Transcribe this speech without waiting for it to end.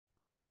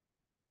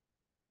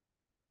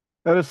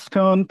Let us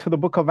turn to the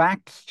book of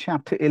Acts,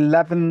 chapter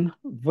 11,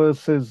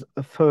 verses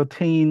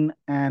 13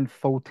 and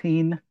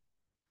 14.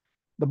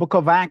 The book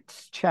of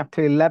Acts,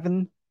 chapter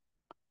 11,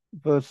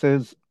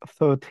 verses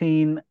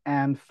 13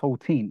 and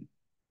 14.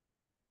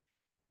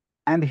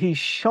 And he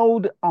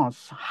showed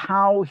us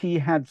how he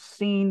had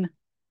seen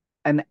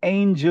an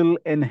angel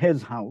in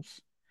his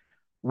house,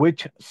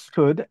 which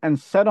stood and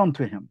said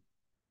unto him,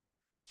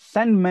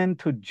 Send men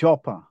to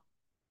Joppa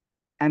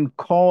and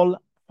call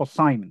for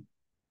Simon,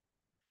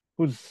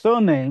 whose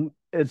surname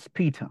is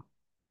Peter,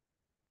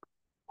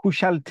 who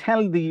shall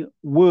tell thee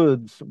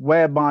words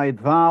whereby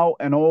thou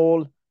and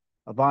all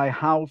thy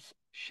house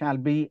shall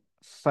be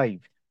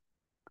saved.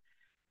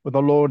 With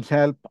the Lord's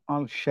help,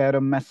 I'll share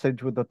a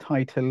message with the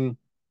title,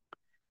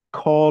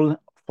 Call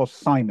for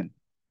Simon.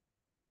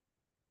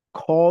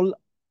 Call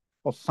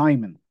for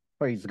Simon.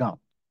 Praise God.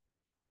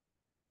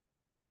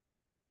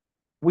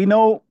 We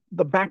know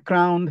the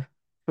background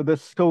to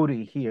this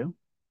story here.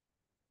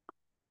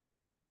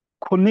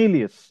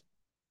 Cornelius,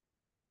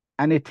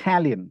 an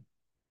Italian,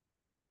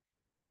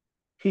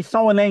 he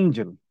saw an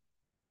angel,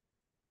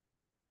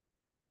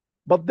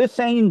 but this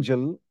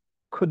angel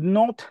could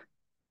not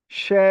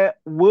share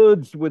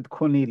words with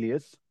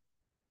Cornelius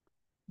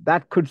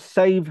that could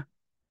save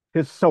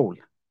his soul.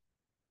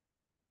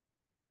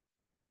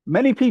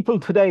 Many people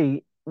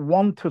today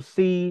want to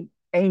see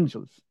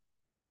angels.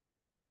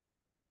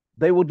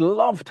 They would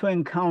love to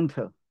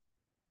encounter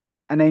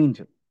an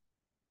angel.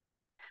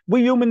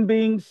 We human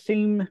beings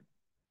seem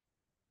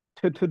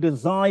to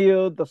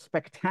desire the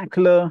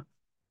spectacular.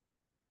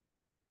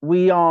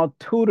 We are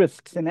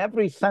tourists in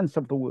every sense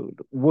of the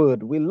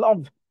word. We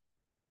love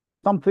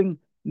something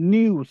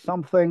new,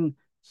 something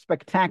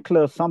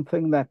spectacular,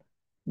 something that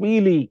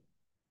really,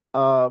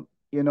 uh,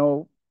 you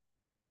know,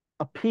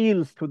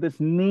 appeals to this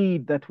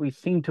need that we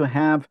seem to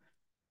have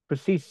to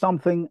see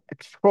something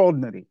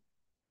extraordinary.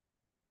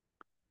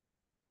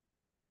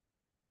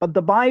 But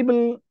the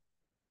Bible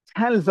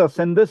tells us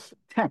in this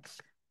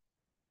text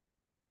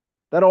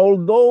that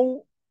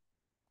although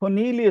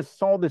Cornelius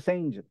saw this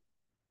angel,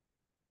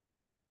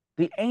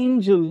 the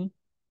angel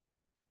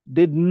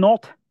did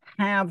not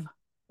have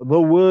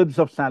the words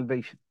of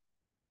salvation.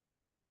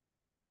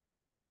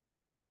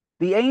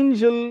 The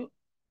angel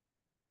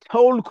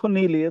told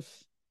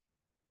Cornelius,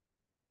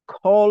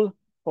 call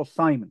for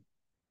Simon.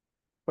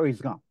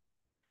 Praise God.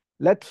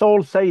 Let's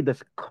all say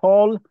this,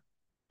 call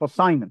for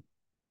Simon.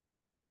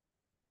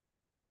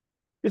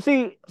 You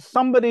see,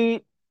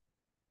 somebody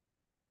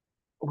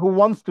who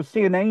wants to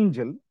see an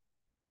angel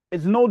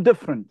is no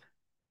different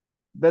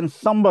than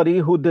somebody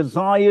who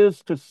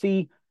desires to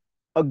see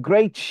a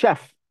great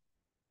chef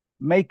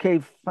make a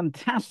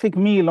fantastic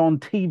meal on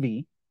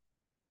TV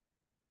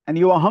and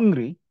you are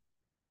hungry.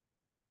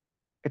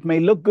 It may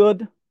look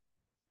good,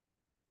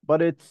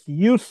 but it's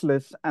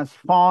useless as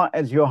far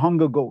as your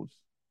hunger goes.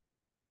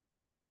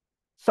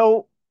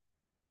 So,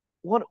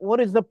 what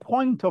is the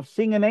point of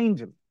seeing an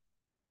angel?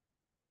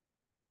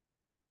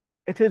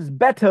 It is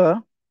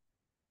better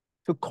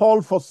to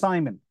call for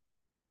Simon.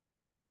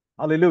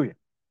 Hallelujah.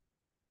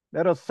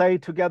 Let us say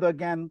together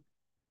again,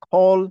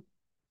 call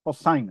for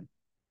Simon.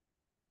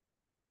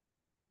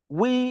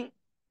 We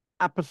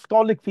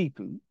apostolic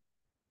people,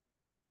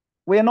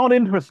 we are not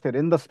interested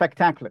in the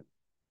spectacular.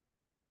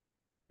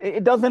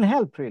 It doesn't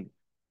help really.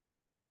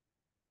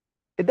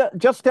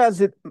 Just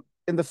as it,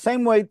 in the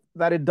same way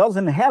that it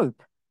doesn't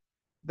help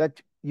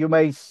that you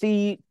may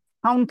see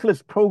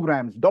countless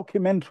programs,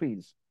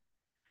 documentaries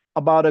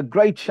about a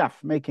great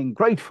chef making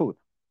great food.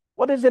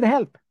 What does it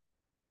help?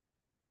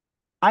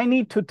 I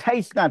need to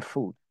taste that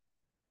food.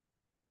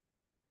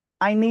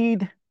 I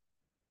need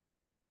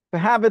to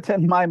have it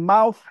in my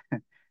mouth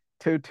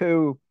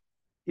to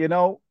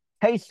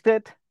taste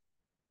it.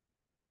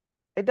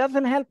 It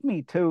doesn't help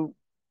me to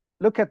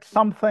look at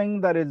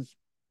something that is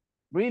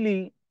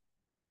really,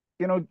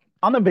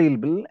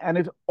 unavailable,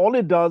 and all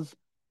it does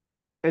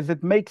is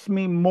it makes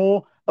me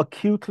more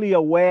acutely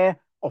aware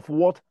of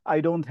what I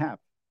don't have.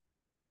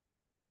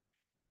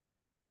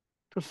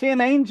 To see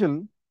an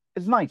angel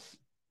is nice,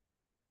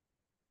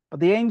 but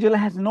the angel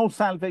has no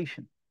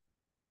salvation.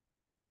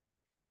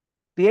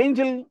 The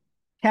angel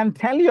can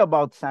tell you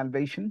about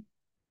salvation,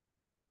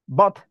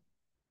 but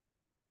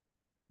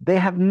they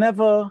have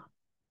never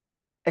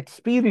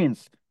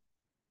experienced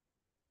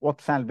what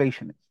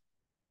salvation is.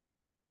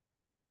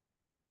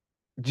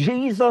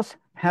 Jesus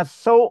has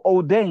so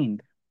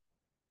ordained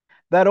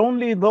that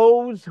only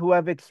those who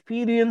have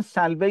experienced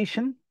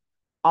salvation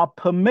are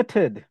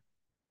permitted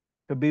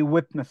to be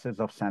witnesses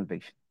of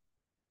salvation.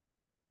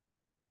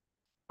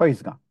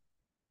 Praise God.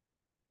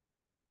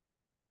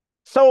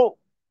 So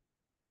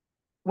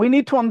we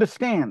need to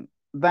understand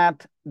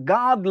that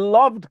God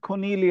loved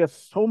Cornelius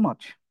so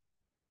much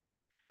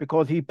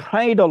because he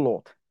prayed a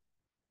lot.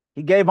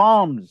 He gave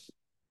alms,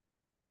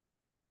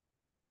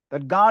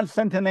 that God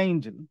sent an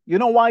angel. You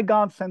know why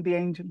God sent the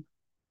angel?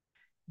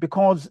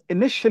 Because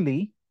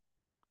initially,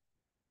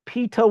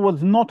 Peter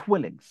was not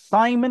willing.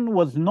 Simon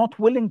was not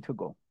willing to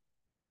go.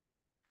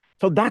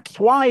 So that's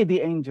why the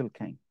angel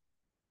came.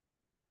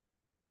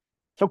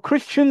 So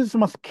Christians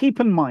must keep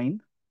in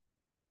mind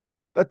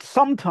that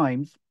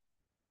sometimes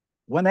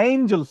when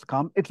angels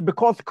come, it's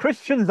because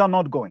Christians are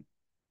not going.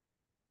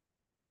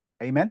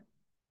 Amen.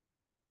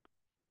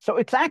 So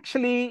it's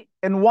actually,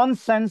 in one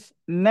sense,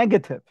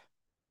 negative.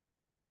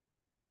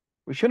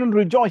 We shouldn't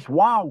rejoice.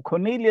 Wow,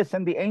 Cornelius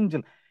and the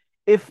angel.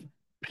 If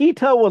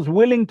Peter was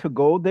willing to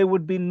go, there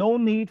would be no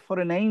need for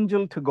an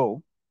angel to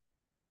go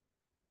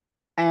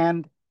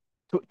and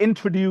to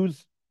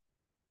introduce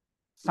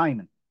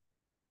Simon.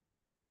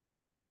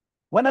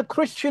 When a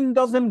Christian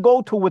doesn't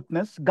go to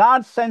witness,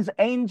 God sends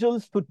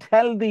angels to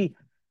tell the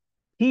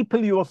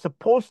people you are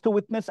supposed to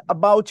witness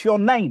about your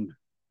name.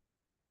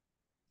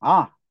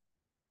 I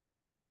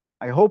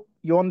hope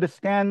you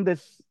understand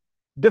this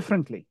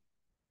differently.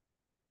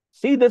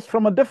 See this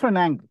from a different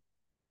angle.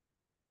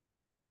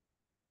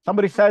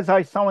 Somebody says,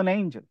 I saw an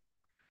angel.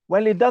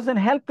 Well, it doesn't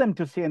help them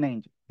to see an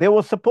angel. They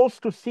were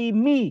supposed to see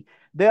me.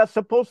 They are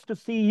supposed to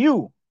see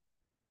you,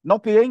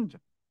 not the angel.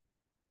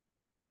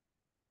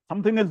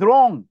 Something is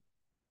wrong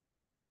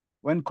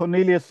when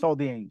Cornelius saw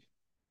the angel.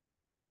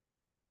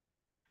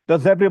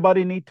 Does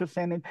everybody need to see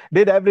an angel?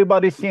 Did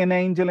everybody see an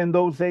angel in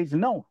those days?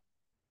 No.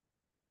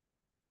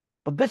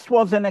 But this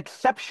was an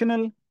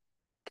exceptional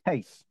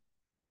case.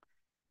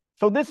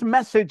 So this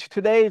message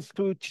today is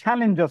to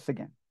challenge us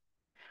again.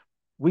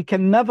 We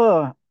can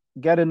never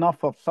get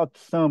enough of such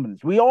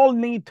sermons. We all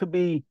need to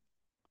be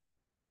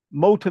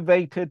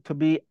motivated, to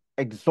be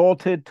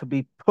exhorted, to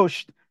be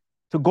pushed,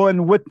 to go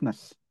and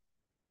witness.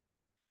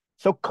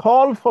 So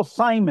call for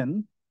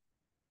Simon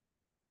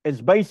is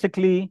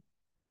basically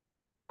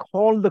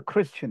call the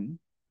Christian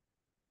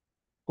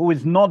who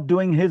is not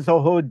doing his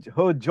or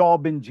her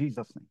job in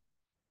Jesus' name.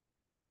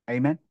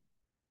 Amen.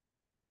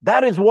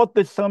 That is what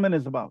this sermon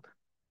is about.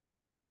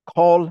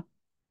 Call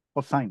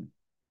for Simon.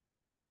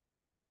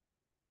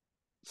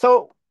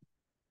 So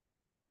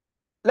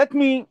let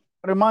me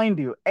remind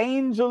you,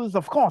 angels,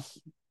 of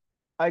course,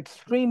 are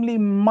extremely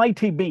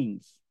mighty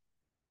beings.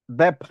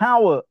 Their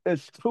power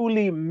is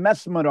truly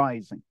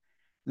mesmerizing.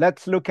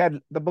 Let's look at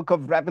the book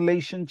of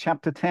Revelation,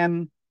 chapter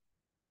 10,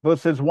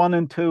 verses 1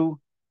 and 2.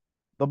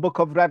 The book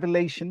of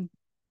Revelation,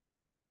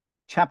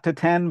 chapter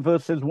 10,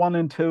 verses 1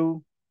 and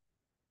 2.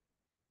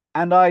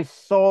 And I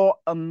saw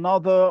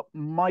another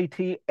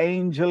mighty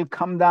angel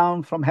come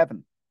down from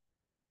heaven,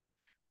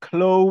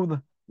 clothed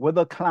with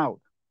a cloud,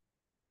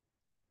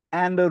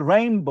 and a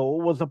rainbow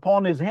was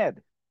upon his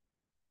head,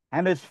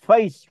 and his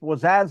face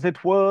was as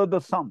it were the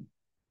sun,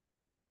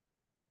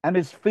 and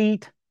his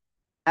feet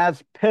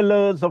as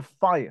pillars of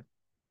fire.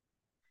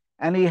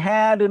 And he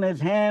had in his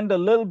hand a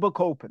little book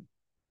open,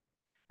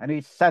 and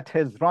he set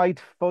his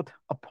right foot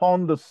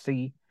upon the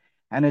sea,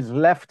 and his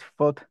left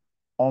foot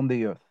on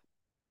the earth.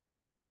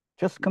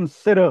 Just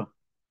consider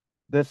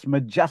this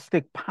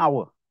majestic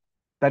power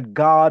that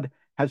God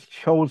has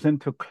chosen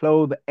to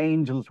clothe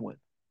angels with.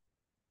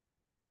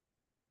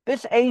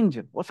 This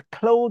angel was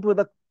clothed with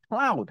a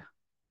cloud,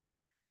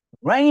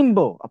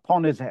 rainbow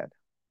upon his head,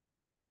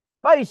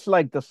 face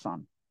like the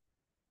sun,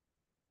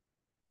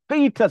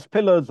 feet as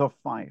pillars of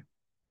fire,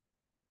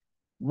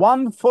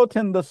 1 foot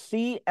in the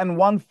sea and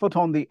 1 foot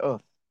on the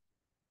earth.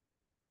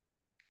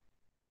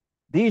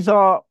 These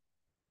are,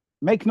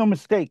 make no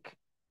mistake,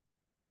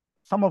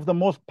 some of the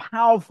most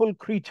powerful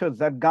creatures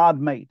that God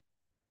made.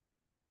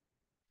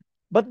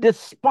 But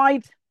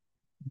despite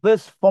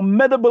this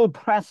formidable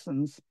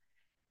presence,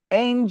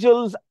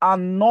 angels are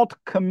not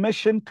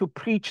commissioned to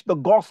preach the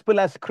gospel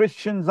as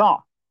Christians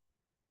are.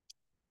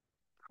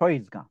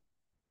 Praise God.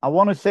 I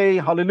want to say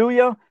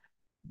hallelujah,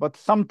 but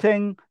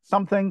something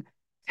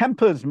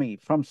tempers me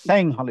from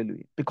saying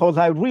hallelujah, because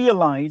I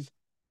realize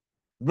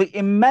the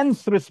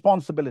immense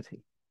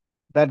responsibility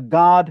that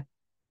God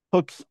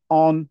puts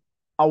on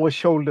our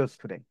shoulders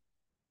today.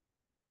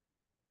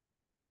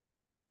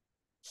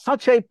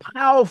 Such a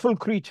powerful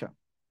creature,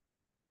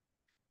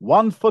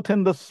 1 foot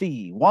in the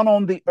sea, 1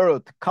 on the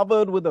earth,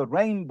 covered with a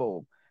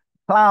rainbow,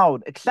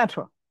 cloud,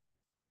 etc.,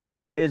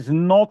 is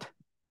not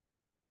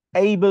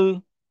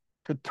able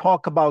to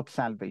talk about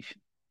salvation.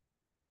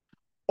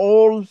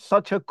 All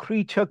such a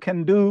creature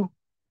can do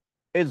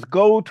is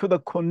go to the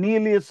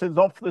Corneliuses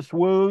of this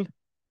world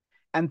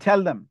and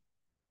tell them,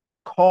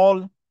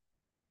 call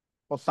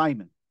for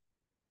Simon.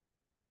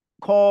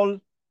 Call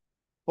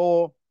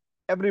for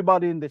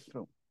everybody in this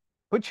room.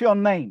 Put your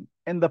name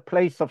in the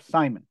place of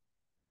Simon.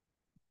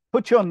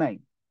 Put your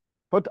name.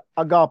 Put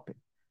Agape.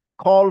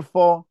 Call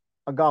for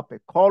Agape.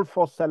 Call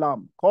for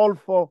Salam. Call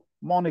for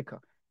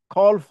Monica.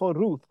 Call for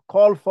Ruth.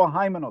 Call for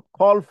Hymenaeus.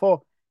 Call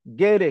for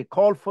Gere.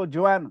 Call for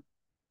Joanna.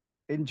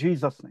 In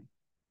Jesus' name.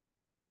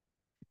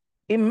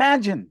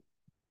 Imagine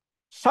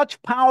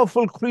such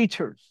powerful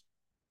creatures.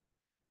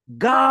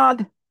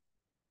 God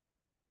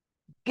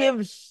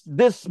gives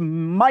this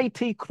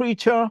mighty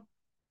creature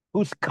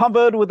who's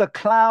covered with a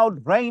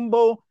cloud,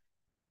 rainbow,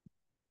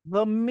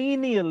 the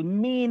menial,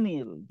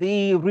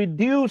 the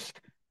reduced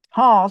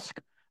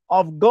task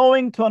of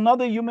going to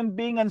another human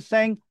being and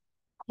saying,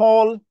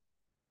 call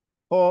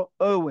for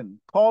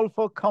Erwin, call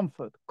for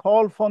Comfort,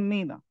 call for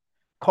Nina,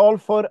 call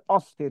for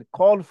Ostir,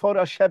 call for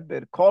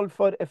Ashebir, call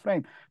for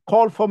Ephraim,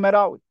 call for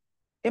Merawi.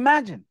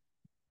 Imagine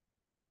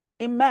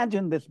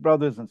this,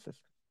 brothers and sisters.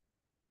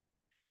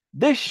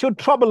 This should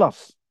trouble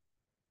us.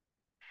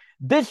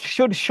 This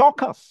should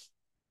shock us.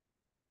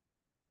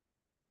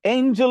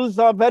 Angels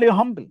are very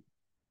humble.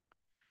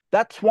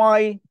 That's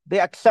why they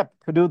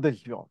accept to do this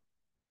job.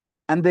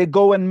 And they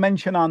go and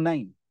mention our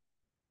name.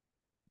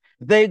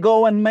 They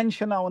go and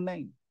mention our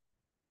name.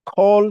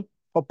 Call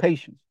for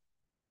patience.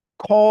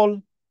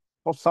 Call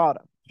for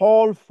Sarah.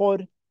 Call for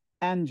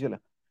Angela.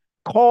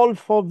 Call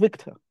for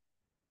Victor.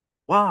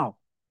 Wow,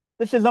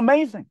 this is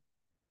amazing.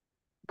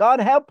 God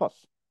help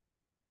us.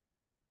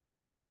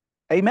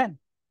 Amen.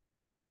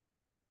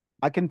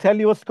 I can tell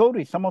you a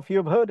story. Some of you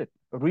have heard it.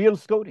 A real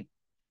story.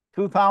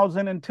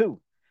 2002.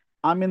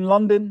 I'm in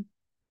London.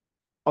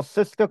 A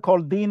sister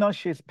called Dina,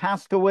 she's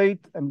passed away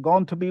and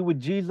gone to be with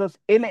Jesus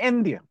in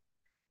India,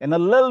 in a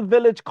little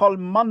village called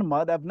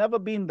Manmad. I've never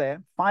been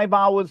there. 5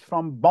 hours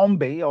from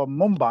Bombay or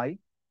Mumbai.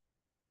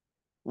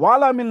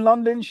 While I'm in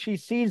London, she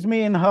sees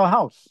me in her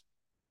house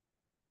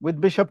with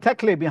Bishop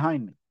Tekle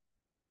behind me.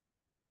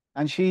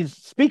 And she's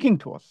speaking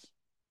to us.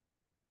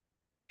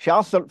 She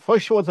asked her,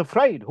 first she was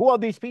afraid. Who are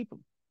these people?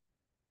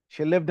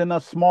 She lived in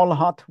a small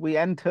hut. We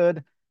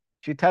entered.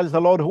 She tells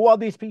the Lord, who are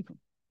these people?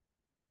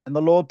 And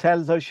the Lord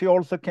tells her, she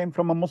also came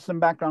from a Muslim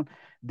background.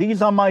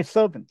 These are my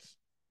servants.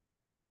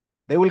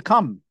 They will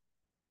come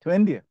to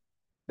India.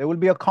 There will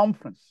be a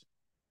conference.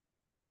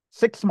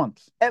 6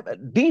 months.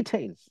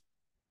 Details.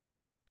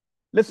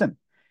 Listen.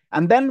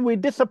 And then we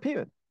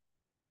disappeared.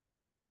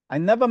 I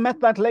never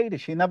met that lady.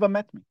 She never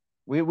met me.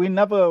 We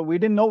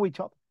didn't know each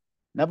other.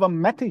 Never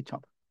met each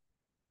other.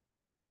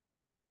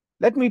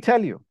 Let me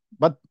tell you.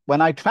 But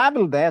when I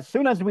traveled there, as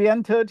soon as we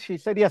entered, she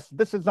said, yes,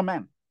 this is the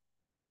man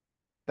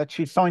that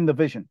she saw in the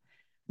vision.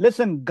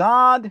 Listen,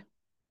 God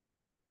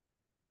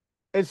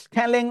is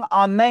telling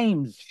our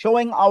names,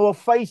 showing our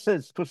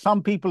faces to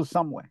some people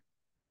somewhere.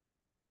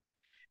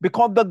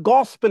 Because the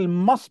gospel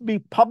must be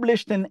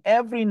published in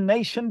every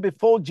nation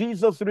before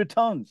Jesus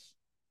returns.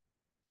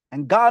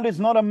 And God is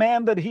not a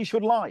man that he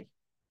should lie.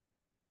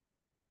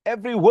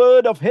 Every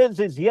word of his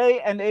is yea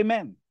and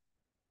amen.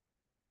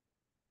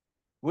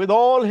 With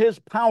all his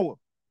power.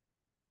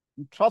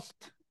 Trust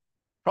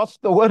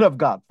the word of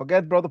God.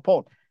 Forget Brother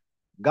Paul.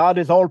 God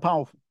is all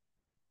powerful.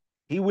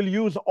 He will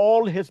use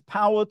all his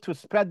power to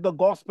spread the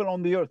gospel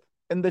on the earth,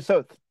 in this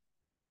earth.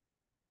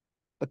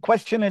 The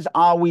question is,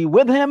 are we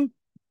with him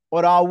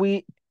or are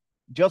we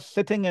just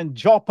sitting in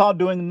Joppa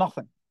doing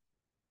nothing?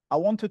 I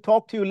want to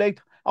talk to you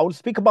later. I will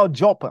speak about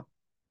Joppa.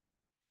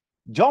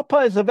 Joppa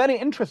is a very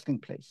interesting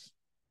place.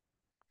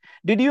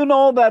 Did you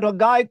know that a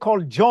guy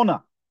called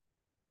Jonah,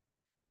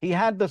 he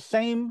had the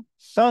same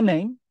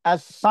surname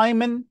as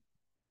Simon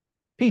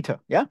Peter,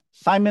 yeah?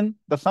 Simon,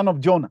 the son of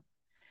Jonah.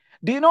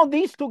 Do you know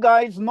these two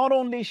guys not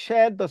only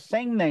shared the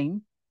same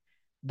name,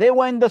 they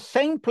were in the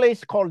same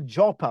place called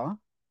Joppa,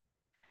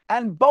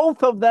 and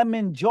both of them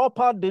in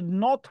Joppa did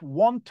not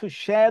want to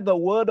share the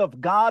word of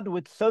God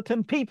with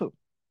certain people.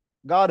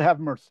 God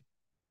have mercy.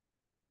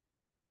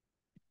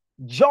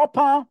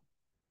 Joppa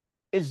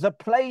is the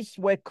place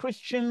where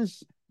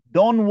Christians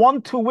don't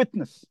want to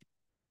witness.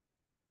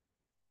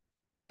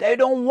 They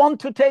don't want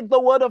to take the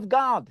word of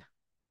God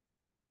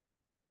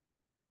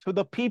to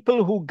the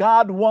people who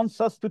God wants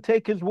us to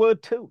take his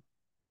word to.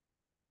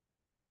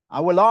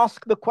 I will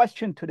ask the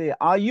question today,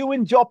 are you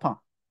in Joppa?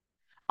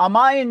 Am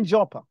I in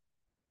Joppa?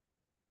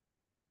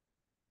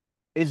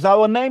 Is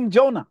our name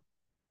Jonah?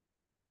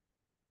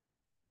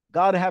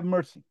 God have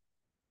mercy.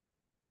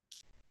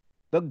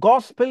 The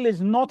gospel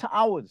is not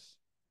ours,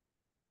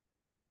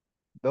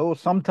 though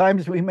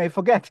sometimes we may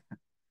forget.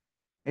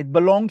 It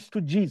belongs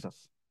to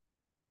Jesus.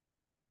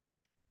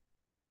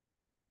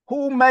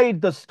 Who made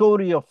the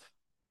story of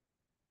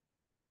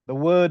the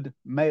word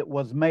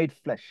was made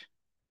flesh?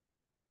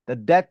 The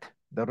death,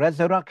 the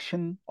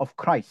resurrection of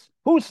Christ.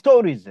 Whose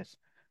story is this?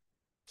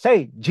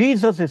 Say,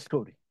 Jesus'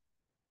 story.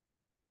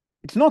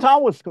 It's not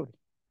our story.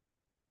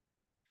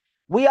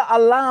 We are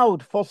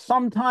allowed for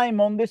some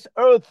time on this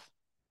earth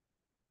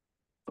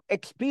to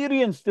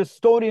experience this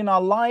story in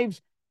our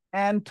lives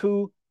and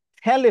to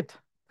tell it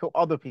to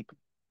other people.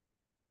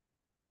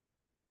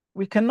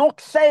 We cannot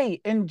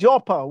say in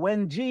Joppa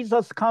when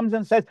Jesus comes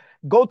and says,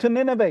 go to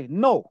Nineveh.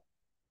 No.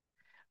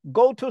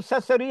 Go to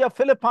Caesarea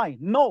Philippi.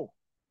 No.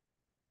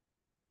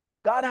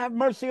 God have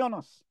mercy on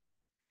us.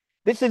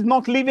 This is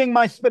not leaving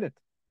my spirit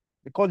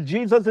because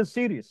Jesus is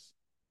serious.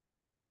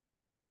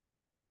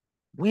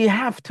 We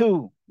have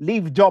to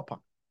leave Joppa.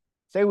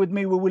 Say with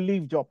me, we will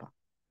leave Joppa.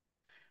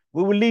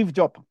 We will leave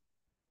Joppa.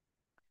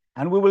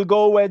 And we will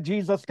go where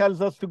Jesus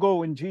tells us to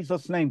go in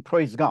Jesus' name.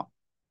 Praise God.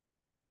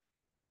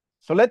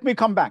 So let me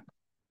come back.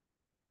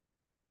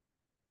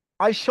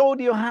 I showed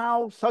you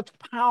how such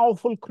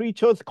powerful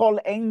creatures called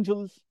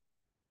angels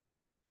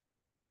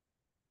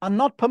are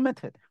not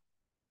permitted.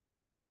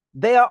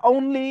 They are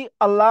only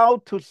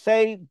allowed to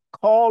say,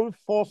 call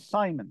for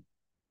Simon.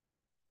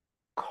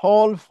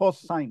 Call for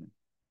Simon.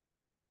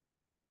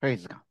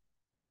 Praise God.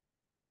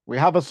 We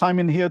have a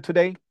Simon here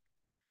today.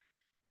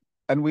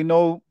 And we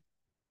know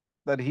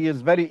that he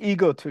is very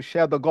eager to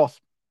share the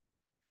gospel.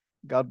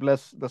 God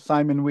bless the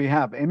Simon we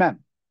have. Amen.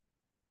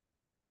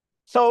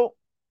 So,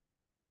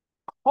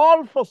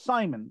 call for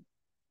Simon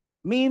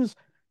means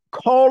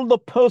call the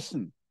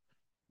person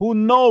who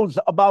knows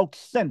about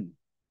sin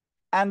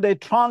and a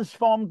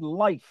transformed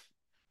life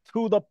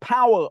through the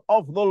power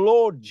of the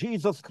Lord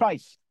Jesus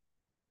Christ.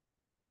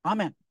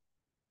 Amen.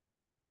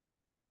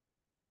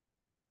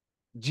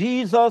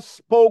 Jesus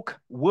spoke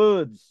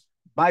words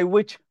by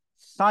which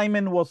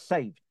Simon was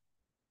saved.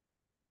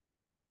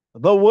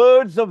 The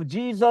words of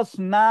Jesus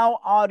now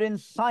are in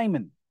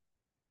Simon.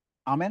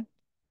 Amen.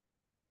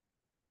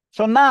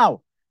 So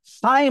now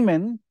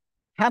Simon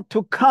had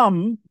to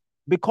come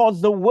because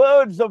the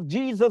words of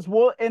Jesus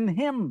were in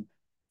him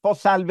for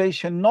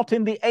salvation, not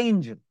in the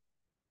angel.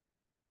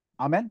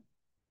 Amen.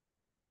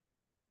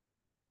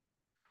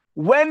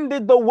 When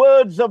did the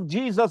words of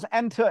Jesus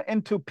enter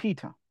into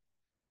Peter?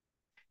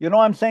 You know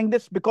I'm saying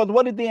this because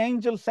what did the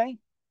angel say?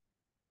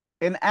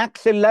 In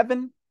Acts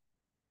 11,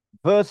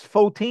 verse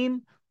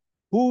 14,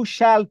 who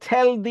shall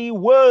tell thee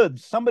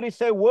words? Somebody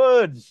say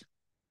words.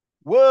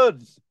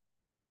 Words.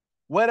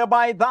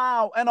 Whereby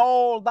thou and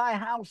all thy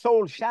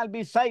household shall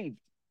be saved.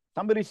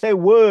 Somebody say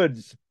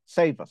words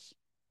save us.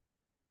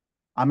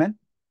 Amen.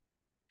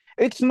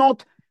 It's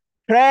not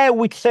prayer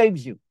which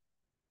saves you.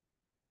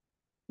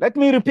 Let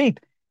me repeat.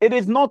 It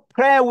is not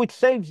prayer which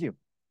saves you.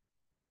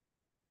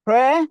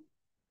 Prayer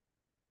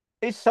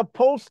is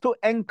supposed to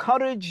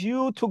encourage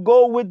you to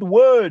go with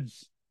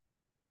words.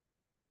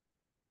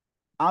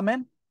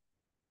 Amen.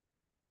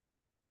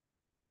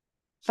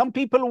 Some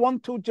people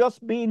want to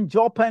just be in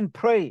Joppa and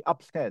pray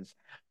upstairs.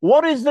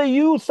 What is the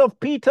use of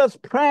Peter's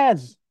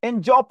prayers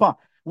in Joppa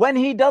when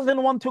he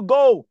doesn't want to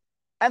go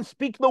and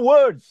speak the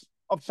words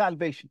of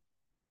salvation?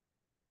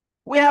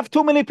 We have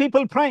too many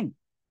people praying.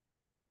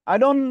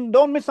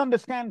 Don't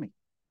misunderstand me.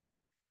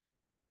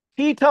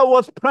 Peter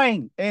was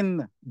praying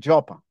in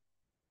Joppa,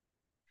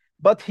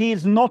 but he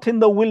is not in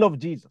the will of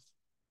Jesus.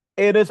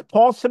 It is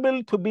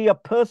possible to be a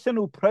person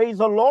who prays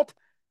a lot,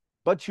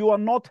 but you are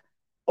not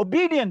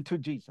obedient to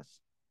Jesus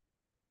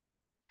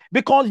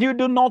because you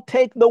do not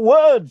take the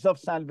words of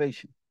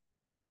salvation.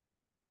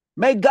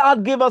 May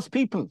God give us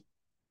people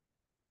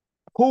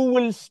who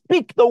will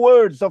speak the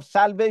words of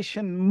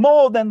salvation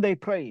more than they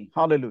pray.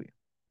 Hallelujah.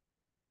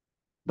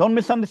 Don't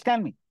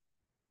misunderstand me.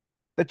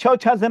 The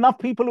church has enough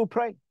people who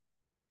pray,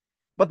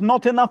 but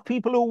not enough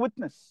people who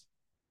witness.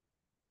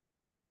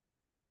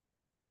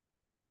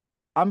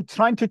 I'm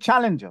trying to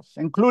challenge us,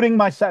 including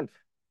myself.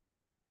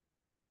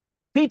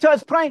 Peter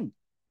is praying.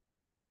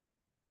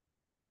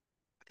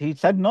 He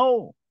said,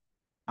 no,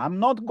 I'm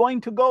not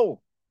going to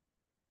go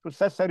to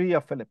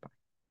Caesarea Philippi.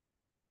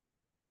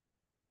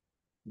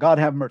 God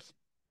have mercy.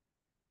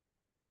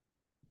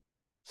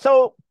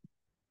 So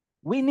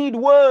we need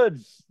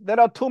words. There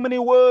are too many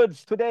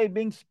words today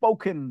being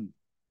spoken.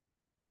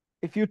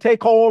 If you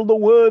take all the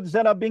words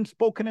that are being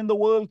spoken in the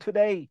world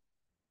today,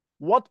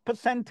 what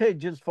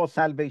percentage is for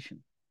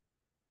salvation?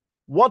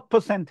 What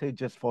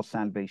percentage is for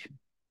salvation?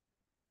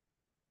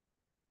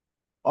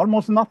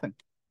 Almost nothing.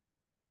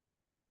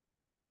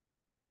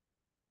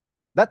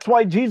 That's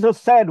why Jesus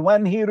said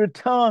when he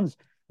returns,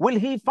 will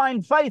he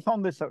find faith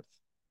on this earth?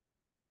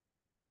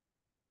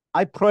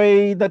 I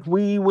pray that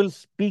we will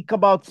speak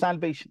about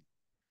salvation.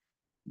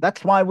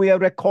 That's why we are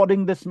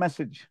recording this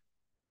message.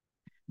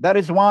 That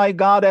is why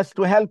God has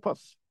to help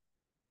us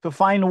to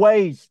find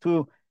ways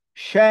to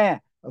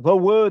share the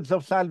words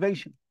of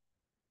salvation.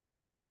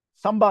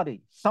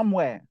 Somebody,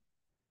 somewhere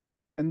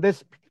in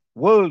this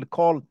world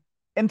called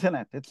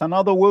internet, it's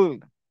another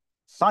world,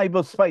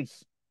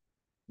 cyberspace,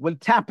 will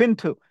tap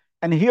into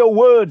and hear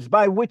words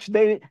by which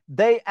they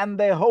and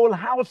their whole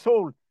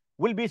household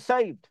will be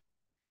saved.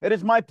 It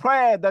is my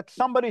prayer that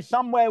somebody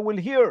somewhere will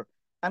hear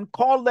and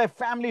call their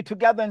family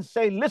together and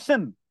say,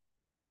 listen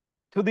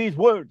to these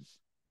words.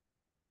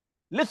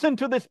 Listen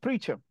to this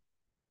preacher.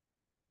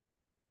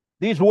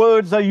 These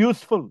words are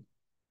useful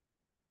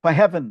for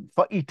heaven,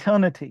 for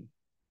eternity.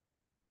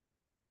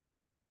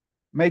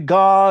 May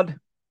God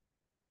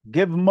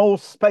give more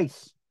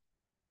space,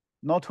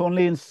 not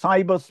only in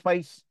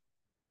cyberspace,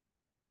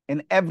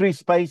 in every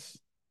space,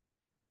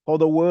 for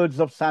the words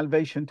of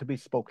salvation to be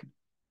spoken.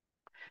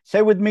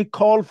 Say with me,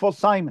 call for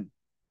Simon.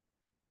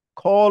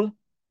 Call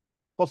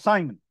for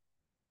Simon.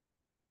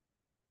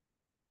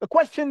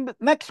 The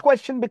next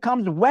question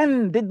becomes,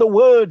 when did the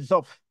words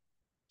of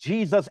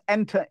Jesus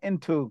enter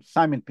into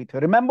Simon Peter?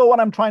 Remember what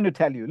I'm trying to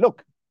tell you.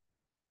 Look,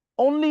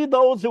 only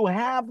those who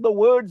have the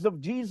words of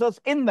Jesus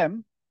in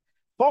them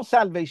for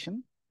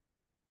salvation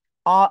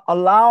are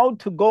allowed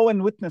to go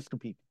and witness to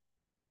people.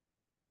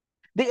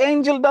 The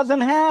angel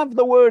doesn't have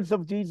the words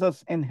of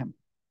Jesus in him.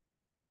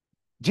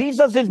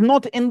 Jesus is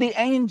not in the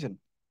angel.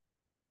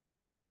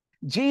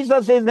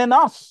 Jesus is in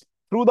us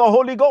through the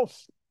Holy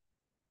Ghost.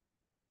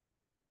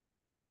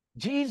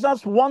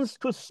 Jesus wants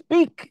to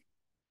speak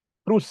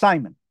through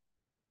Simon.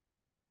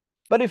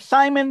 But if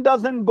Simon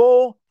doesn't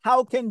go,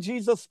 how can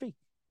Jesus speak?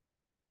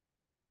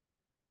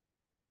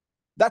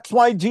 That's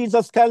why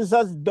Jesus tells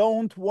us,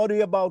 don't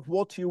worry about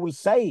what you will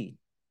say.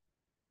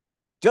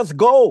 Just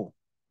go.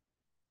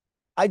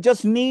 I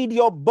just need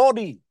your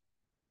body.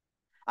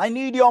 I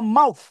need your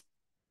mouth.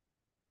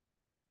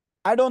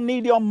 I don't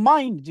need your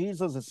mind,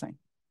 Jesus is saying.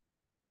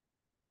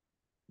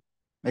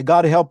 May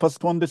God help us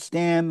to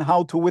understand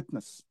how to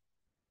witness.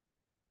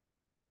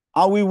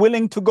 Are we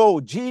willing to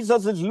go?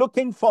 Jesus is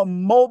looking for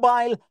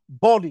mobile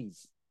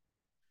bodies.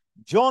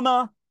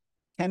 Jonah,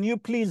 can you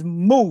please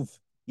move?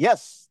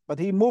 Yes, but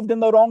he moved in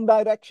the wrong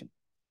direction.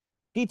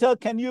 Peter,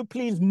 can you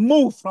please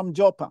move from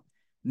Joppa?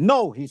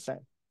 No, he said.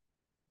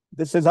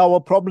 This is our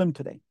problem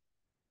today.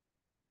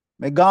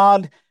 May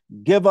God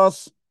give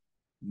us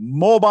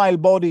mobile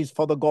bodies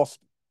for the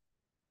gospel.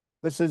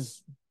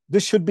 This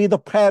should be the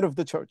prayer of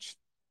the church.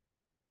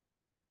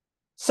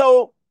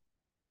 So,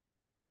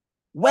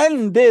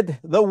 when did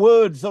the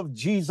words of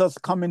Jesus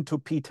come into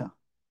Peter?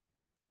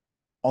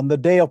 On the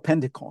day of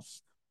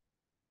Pentecost.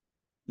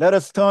 Let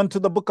us turn to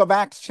the book of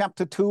Acts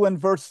chapter 2 and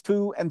verse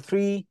 2 and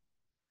 3.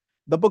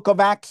 The book of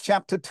Acts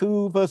chapter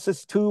 2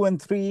 verses 2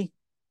 and 3.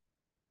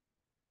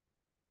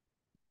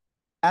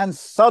 And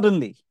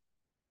suddenly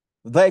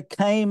there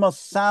came a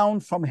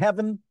sound from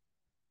heaven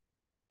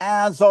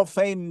as of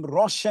a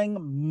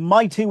rushing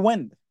mighty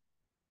wind,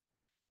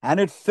 and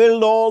it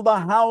filled all the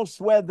house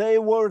where they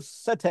were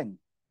sitting.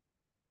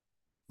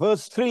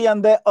 Verse 3,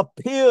 and there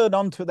appeared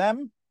unto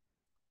them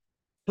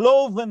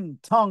cloven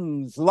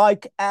tongues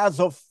like as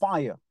of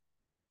fire,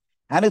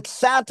 and it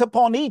sat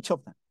upon each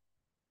of them.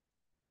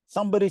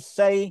 Somebody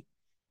say,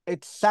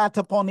 it sat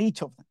upon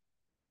each of them.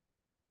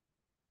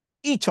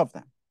 Each of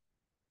them.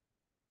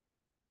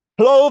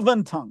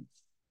 Cloven tongues.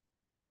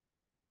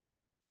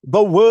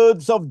 The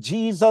words of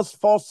Jesus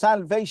for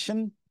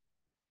salvation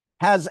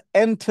has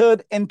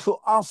entered into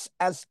us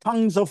as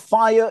tongues of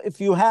fire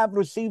if you have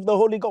received the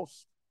Holy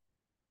Ghost.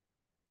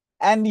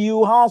 And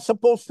you are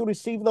supposed to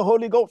receive the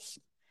Holy Ghost,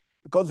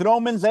 because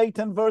Romans 8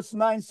 and verse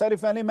 9 said,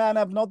 if any man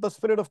have not the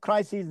Spirit of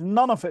Christ, he is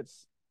none of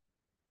his.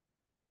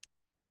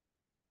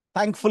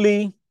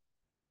 Thankfully,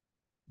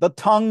 the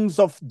tongues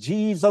of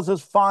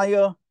Jesus'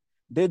 fire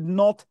did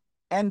not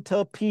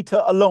enter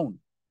Peter alone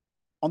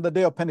on the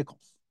day of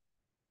Pentecost,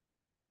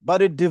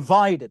 but it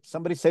divided.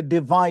 Somebody said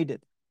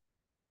divided.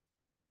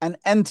 And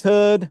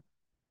entered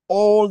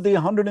all the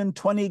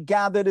 120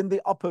 gathered in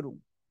the upper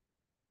room.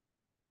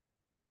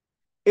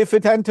 If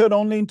it entered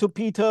only into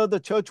Peter, the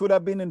church would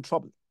have been in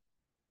trouble.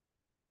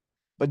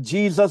 But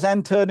Jesus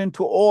entered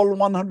into all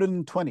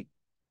 120.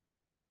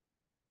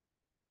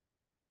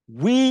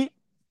 We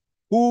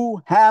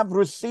who have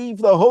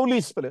received the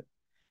Holy Spirit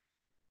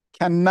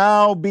can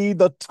now be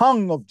the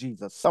tongue of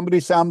Jesus. Somebody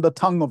say, I'm the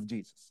tongue of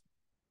Jesus.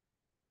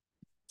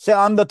 Say,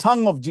 I'm the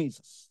tongue of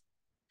Jesus.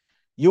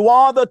 You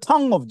are the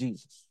tongue of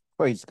Jesus.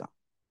 Praise God.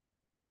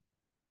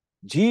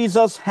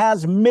 Jesus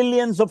has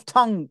millions of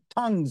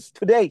tongues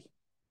today.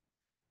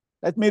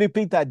 Let me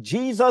repeat that.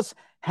 Jesus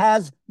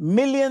has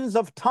millions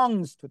of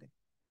tongues today.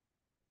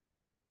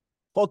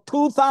 For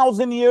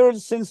 2,000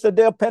 years since the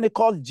day of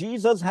Pentecost,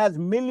 Jesus has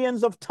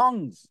millions of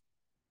tongues.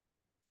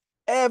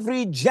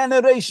 Every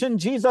generation,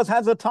 Jesus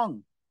has a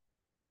tongue.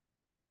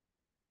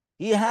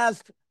 He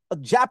has a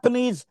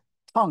Japanese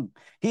tongue.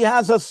 He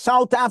has a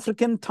South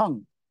African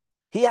tongue.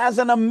 He has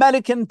an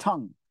American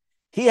tongue.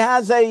 He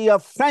has a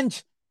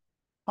French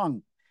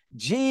tongue.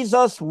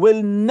 Jesus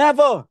will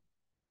never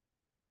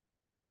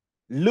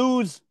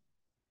lose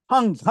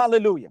tongues.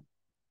 Hallelujah.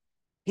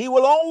 He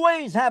will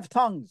always have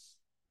tongues.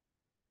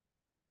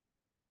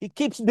 He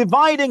keeps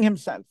dividing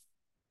himself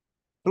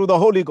through the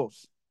Holy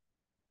Ghost.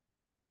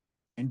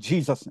 In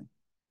Jesus' name.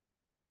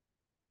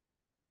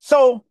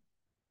 So,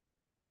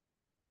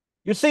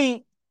 you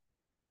see,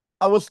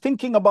 I was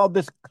thinking about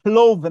this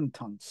cloven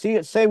tongue.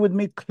 Say with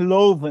me,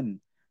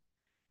 cloven.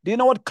 Do you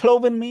know what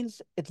cloven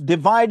means? It's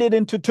divided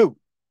into two.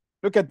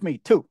 Look at me,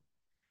 two.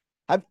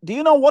 Do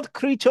you know what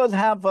creatures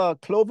have a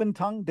cloven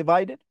tongue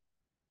divided?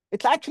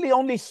 It's actually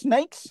only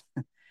snakes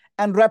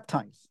and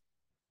reptiles.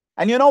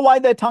 And you know why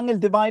their tongue is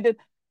divided?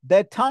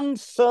 Their tongue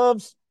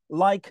serves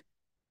like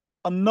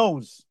a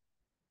nose.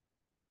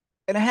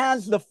 It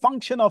has the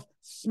function of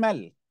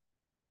smell.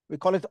 We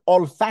call it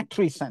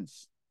olfactory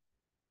sense.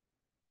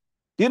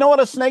 Do you know what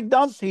a snake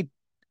does?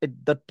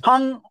 The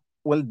tongue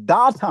will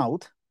dart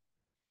out.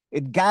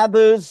 It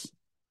gathers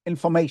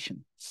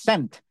information,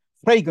 scent,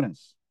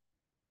 fragrance,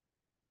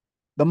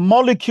 the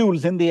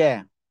molecules in the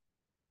air.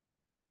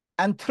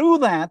 And through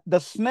that, the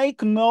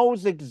snake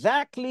knows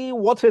exactly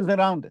what is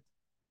around it.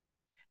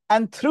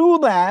 And through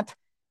that,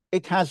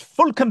 it has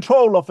full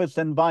control of its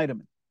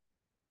environment.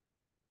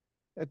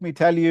 Let me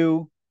tell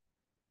you,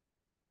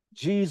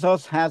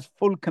 Jesus has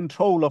full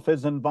control of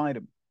his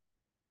environment.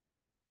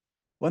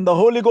 When the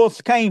Holy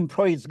Ghost came,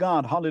 praise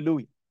God,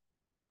 hallelujah,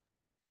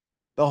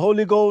 the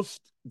Holy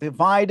Ghost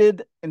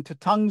divided into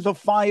tongues of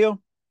fire,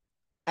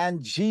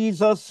 and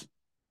Jesus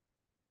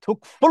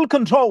took full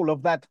control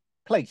of that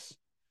place.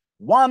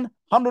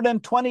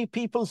 120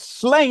 people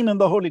slain in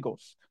the Holy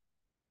Ghost.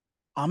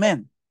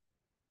 Amen.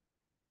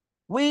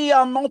 We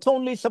are not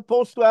only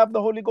supposed to have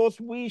the Holy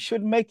Ghost, we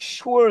should make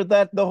sure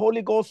that the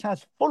Holy Ghost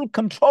has full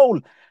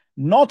control,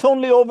 not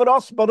only over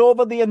us, but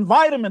over the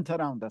environment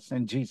around us,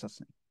 in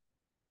Jesus' name.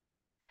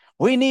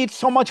 We need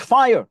so much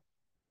fire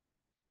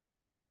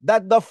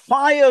that the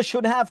fire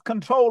should have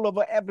control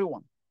over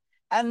everyone.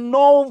 And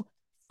no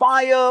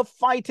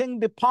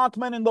firefighting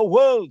department in the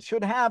world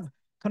should have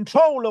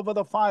control over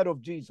the fire of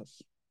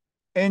Jesus.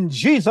 In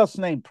Jesus'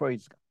 name,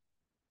 praise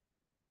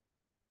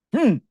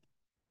God.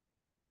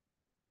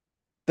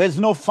 There's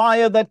no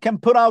fire that can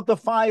put out the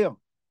fire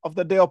of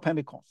the day of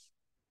Pentecost.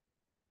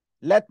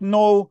 Let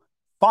no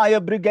fire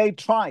brigade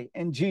try,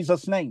 in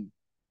Jesus' name.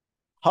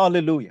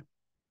 Hallelujah.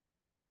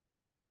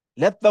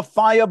 Let the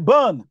fire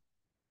burn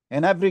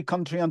in every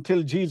country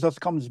until Jesus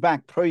comes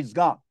back. Praise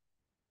God.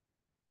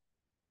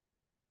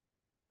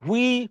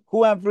 We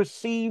who have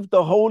received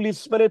the Holy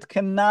Spirit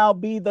can now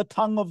be the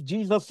tongue of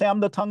Jesus. Say, I'm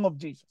the tongue of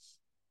Jesus.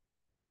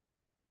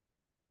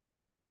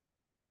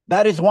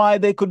 That is why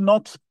they could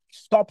not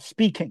stop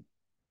speaking.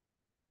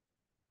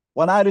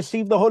 When I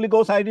received the Holy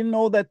Ghost, I didn't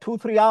know that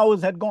 2-3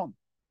 hours had gone.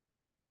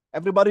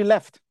 Everybody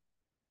left.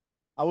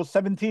 I was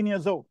 17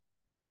 years old.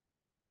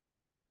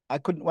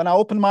 When I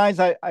opened my eyes,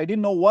 I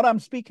didn't know what I'm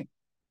speaking.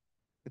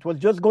 It was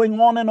just going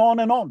on and on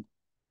and on.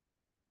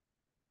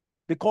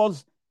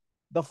 Because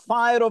the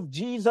fire of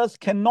Jesus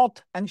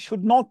cannot and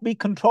should not be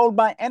controlled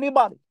by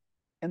anybody.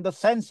 In the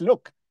sense,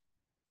 look,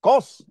 of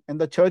course, in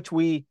the church,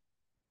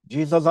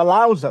 Jesus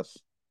allows us.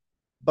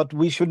 But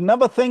we should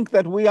never think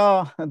that we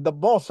are the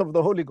boss of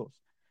the Holy Ghost.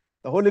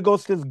 The Holy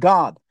Ghost is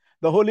God.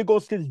 The Holy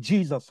Ghost is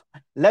Jesus.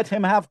 Let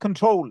him have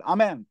control.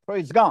 Amen.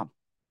 Praise God.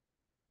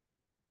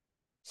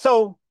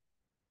 So,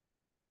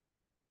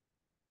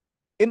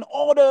 in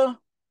order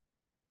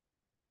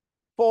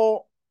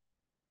for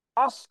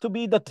us to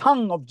be the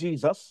tongue of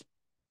Jesus,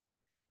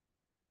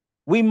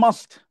 we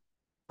must,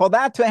 for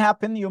that to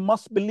happen, you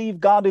must believe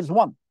God is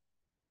one.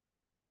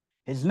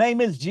 His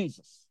name is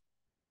Jesus.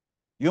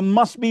 You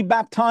must be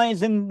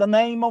baptized in the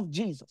name of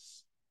Jesus.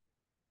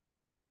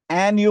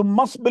 And you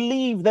must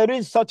believe there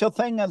is such a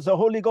thing as the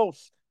Holy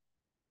Ghost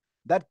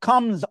that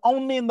comes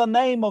only in the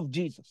name of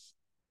Jesus.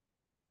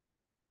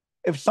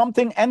 If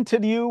something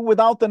entered you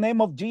without the name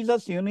of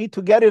Jesus, you need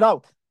to get it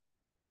out.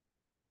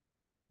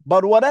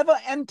 But whatever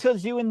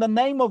enters you in the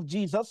name of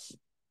Jesus,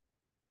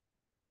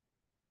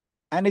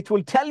 and it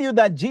will tell you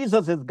that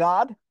Jesus is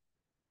God,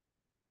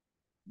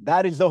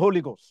 that is the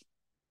Holy Ghost.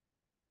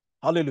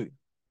 Hallelujah.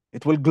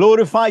 It will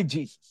glorify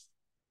Jesus.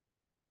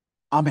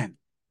 Amen.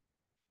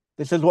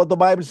 This is what the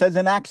Bible says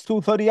in Acts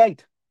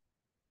 2:38.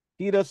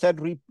 Peter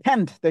said,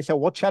 repent. They said,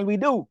 what shall we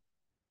do?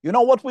 You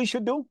know what we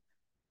should do?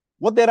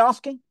 What they're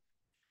asking?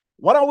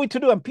 What are we to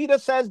do? And Peter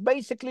says,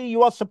 basically,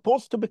 you are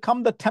supposed to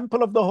become the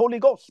temple of the Holy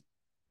Ghost.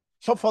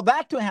 So for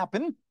that to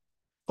happen,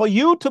 for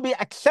you to be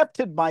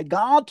accepted by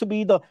God, to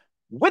be the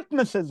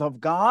witnesses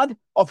of God,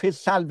 of his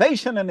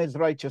salvation and his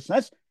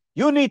righteousness,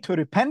 you need to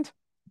repent,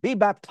 be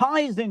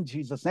baptized in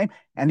Jesus' name,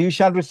 and you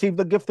shall receive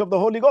the gift of the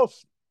Holy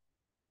Ghost.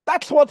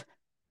 That's what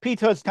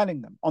Peter is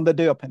telling them on the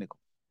day of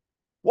Pentecost.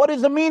 What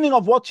is the meaning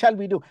of what shall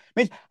we do? It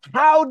means,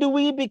 how do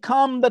we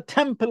become the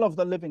temple of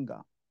the living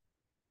God?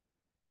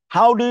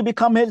 How do we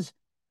become his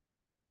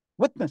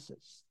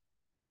witnesses?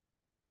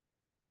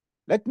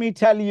 Let me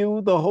tell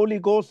you, the Holy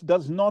Ghost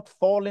does not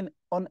fall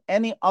on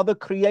any other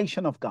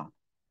creation of God.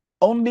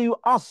 Only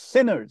us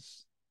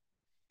sinners.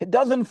 It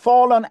doesn't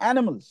fall on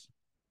animals.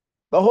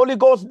 The Holy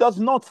Ghost does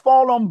not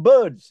fall on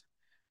birds.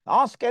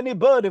 Ask any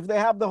bird if they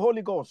have the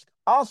Holy Ghost.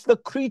 Ask the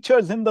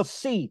creatures in the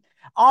sea.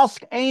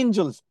 Ask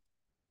angels.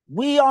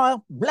 We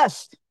are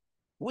blessed.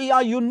 We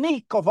are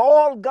unique of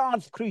all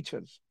God's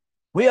creatures.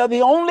 We are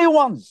the only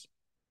ones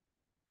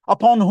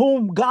upon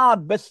whom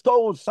God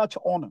bestows such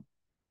honor,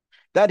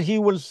 that he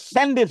will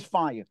send his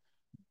fire,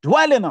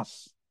 dwell in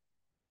us.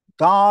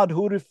 God,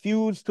 who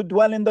refused to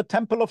dwell in the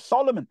Temple of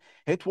Solomon.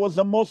 It was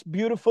the most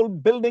beautiful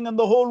building in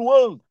the whole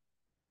world.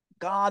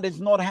 God is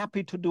not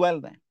happy to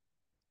dwell there.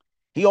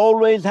 He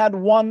always had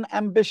one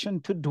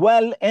ambition, to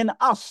dwell in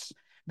us,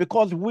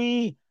 because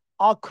we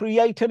are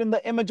created in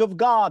the image of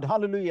God.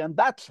 Hallelujah. And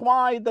that's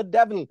why the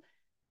devil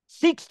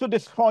seeks to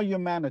destroy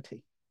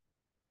humanity.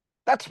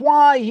 That's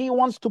why he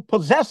wants to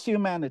possess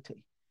humanity,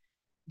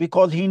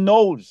 because he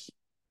knows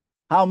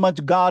how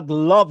much God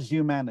loves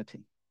humanity.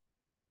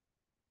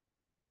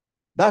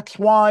 That's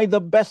why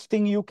the best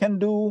thing you can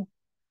do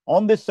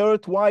on this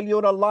earth while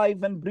you're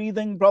alive and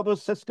breathing, brother,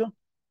 sister,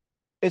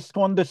 is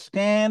to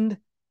understand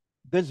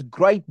this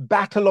great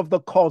battle of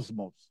the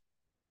cosmos,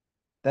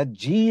 that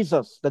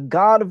Jesus, the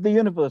God of the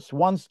universe,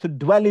 wants to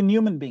dwell in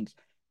human beings,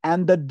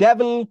 and the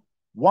devil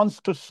wants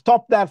to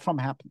stop that from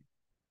happening.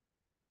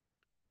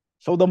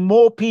 So the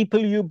more people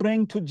you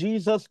bring to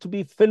Jesus to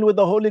be filled with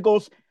the Holy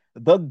Ghost,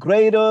 the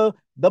greater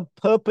the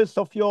purpose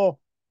of your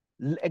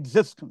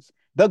existence,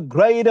 the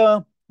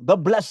greater the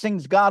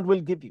blessings God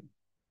will give you.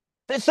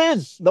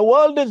 The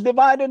world is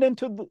divided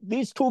into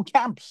these two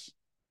camps.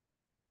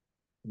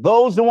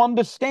 Those who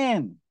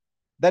understand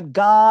that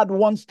God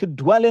wants to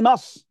dwell in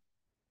us.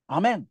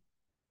 Amen.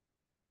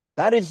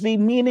 That is the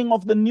meaning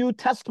of the New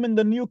Testament,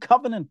 the New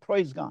Covenant.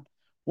 Praise God.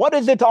 What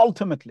is it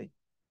ultimately?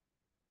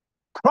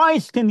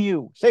 Christ in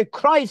you. Say,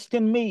 Christ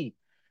in me.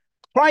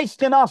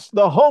 Christ in us,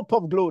 the hope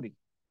of glory.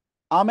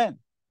 Amen.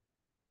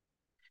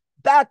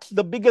 That's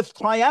the biggest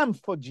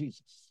triumph for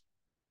Jesus.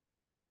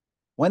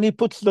 When he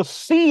puts the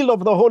seal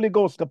of the Holy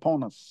Ghost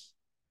upon us.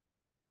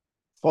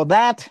 For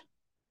that,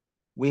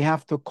 we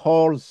have to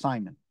call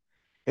Simon.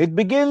 It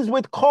begins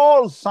with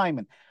call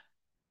Simon.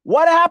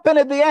 What happened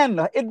at the end?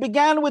 It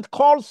began with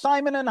call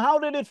Simon, and how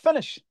did it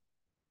finish?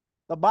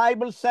 The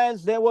Bible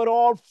says they were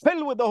all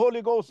filled with the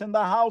Holy Ghost in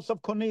the house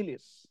of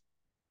Cornelius.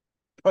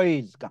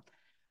 Praise God.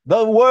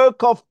 The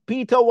work of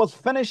Peter was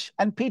finished,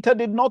 and Peter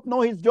did not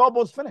know his job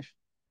was finished.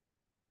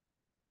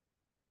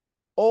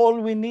 All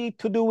we need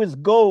to do is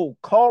go,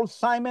 call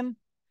Simon,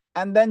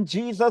 and then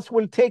Jesus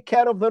will take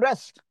care of the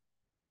rest.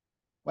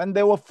 When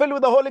they were filled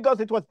with the Holy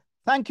Ghost, it was,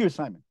 thank you,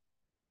 Simon.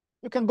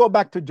 You can go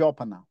back to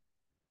Joppa now.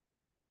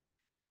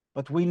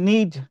 But we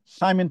need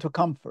Simon to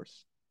come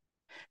first,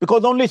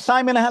 because only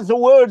Simon has the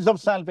words of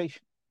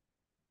salvation.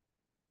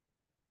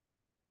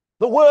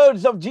 The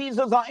words of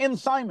Jesus are in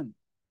Simon.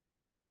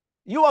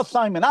 You are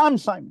Simon, I'm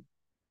Simon.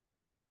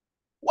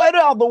 Where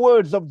are the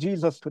words of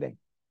Jesus today?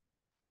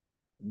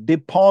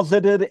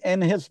 Deposited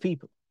in his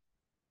people.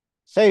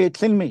 Say,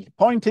 it's in me.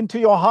 Point into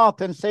your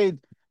heart and say,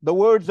 the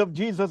words of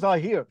Jesus are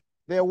here.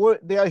 They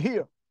are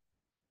here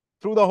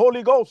through the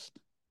Holy Ghost.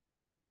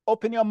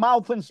 Open your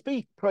mouth and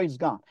speak, praise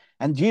God.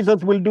 And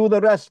Jesus will do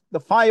the rest. The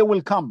fire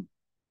will come.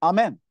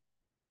 Amen.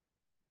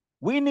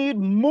 We need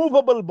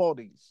movable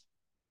bodies.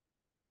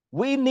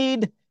 We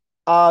need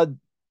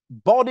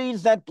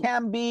bodies that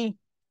can be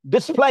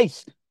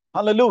displaced.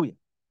 Hallelujah.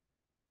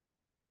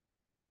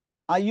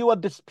 Are you a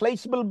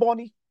displaceable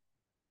body?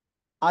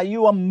 Are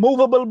you a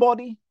movable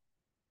body?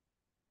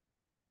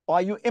 Or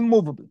are you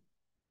immovable?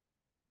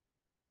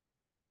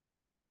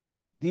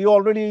 Do you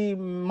already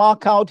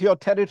mark out your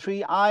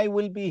territory? I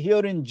will be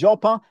here in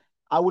Joppa.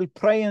 I will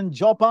pray in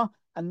Joppa,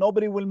 and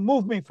nobody will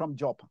move me from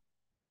Joppa.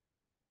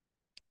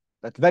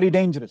 That's very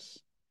dangerous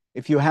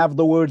if you have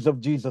the words of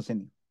Jesus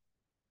in you.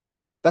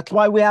 That's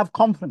why we have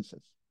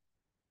conferences.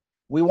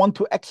 We want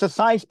to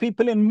exercise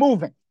people in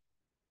moving.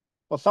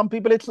 For some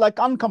people, it's like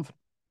uncomfortable.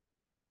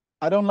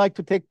 I don't like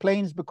to take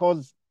planes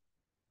because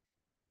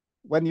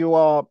when you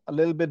are a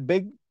little bit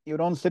big, you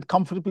don't sit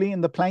comfortably in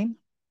the plane.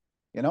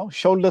 You know,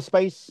 shoulder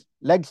space,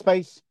 leg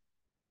space.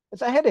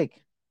 It's a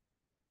headache.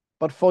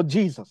 But for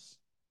Jesus,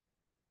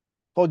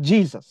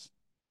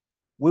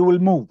 we will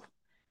move.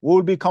 We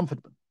will be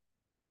comfortable.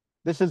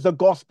 This is the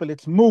gospel.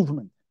 It's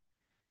movement.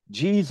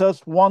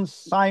 Jesus wants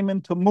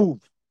Simon to move.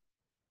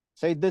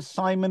 Say, this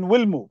Simon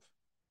will move.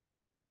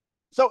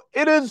 So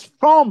it is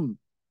from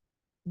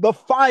the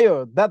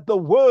fire that the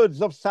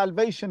words of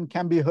salvation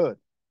can be heard.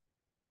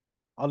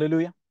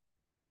 Hallelujah.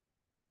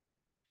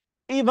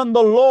 Even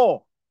the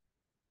law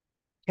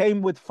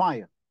came with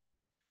fire.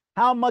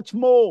 How much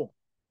more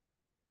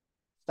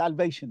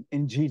salvation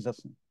in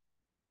Jesus' name?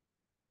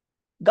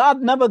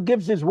 God never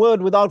gives his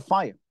word without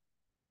fire.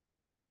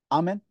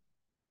 Amen.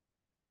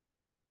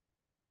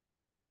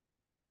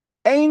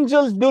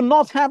 Angels do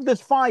not have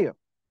this fire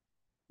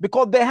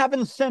because they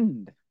haven't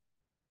sinned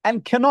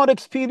and cannot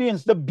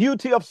experience the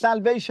beauty of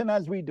salvation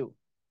as we do.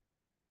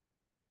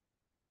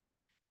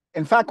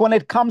 In fact, when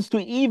it comes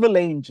to evil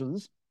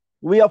angels,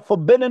 we are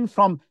forbidden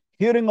from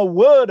hearing a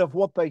word of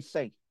what they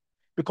say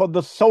because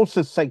the source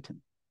is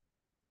Satan.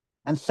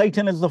 And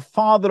Satan is the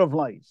father of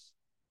lies.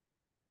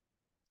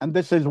 And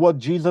this is what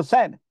Jesus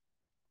said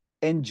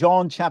in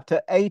John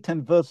chapter 8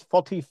 and verse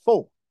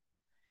 44.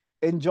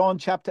 In John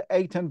chapter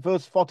 8 and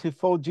verse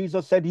 44,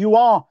 Jesus said, you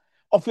are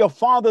of your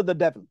father the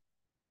devil,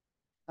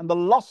 and the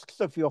lusts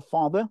of your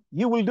father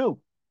you will do.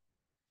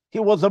 He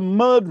was a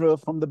murderer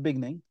from the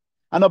beginning,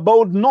 and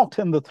abode not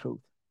in the truth,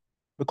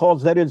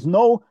 because there is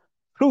no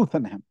truth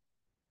in him.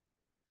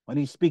 When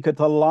he speaketh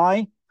a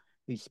lie,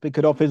 he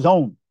speaketh of his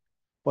own,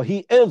 for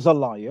he is a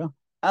liar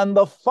and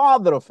the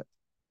father of it.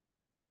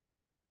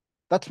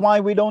 That's why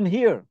we don't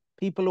hear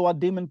people who are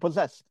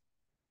demon-possessed.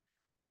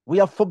 We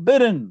are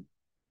forbidden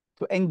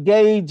to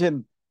engage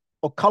in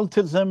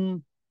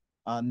occultism,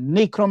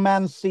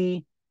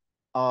 necromancy,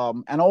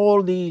 and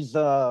all these,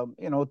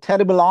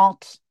 terrible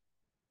arts,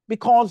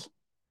 because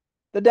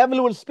the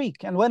devil will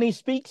speak. And when he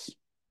speaks,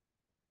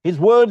 his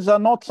words are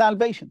not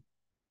salvation.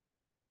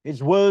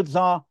 His words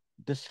are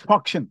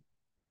destruction.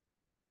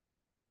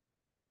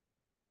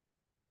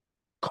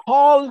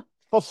 Call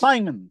for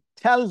Simon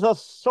tells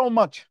us so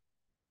much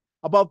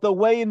about the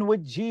way in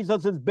which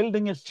Jesus is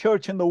building his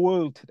church in the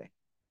world today.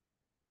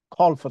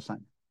 Call for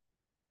Simon.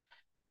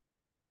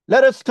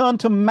 Let us turn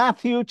to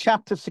Matthew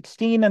chapter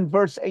 16 and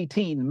verse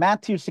 18.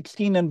 Matthew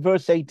 16 and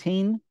verse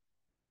 18.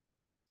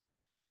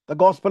 The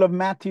Gospel of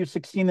Matthew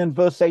 16 and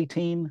verse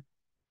 18.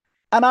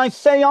 And I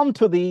say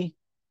unto thee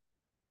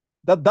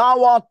that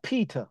thou art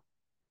Peter,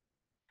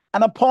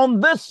 and upon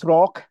this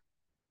rock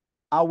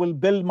I will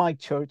build my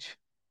church,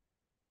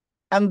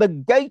 and the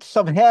gates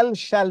of hell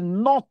shall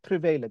not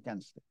prevail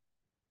against it.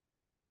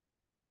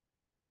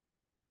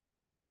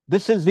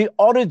 This is the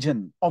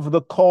origin of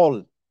the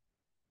call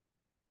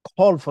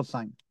for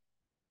Simon,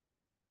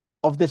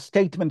 of the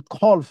statement,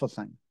 call for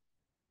Simon.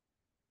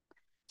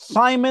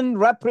 Simon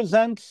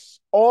represents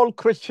all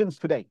Christians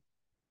today.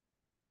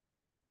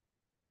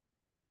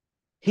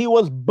 He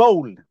was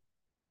bold,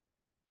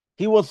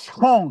 he was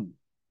strong,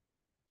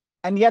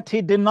 and yet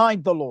he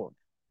denied the Lord.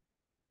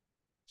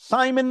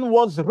 Simon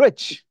was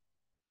rich,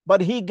 but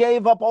he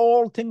gave up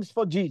all things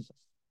for Jesus.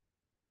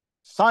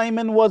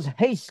 Simon was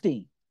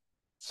hasty.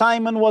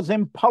 Simon was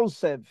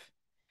impulsive,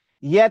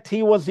 yet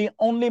he was the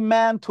only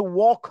man to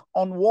walk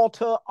on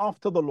water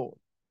after the Lord.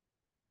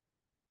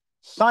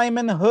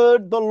 Simon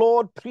heard the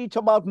Lord preach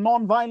about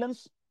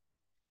nonviolence,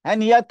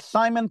 and yet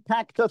Simon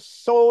packed a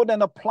sword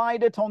and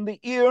applied it on the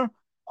ear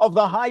of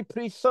the high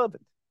priest's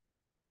servant.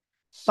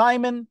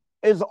 Simon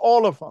is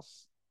all of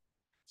us.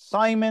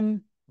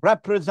 Simon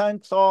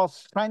represents our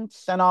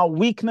strengths and our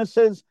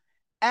weaknesses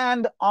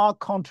and our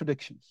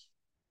contradictions.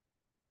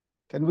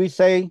 Can we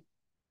say,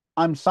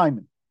 I'm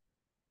Simon?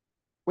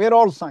 We're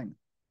all Simon.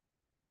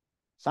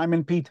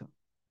 Simon Peter.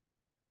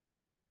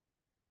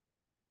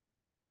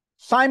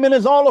 Simon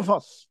is all of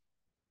us.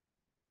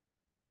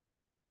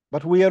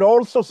 But we are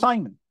also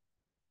Simon,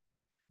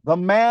 the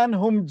man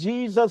whom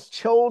Jesus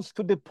chose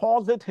to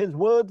deposit his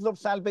words of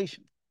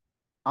salvation.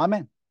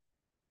 Amen.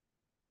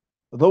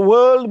 The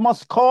world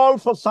must call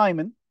for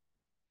Simon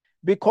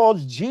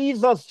because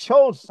Jesus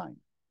chose Simon.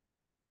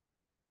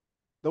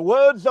 The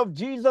words of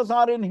Jesus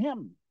are in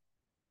him.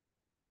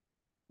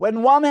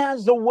 When one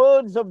has the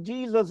words of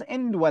Jesus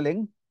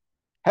indwelling,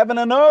 heaven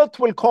and earth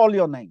will call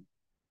your name.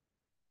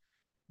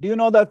 Do you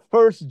know that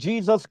first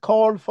Jesus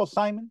called for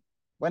Simon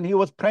when he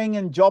was praying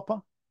in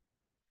Joppa?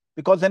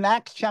 Because in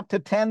Acts chapter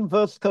 10,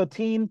 verse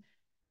 13,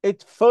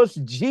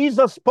 first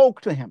Jesus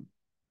spoke to him.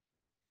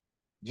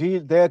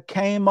 There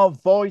came a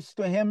voice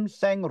to him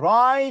saying,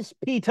 "Rise,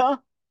 Peter,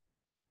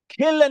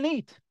 kill and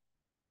eat."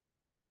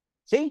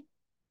 See,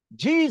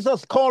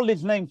 Jesus called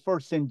his name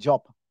first in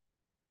Joppa.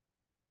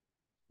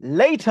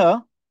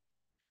 Later,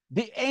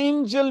 the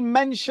angel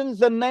mentions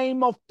the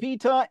name of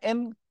Peter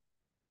in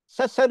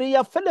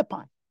Caesarea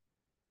Philippi.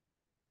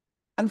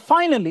 And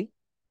finally,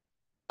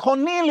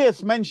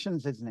 Cornelius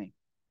mentions his name.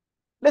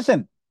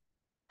 Listen,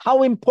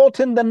 how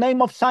important the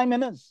name of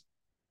Simon is.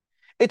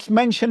 It's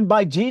mentioned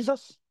by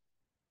Jesus.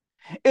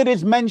 It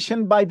is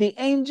mentioned by the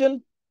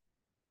angel.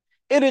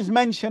 It is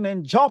mentioned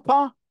in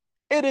Joppa.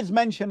 It is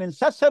mentioned in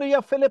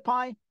Caesarea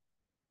Philippi.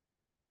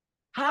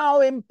 How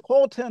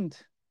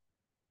important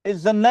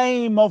is the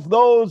name of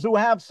those who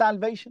have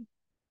salvation?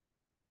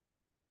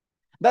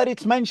 That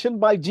it's mentioned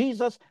by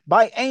Jesus,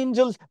 by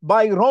angels,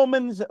 by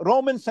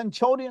Roman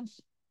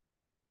centurions.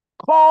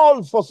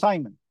 Call for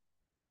Simon.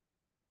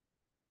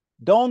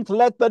 Don't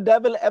let the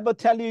devil ever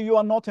tell you you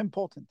are not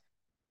important,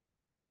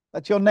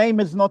 that your name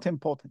is not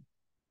important.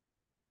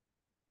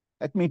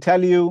 Let me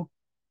tell you,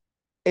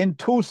 in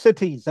 2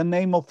 cities, the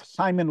name of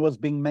Simon was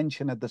being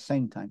mentioned at the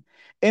same time.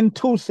 In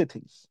 2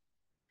 cities.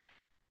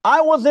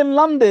 I was in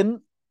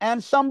London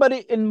and somebody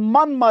in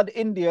Manmad,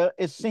 India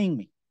is seeing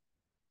me.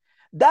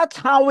 That's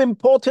how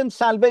important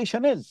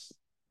salvation is.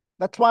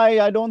 That's why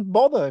I don't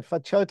bother if a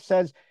church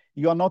says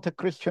you're not a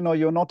Christian or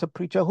you're not a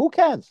preacher. Who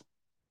cares?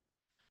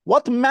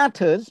 What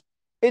matters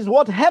is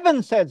what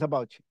heaven says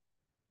about you.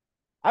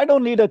 I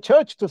don't need a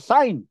church to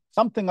sign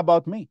something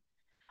about me.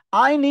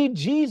 I need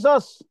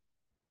Jesus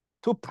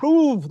to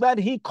prove that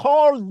he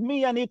called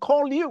me and he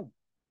called you.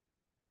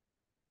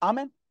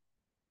 Amen.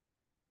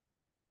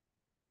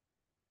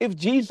 If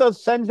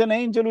Jesus sends an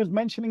angel who's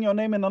mentioning your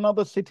name in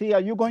another city,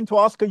 are you going to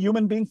ask a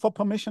human being for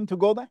permission to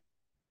go there?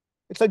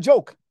 It's a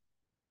joke.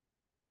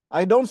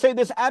 I don't say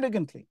this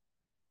arrogantly.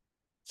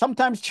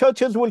 Sometimes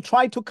churches will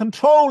try to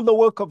control the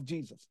work of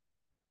Jesus.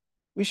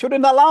 We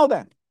shouldn't allow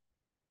that.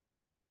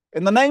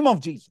 In the name of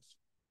Jesus.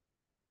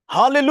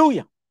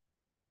 Hallelujah.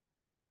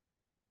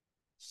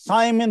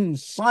 Simon,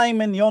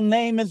 Simon, your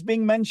name is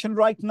being mentioned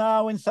right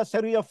now in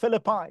Caesarea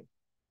Philippi.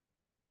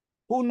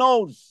 Who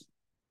knows?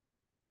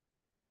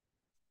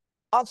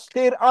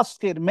 Astir,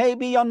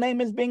 maybe your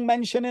name is being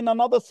mentioned in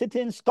another city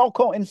in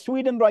Stockholm, in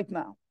Sweden right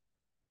now.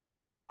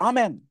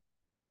 Amen.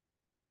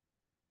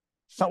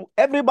 So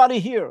everybody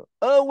here,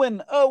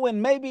 Erwin,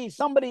 maybe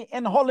somebody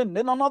in Holland,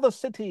 in another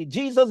city,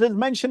 Jesus is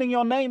mentioning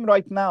your name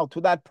right now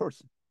to that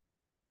person.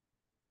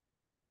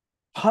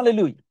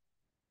 Hallelujah.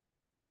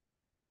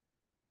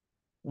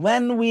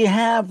 When we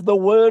have the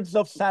words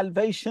of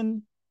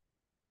salvation,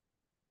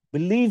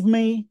 believe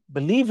me,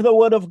 believe the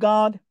word of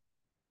God,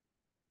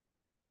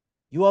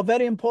 you are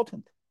very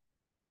important.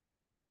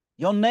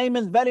 Your name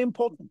is very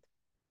important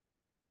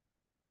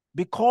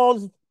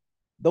because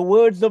the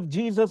words of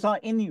Jesus are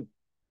in you.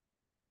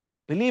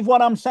 Believe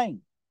what I'm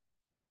saying.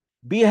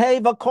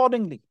 Behave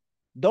accordingly.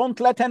 Don't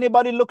let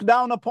anybody look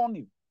down upon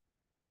you.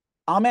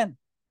 Amen.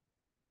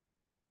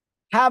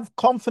 Have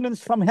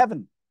confidence from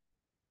heaven.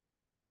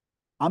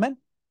 Amen.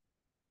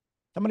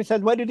 Somebody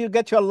says, where did you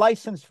get your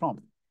license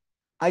from?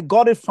 I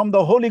got it from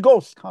the Holy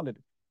Ghost. Hallelujah.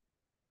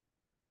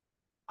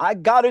 I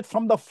got it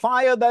from the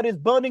fire that is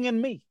burning in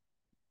me.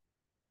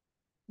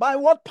 By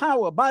what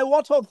power? By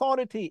what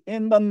authority?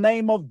 In the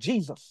name of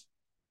Jesus.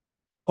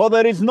 For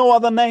there is no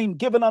other name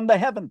given under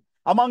heaven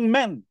among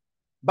men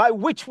by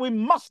which we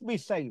must be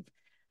saved.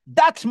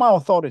 That's my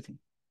authority.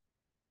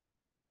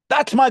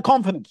 That's my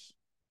confidence.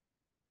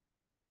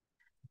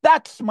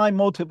 That's my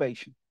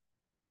motivation.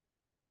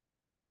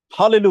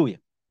 Hallelujah.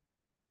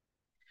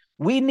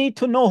 We need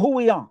to know who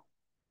we are.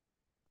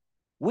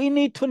 We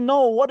need to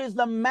know what is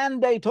the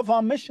mandate of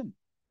our mission.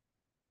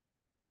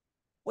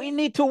 We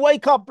need to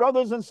wake up,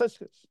 brothers and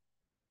sisters.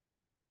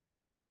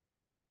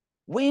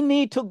 We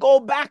need to go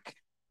back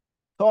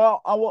to our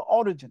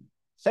origin.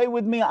 Say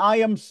with me, I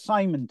am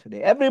Simon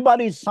today.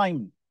 Everybody's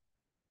Simon.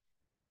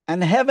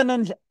 And heaven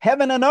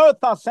and earth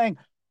are saying,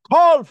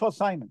 call for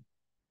Simon.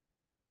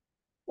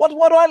 What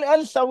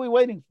else are we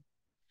waiting for?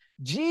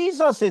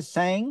 Jesus is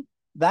saying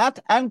that,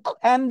 and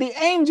the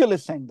angel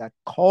is saying that,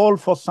 call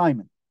for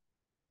Simon.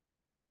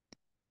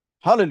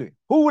 Hallelujah.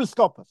 Who will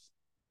stop us?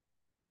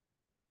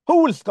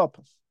 Who will stop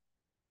us?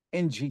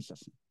 In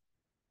Jesus' name.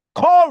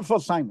 Call for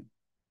Simon.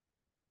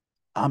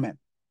 Amen.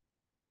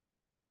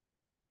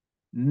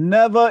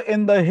 Never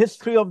in the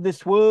history of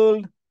this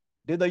world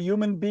did a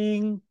human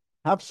being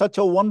have such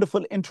a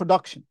wonderful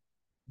introduction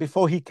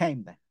before he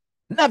came there.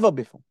 Never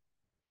before.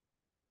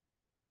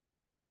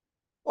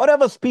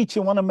 Whatever speech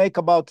you want to make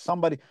about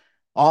somebody,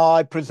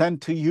 I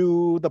present to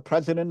you the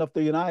President of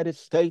the United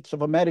States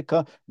of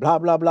America, blah,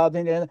 blah, blah.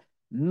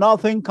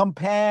 Nothing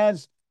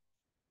compares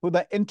to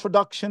the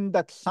introduction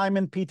that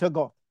Simon Peter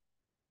got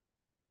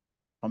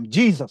from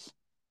Jesus,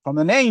 from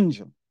an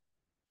angel.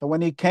 So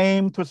when he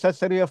came to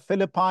Caesarea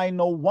Philippi,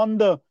 no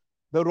wonder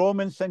the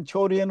Roman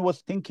centurion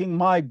was thinking,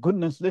 my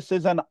goodness, this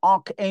is an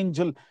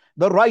archangel.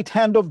 The right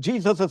hand of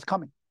Jesus is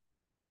coming.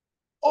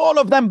 All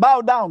of them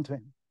bowed down to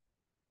him.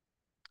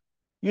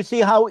 You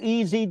see how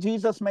easy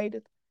Jesus made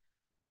it?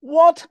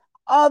 What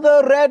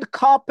other red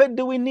carpet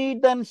do we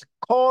need than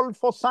call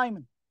for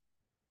Simon?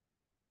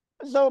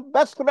 It's the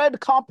best red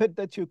carpet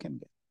that you can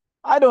get.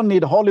 I don't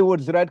need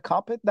Hollywood's red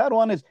carpet. That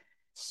one is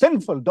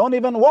sinful. Don't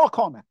even walk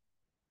on it.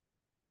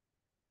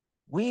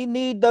 We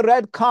need the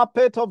red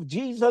carpet of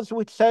Jesus,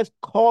 which says,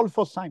 call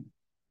for Simon.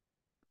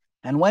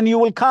 And when you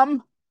will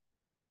come,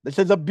 this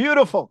is a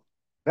beautiful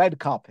red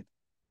carpet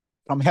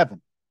from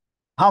heaven.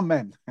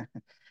 Amen.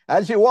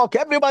 As you walk,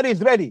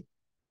 everybody's ready.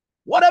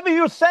 Whatever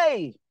you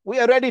say, we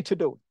are ready to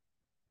do.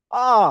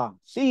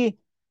 See,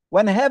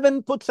 when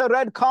heaven puts a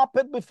red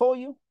carpet before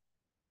you,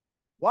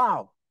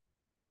 wow.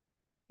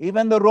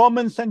 Even the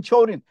Roman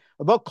centurion,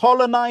 the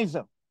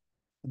colonizer,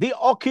 the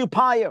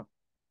occupier,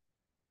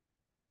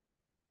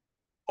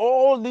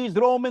 all these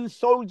Roman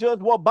soldiers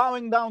were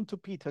bowing down to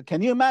Peter.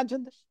 Can you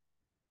imagine this?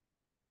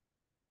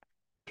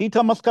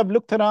 Peter must have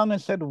looked around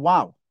and said,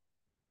 wow.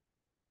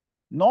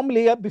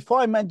 Normally, before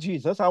I met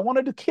Jesus, I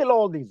wanted to kill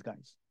all these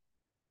guys.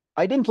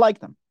 I didn't like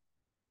them.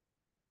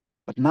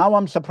 But now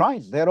I'm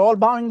surprised. They're all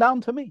bowing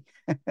down to me.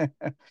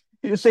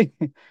 You see,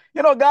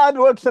 God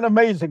works in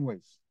amazing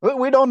ways.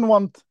 We don't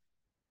want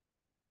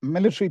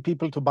military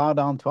people to bow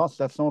down to us.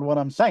 That's not what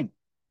I'm saying.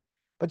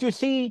 But you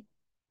see,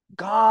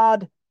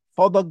 God,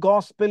 for the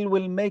gospel,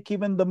 will make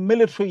even the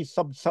military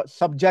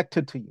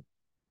subjected to you.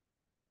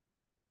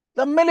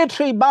 The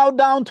military bowed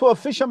down to a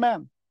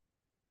fisherman.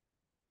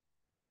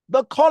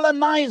 The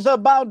colonizer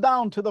bowed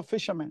down to the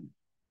fisherman.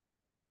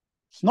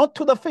 It's not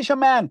to the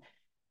fisherman.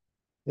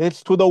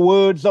 It's to the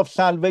words of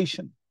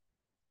salvation.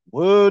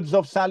 Words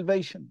of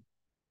salvation.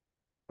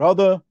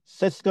 Brother,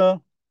 sister,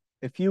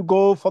 if you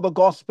go for the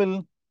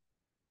gospel,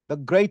 the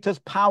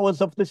greatest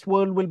powers of this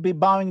world will be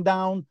bowing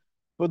down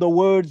to the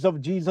words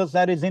of Jesus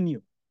that is in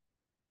you.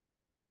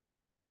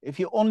 If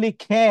you only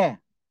care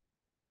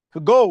to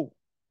go,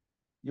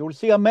 you will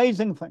see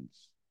amazing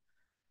things.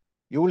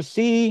 You will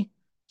see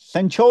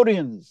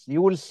centurions.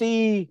 You will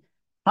see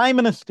prime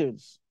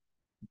ministers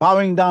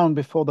bowing down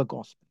before the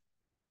gospel,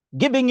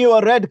 giving you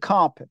a red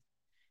carpet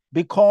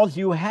because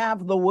you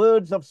have the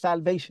words of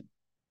salvation.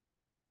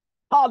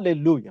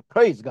 Hallelujah.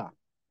 Praise God.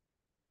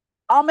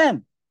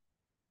 Amen.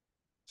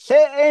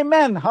 Say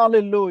amen.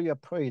 Hallelujah.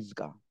 Praise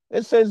God.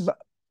 This is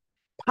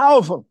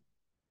powerful.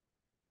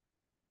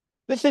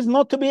 This is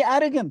not to be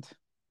arrogant.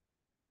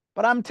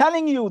 But I'm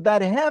telling you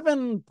that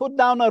heaven put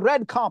down a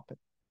red carpet.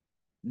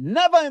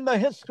 Never in the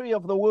history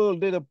of the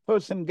world did a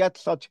person get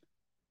such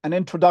an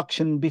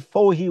introduction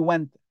before he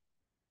went.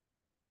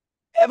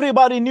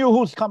 Everybody knew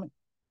who's coming.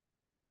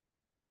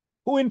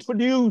 Who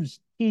introduced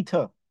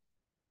Peter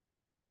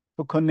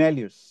to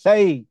Cornelius?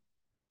 Say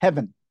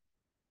heaven.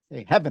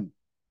 Say heaven.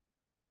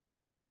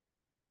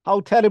 How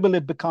terrible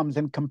it becomes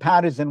in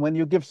comparison when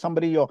you give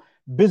somebody your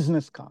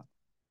business card.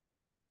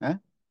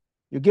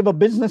 You give a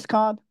business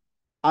card,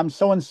 I'm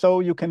so-and-so,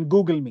 you can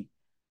Google me.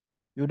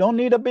 You don't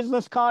need a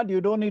business card,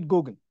 you don't need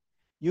Google.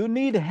 You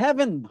need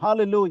heaven,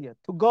 hallelujah,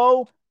 to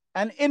go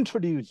and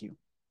introduce you.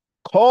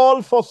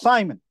 Call for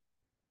Simon.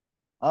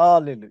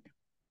 Hallelujah.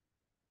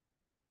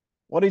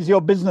 What is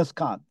your business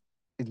card?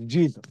 It's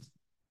Jesus.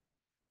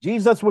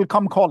 Jesus will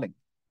come calling.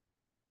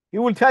 He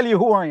will tell you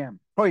who I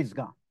am. Praise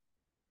God.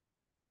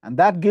 And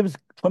that gives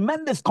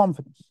tremendous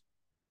confidence.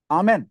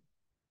 Amen.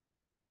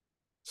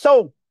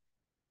 So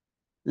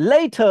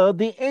later,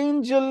 the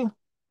angel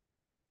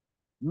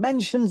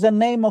mentions the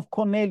name of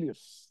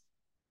Cornelius.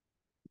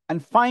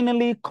 And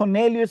finally,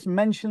 Cornelius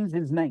mentions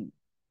his name.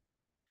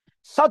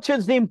 Such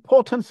is the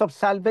importance of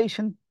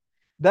salvation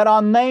that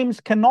our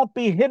names cannot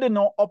be hidden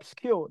or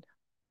obscured.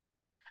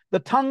 The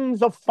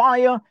tongues of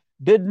fire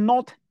did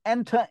not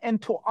enter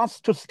into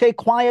us to stay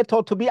quiet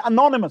or to be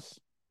anonymous.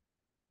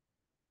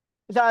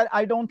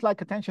 I don't like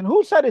attention.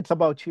 Who said it's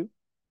about you?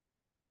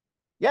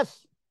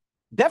 Yes,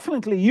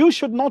 definitely. You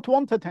should not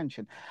want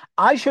attention.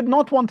 I should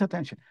not want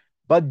attention.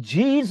 But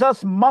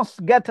Jesus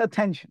must get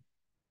attention.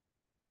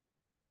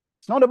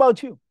 It's not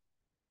about you.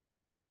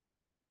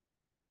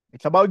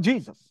 It's about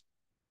Jesus.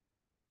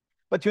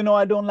 But you know,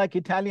 I don't like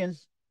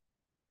Italians.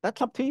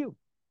 That's up to you.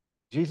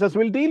 Jesus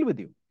will deal with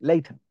you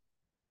later.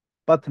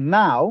 But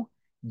now,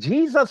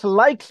 Jesus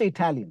likes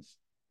Italians.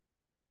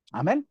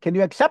 Amen. Can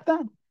you accept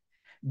that?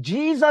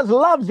 Jesus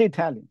loves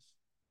Italians.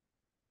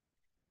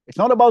 It's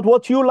not about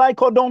what you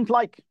like or don't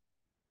like.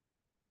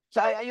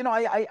 So,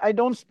 I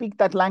don't speak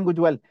that language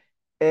well.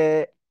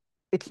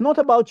 It's not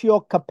about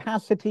your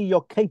capacity,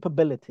 your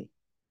capability.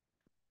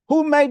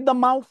 Who made the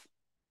mouth?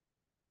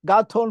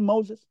 God told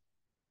Moses.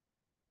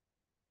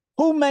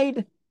 Who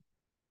made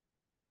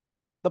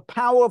the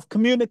power of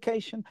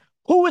communication?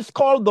 Who is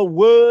called the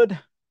Word?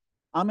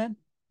 Amen.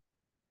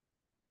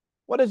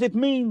 What does it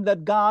mean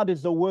that God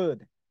is the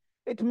Word?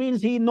 It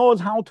means He knows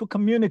how to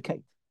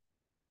communicate.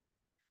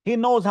 He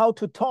knows how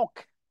to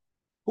talk.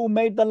 Who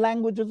made the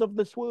languages of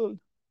this world?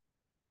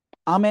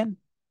 Amen.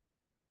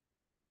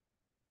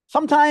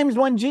 Sometimes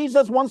when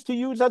Jesus wants to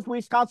use us,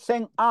 we start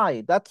saying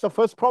I. That's the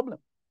first problem.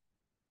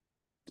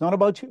 It's not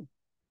about you.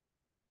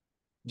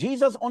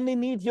 Jesus only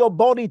needs your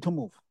body to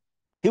move.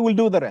 He will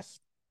do the rest.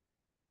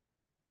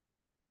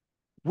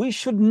 We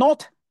should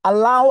not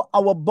allow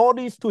our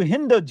bodies to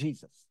hinder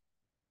Jesus.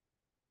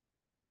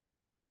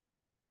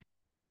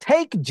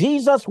 Take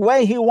Jesus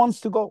where He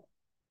wants to go.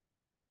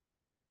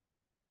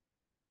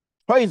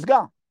 Praise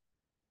God.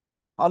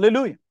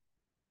 Hallelujah.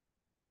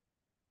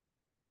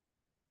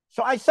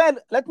 So I said,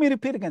 let me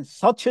repeat again.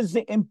 Such is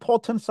the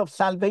importance of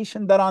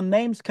salvation that our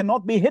names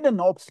cannot be hidden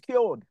or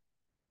obscured.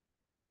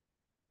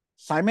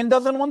 Simon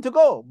doesn't want to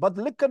go, but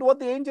look at what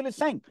the angel is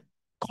saying.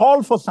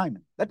 Call for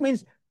Simon. That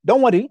means,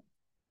 don't worry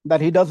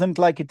that he doesn't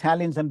like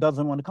Italians and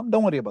doesn't want to come.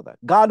 Don't worry about that.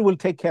 God will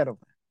take care of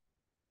that.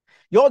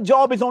 Your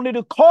job is only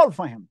to call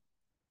for him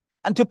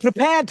and to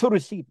prepare to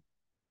receive.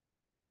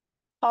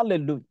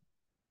 Hallelujah.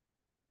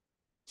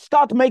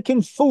 Start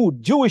making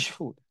food, Jewish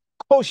food,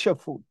 kosher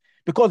food,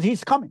 because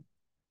he's coming.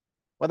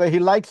 Whether he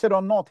likes it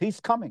or not, he's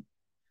coming.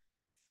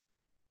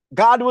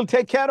 God will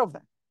take care of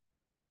that.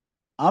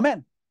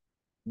 Amen.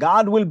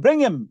 God will bring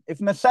him. If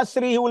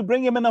necessary, he will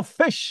bring him in a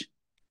fish.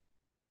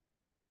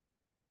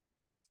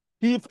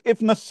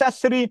 If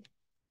necessary,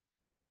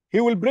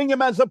 he will bring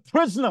him as a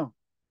prisoner.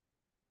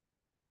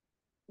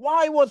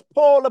 Why was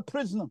Paul a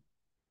prisoner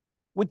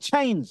with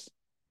chains?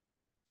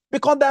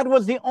 Because that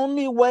was the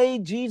only way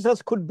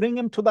Jesus could bring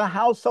him to the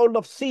household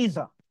of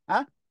Caesar.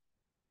 Huh?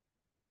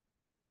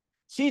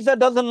 Caesar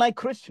doesn't like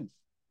Christians.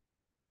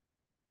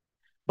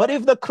 But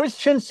if the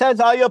Christian says,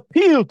 I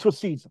appeal to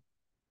Caesar,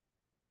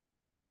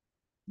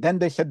 then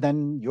they said,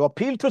 then you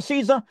appeal to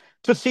Caesar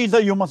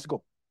you must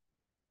go.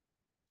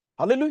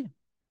 Hallelujah.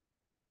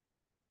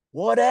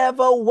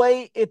 Whatever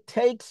way it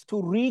takes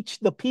to reach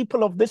the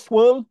people of this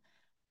world,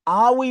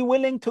 are we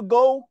willing to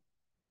go?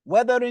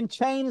 Whether in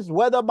chains,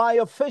 whether by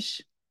a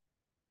fish,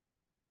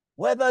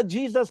 whether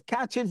Jesus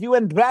catches you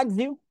and drags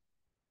you,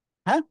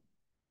 huh?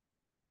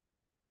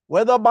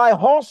 Whether by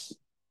horse,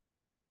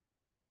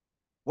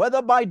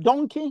 whether by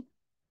donkey,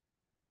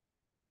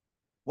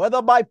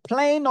 whether by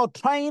plane or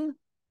train,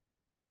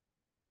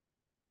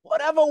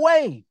 whatever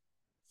way,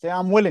 say,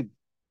 I'm willing.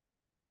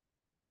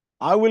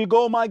 I will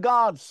go, my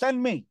God,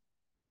 send me.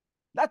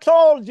 That's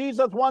all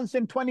Jesus wants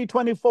in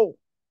 2024.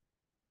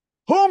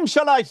 Whom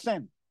shall I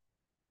send?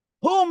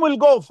 Whom will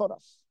go for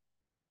us?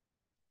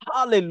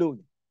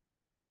 Hallelujah.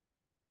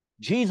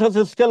 Jesus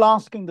is still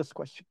asking this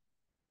question.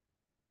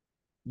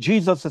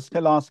 Jesus is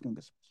still asking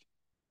this question.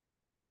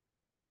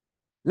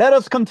 Let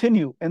us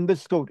continue in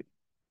this story.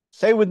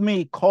 Say with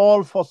me,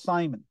 call for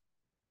Simon.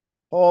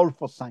 Call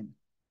for Simon.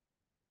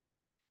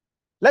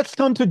 Let's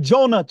turn to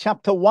Jonah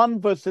chapter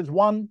 1, verses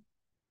 1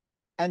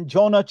 and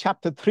Jonah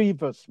chapter 3,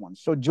 verse 1.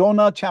 So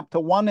Jonah chapter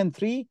 1 and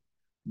 3,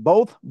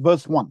 both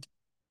verse 1.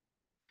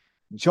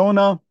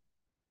 Jonah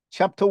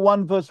chapter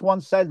 1, verse 1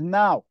 says,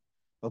 now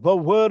the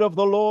word of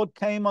the Lord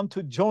came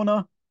unto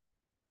Jonah,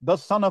 the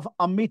son of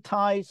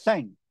Amittai,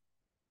 saying,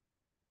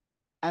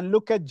 and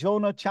look at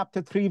Jonah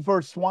chapter 3,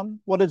 verse 1.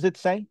 What does it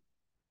say?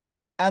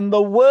 And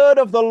the word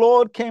of the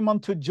Lord came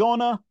unto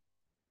Jonah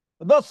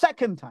the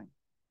second time.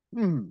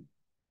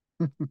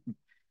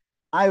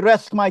 I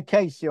rest my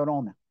case, Your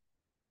Honor.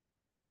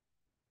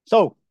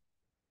 So,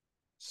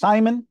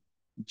 Simon,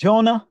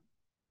 Jonah,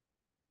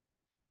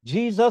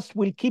 Jesus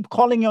will keep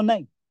calling your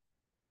name.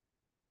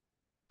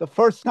 The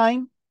first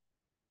time,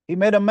 he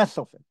made a mess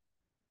of it.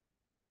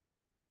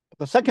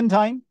 The second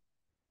time,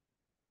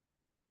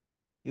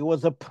 He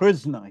was a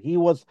prisoner. He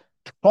was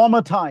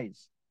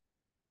traumatized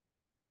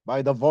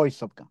by the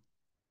voice of God.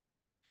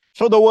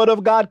 So the word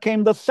of God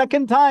came the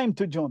second time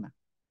to Jonah.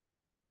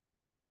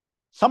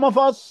 Some of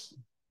us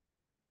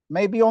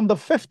may be on the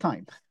fifth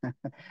time.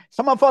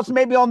 Some of us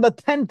may be on the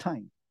 10th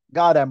time.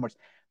 God have mercy.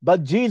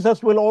 But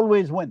Jesus will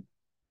always win.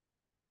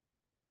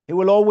 He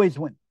will always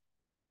win.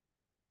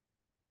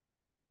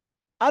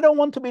 I don't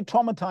want to be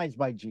traumatized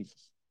by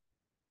Jesus.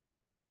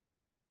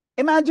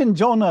 Imagine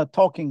Jonah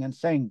talking and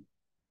saying,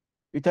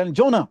 you tell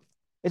Jonah,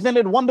 isn't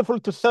it wonderful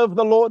to serve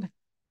the Lord?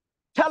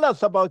 Tell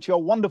us about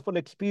your wonderful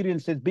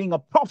experiences being a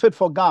prophet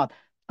for God,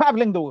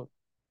 traveling the world.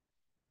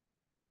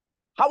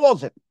 How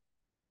was it?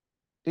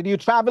 Did you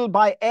travel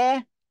by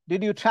air?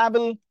 Did you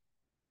travel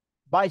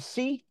by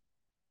sea?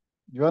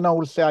 Jonah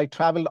will say, I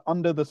traveled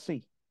under the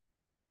sea.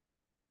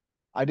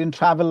 I didn't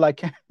travel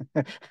like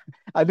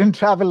I didn't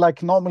travel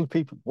like normal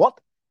people. What?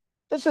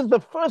 This is the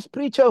first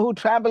preacher who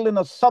traveled in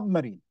a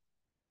submarine,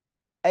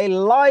 a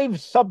live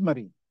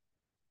submarine.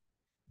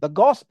 The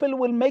gospel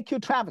will make you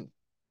travel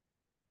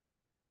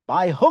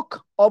by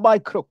hook or by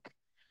crook,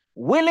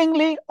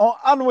 willingly or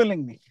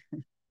unwillingly.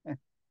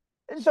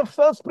 It's the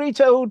first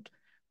preacher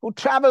who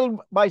traveled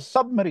by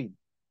submarine.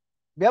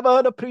 Have you ever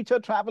heard a preacher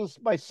travels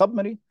by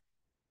submarine?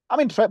 I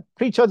mean,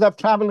 preachers have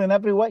traveled in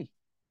every way.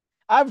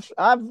 I've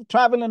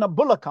traveled in a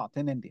bullock cart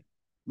in India,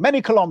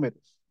 many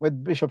kilometers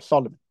with Bishop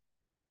Solomon,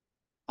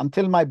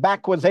 until my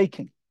back was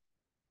aching.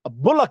 A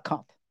bullock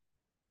cart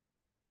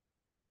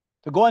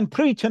to go and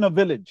preach in a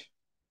village.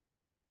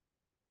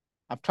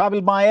 I've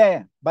traveled by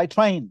air, by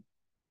train,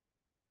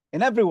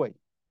 in every way.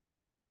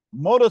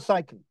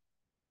 Motorcycle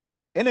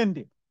in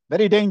India,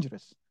 very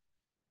dangerous.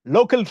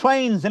 Local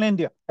trains in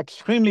India,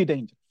 extremely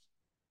dangerous.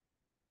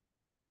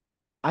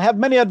 I have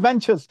many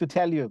adventures to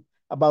tell you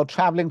about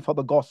traveling for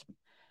the gospel,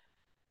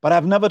 but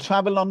I've never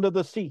traveled under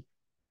the sea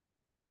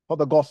for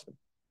the gospel.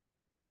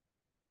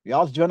 You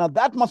ask Jonah,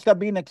 that must have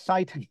been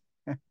exciting.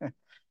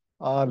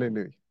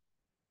 Hallelujah.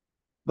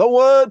 The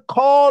word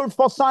call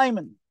for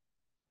Simon,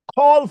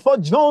 call for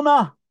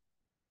Jonah.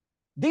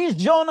 These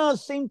Jonahs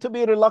seem to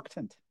be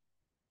reluctant.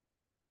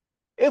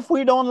 If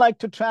we don't like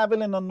to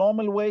travel in a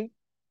normal way,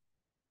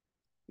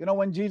 you know,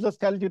 when Jesus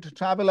tells you to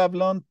travel, I've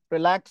learned,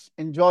 relax,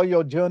 enjoy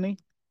your journey.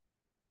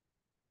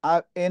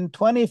 In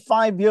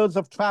 25 years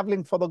of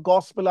traveling for the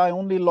gospel, I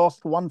only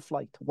lost one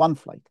flight.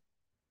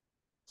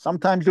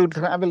 Sometimes you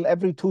travel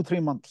every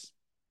 2-3 months.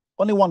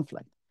 Only one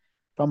flight.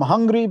 From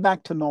Hungary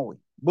back to Norway,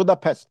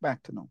 Budapest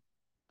back to Norway.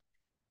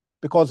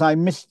 Because I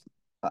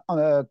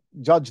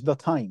misjudged the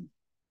time.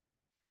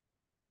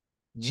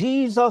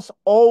 Jesus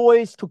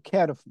always took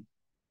care of me.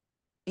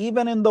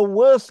 Even in the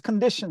worst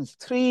conditions,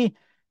 3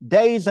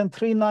 days and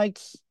 3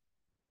 nights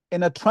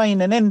in a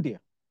train in India,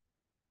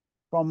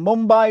 from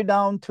Mumbai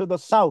down to the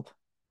south.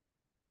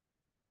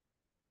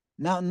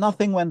 Now,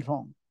 nothing went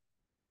wrong.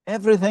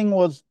 Everything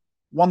was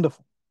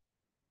wonderful.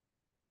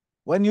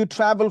 When you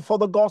travel for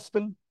the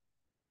gospel,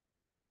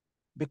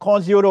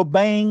 because you're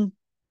obeying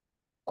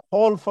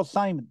call for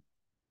Simon,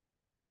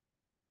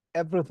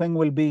 everything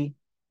will be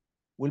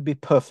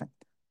perfect.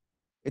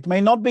 It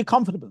may not be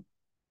comfortable,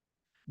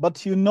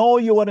 but you know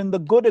you are in the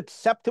good,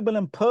 acceptable,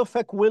 and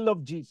perfect will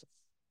of Jesus.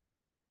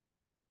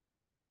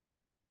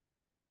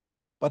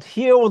 But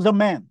here was a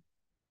man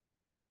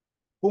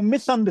who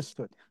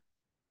misunderstood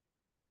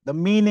the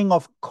meaning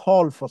of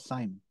call for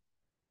Simon.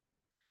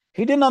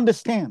 He didn't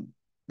understand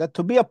that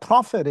to be a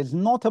prophet is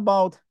not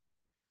about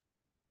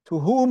to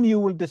whom you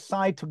will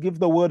decide to give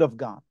the word of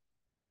God.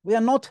 We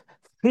are not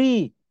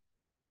free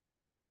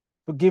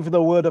to give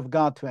the word of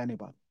God to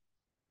anybody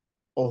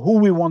or who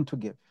we want to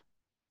give.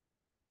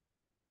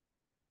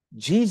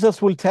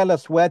 Jesus will tell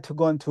us where to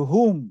go and to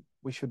whom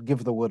we should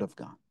give the word of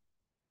God.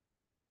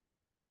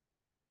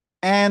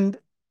 And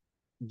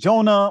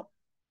Jonah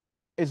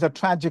is a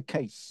tragic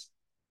case.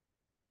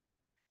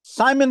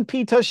 Simon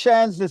Peter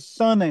shares his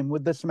surname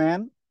with this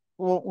man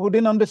who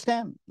didn't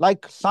understand,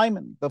 like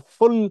Simon,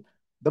 the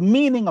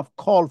meaning of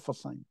call for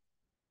Simon.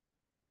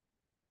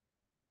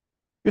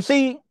 You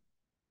see,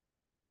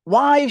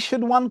 why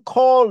should one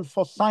call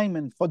for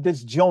Simon, for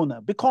this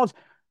Jonah? Because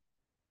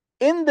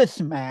in this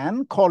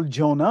man called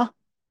Jonah,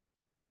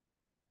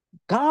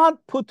 God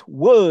put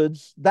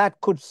words that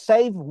could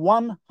save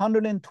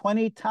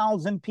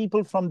 120,000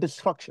 people from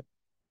destruction.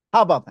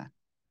 How about that?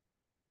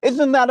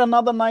 Isn't that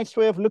another nice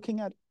way of looking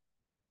at it?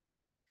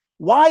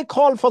 Why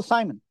call for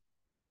Simon?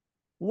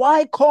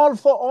 Why call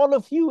for all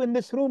of you in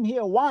this room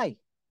here? Why?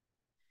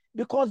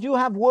 Because you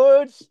have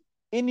words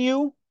in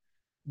you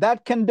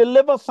that can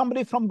deliver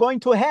somebody from going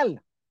to hell.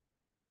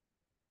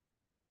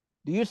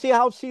 Do you see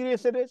how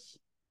serious it is?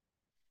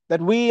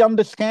 That we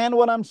understand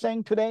what I'm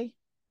saying today?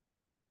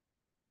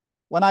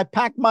 When I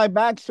pack my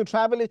bags to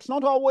travel, it's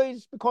not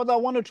always because I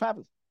want to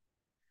travel.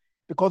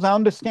 Because I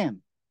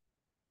understand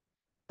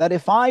that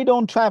if I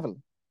don't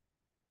travel,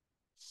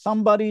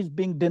 somebody's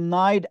being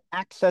denied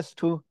access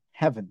to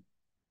heaven.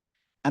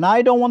 And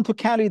I don't want to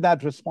carry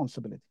that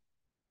responsibility.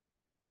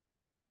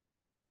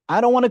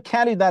 I don't want to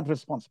carry that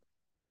responsibility.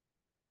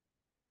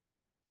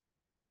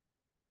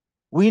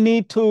 We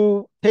need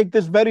to take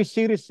this very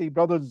seriously,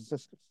 brothers and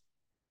sisters.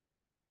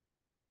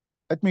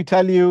 Let me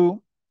tell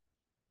you,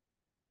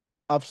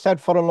 I've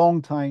said for a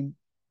long time,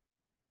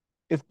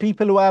 if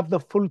people who have the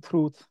full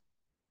truth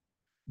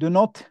do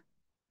not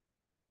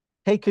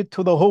take it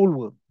to the whole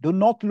world, do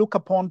not look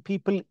upon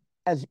people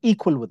as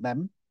equal with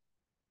them,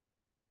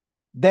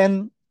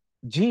 then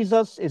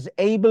Jesus is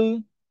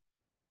able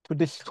to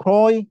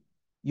destroy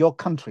your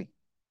country.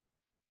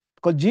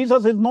 Because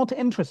Jesus is not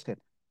interested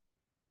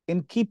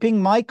in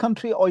keeping my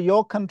country or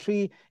your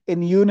country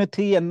in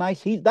unity and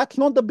nice. That's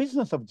not the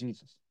business of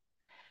Jesus.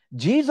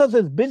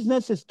 Jesus'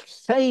 business is to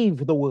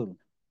save the world.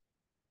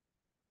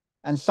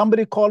 And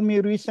somebody called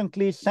me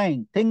recently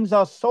saying, things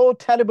are so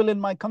terrible in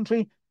my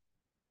country,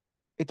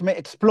 it may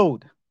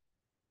explode.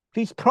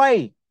 Please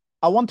pray.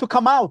 I want to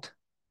come out.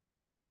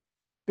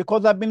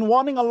 Because I've been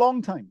warning a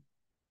long time.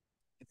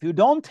 If you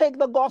don't take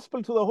the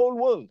gospel to the whole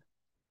world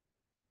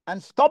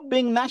and stop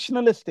being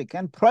nationalistic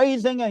and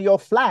praising your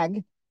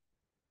flag,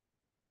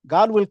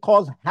 God will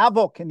cause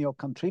havoc in your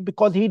country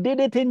because he did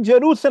it in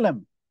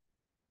Jerusalem.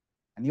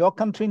 And your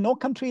country, no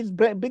country is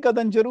bigger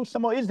than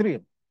Jerusalem or Israel.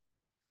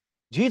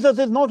 Jesus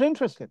is not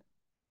interested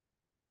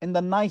in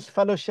the nice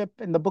fellowship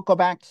in the book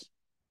of Acts.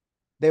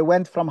 They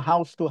went from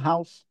house to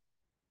house,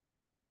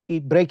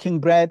 eat breaking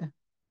bread.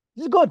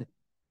 It's good.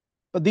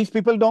 But these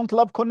people don't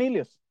love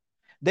Cornelius.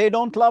 They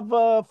don't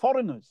love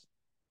foreigners.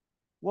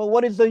 Well,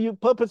 what is the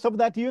purpose of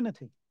that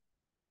unity?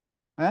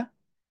 Huh?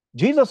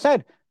 Jesus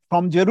said,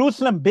 from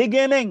Jerusalem,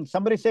 beginning,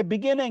 somebody say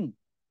beginning,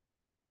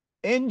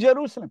 in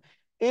Jerusalem.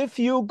 If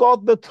you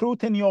got the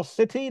truth in your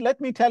city,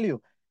 let me tell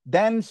you,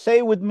 then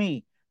say with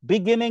me,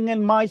 beginning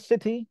in my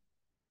city,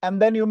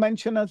 and then you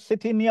mention a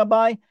city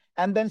nearby,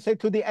 and then say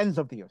to the ends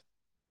of the earth.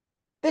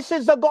 This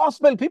is the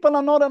gospel. People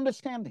are not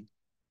understanding.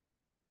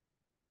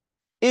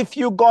 If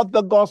you got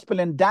the gospel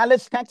in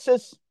Dallas,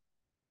 Texas,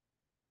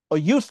 or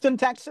Houston,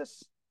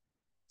 Texas,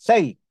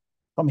 say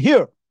from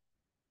here,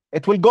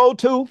 it will go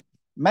to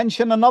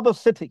mention another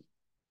city,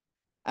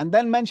 and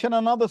then mention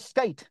another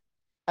state,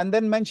 and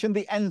then mention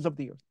the ends of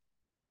the earth.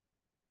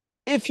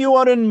 If you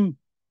are in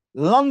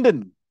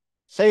London,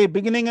 say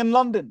beginning in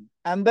London,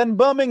 and then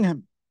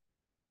Birmingham,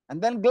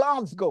 and then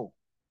Glasgow,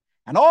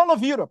 and all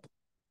of Europe,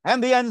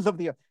 and the ends of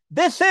the earth.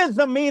 This is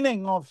the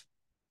meaning of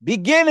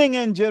beginning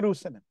in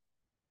Jerusalem.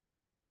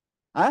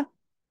 Huh?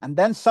 And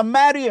then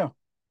Samaria,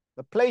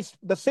 the place,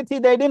 the city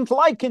they didn't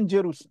like in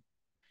Jerusalem.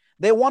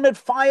 They wanted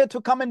fire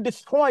to come and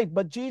destroy it,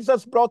 but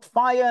Jesus brought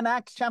fire in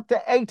Acts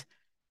chapter 8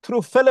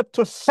 through Philip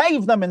to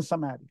save them in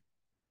Samaria.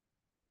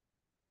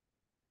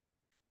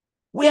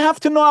 We have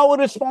to know our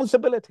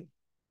responsibility.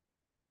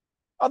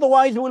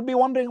 Otherwise, we'll be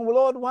wondering, well,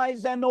 Lord, why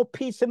is there no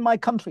peace in my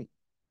country?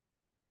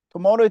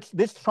 Tomorrow it's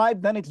this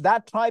tribe, then it's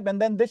that tribe, and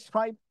then this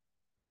tribe.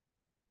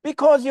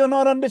 Because you're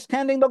not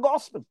understanding the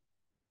gospel.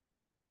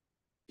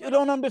 You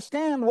don't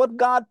understand what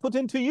God put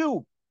into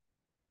you.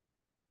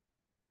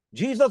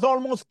 Jesus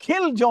almost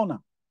killed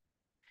Jonah.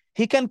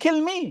 He can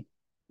kill me.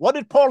 What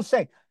did Paul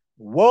say?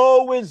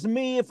 Woe is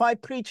me if I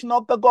preach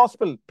not the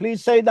gospel.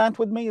 Please say that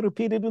with me.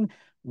 Repeat it with me.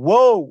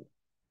 Woe.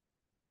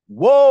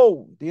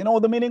 Woe. Do you know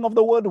the meaning of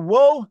the word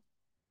woe?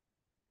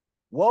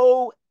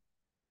 Woe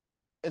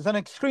is an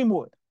extreme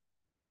word.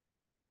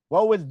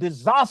 Woe is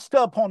disaster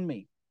upon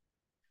me.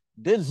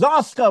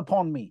 Disaster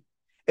upon me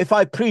if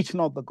I preach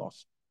not the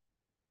gospel.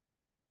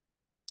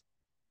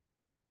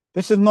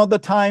 This is not the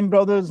time,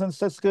 brothers and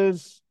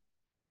sisters,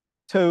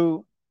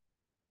 to,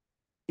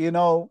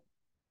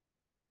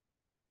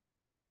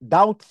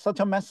 doubt such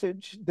a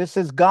message. This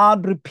is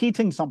God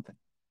repeating something.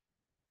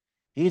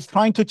 He's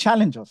trying to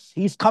challenge us.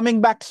 He's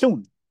coming back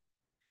soon.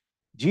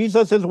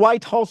 Jesus'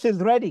 white horse is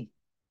ready.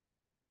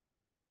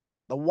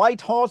 The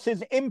white horse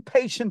is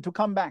impatient to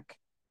come back.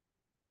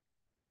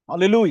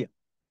 Hallelujah.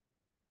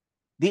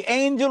 The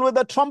angel with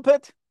the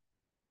trumpet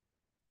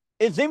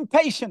is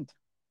impatient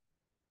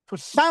to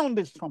sound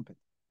his trumpet.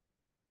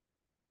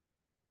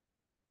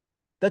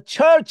 The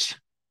church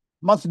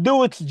must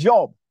do its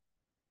job.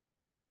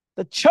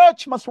 The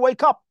church must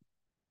wake up.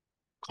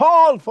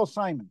 Call for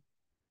Simon.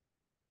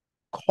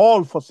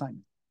 Call for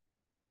Simon.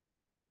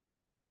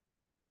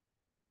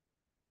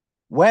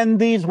 When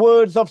these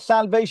words of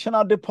salvation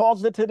are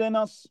deposited in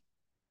us,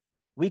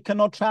 we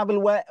cannot travel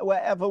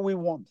wherever we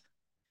want.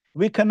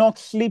 We cannot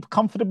sleep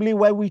comfortably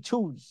where we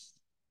choose.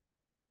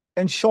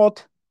 In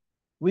short,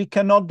 we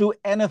cannot do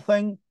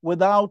anything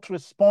without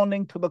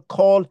responding to the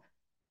call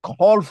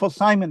for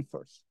Simon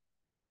first.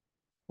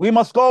 We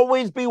must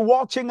always be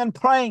watching and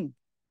praying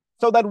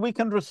so that we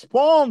can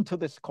respond to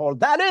this call.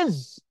 That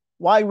is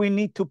why we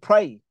need to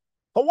pray.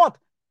 For what?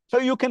 So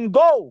you can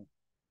go.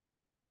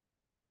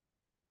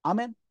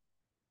 Amen.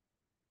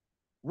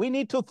 We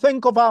need to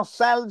think of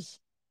ourselves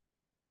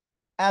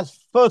as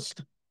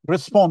first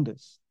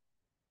responders.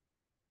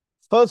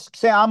 First,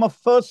 say, I'm a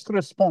first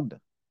responder.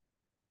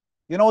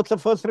 You know what's a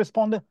first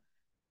responder?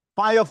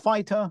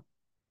 Firefighter,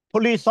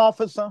 police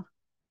officer,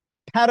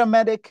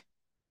 paramedic,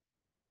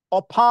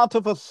 or part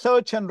of a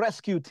search and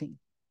rescue team.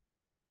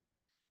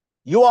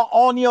 You are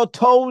on your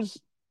toes.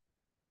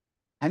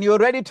 and you're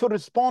ready to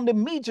respond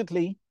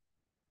immediately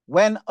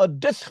when a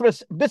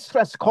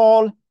distress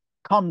call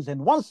comes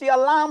in. Once the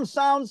alarm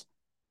sounds,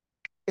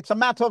 it's a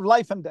matter of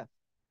life and death.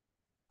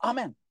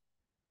 Amen.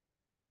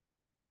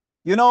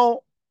 You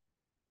know,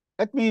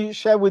 let me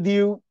share with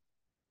you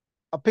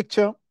a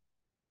picture.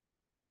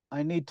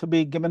 I need to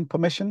be given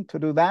permission to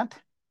do that.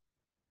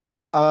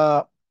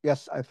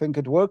 Yes, I think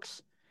it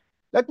works.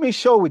 Let me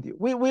show with you.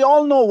 We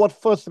all know what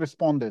first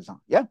responders are,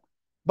 yeah?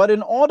 But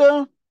in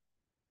order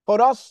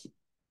for us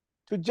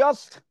to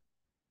just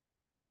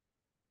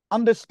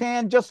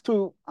understand,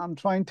 I'm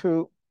trying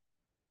to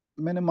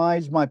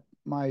minimize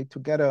to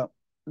get a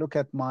look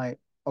at my,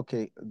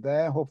 okay,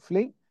 there,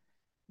 hopefully.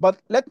 But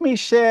let me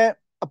share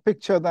a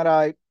picture that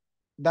I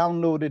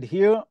downloaded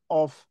here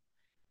of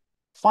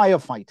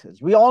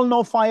firefighters. We all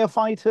know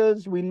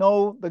firefighters. We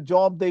know the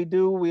job they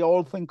do. We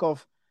all think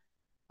of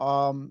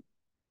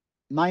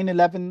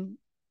 9/11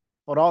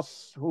 for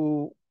us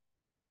who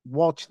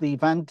watch the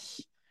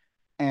events,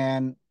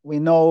 and we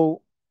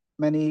know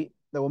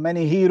there were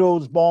many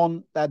heroes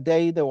born that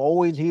day. There were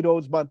always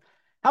heroes, but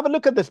have a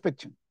look at this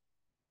picture.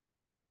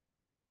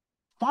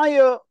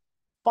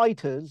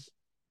 Firefighters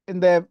in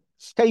their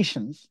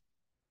stations,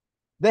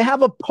 they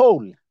have a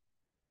pole.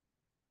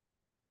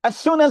 As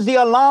soon as the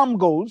alarm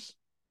goes,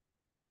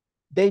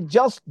 they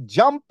just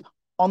jump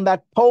on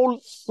that pole,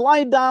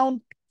 slide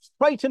down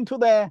straight into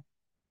their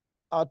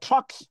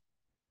trucks,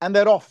 and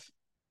they're off.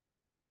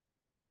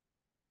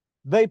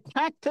 They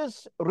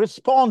practice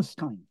response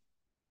time.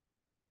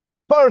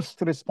 First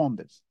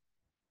responders.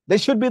 They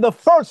should be the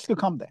first to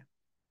come there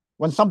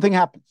when something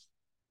happens.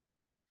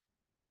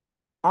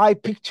 I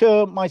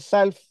picture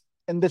myself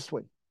in this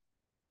way.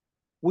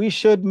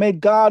 May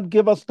God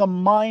give us the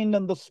mind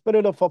and the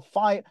spirit of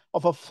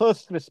a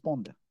first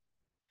responder.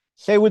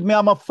 Say with me,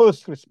 I'm a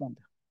first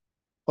responder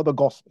for the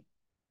gospel.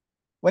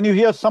 When you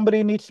hear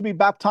somebody needs to be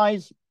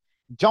baptized,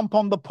 jump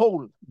on the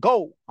pole,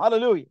 go,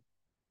 hallelujah.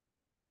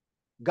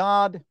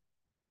 God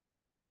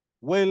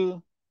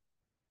will.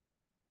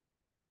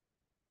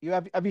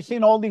 Have you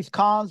seen all these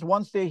cars?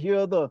 Once they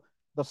hear the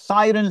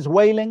sirens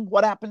wailing,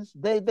 what happens?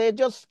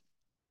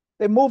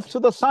 They move to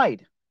the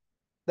side.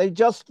 They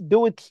just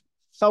do it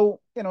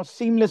so,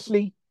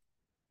 seamlessly.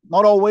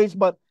 Not always,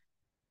 but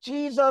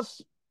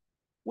Jesus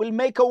will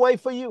make a way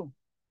for you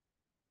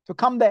to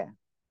come there,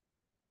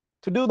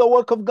 to do the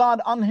work of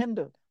God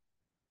unhindered.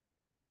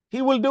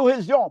 He will do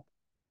his job.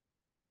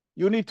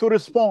 You need to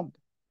respond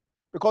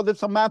because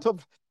it's a matter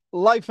of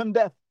life and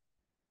death.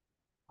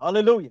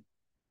 Hallelujah.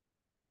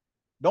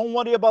 Don't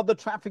worry about the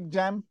traffic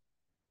jam.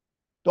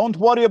 Don't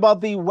worry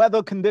about the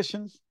weather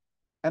conditions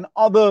and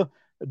other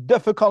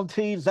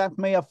difficulties that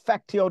may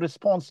affect your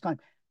response time.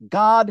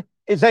 God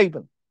is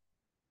able.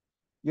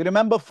 You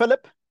remember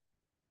Philip?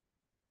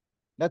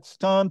 Let's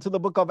turn to the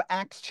book of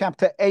Acts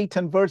chapter 8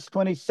 and verse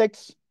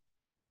 26.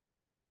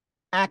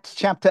 Acts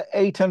chapter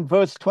 8 and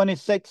verse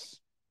 26.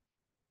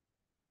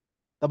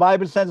 The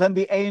Bible says, and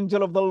the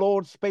angel of the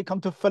Lord spake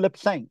unto Philip,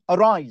 saying,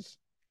 Arise,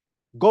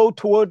 go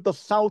toward the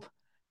south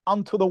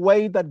unto the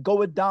way that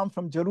goeth down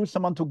from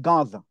Jerusalem unto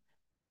Gaza,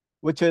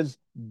 which is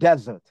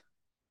desert.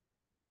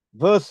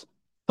 Verse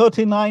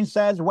 39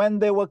 says, when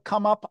they were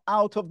come up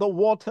out of the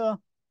water,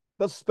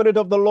 the Spirit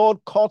of the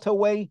Lord caught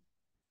away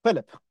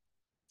Philip.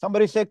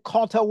 Somebody say,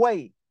 caught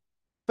away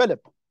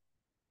Philip,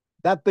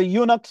 that the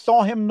eunuch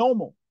saw him no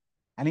more,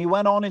 and he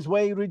went on his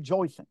way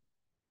rejoicing.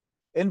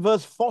 In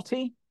verse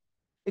 40,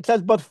 it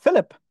says, but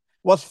Philip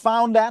was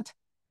found at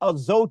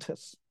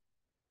Azotus,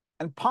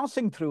 and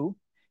passing through,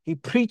 he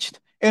preached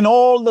in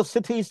all the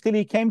cities till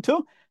he came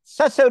to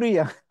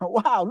Caesarea.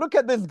 Wow, look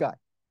at this guy.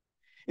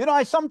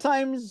 I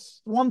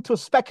sometimes want to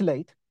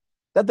speculate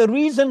that the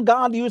reason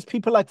God used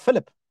people like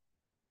Philip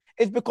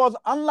is because,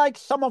 unlike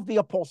some of the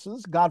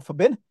apostles, God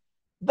forbid,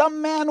 the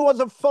man was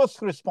a first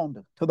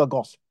responder to the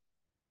gospel.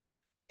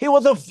 He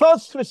was a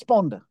first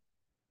responder.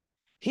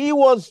 He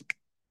was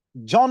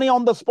Johnny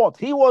on the spot.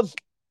 He was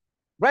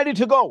ready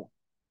to go.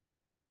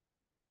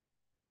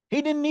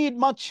 He didn't need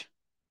much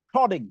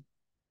prodding.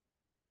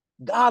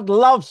 God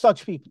loves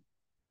such people.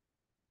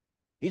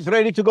 He's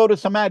ready to go to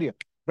Samaria,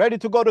 ready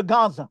to go to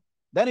Gaza.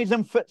 Then he's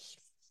in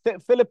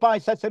Philippi,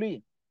 Caesarea.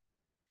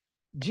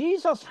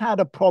 Jesus had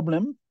a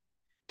problem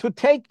to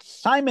take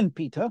Simon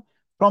Peter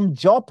from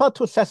Joppa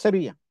to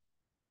Caesarea.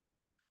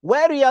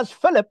 Whereas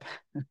Philip,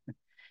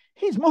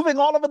 he's moving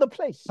all over the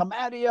place.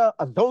 Samaria,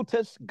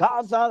 Azotus,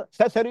 Gaza,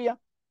 Caesarea.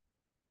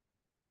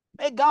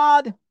 May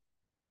God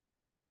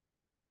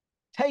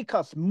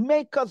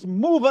make us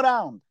move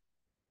around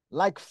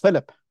like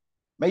Philip.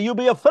 May you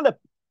be a Philip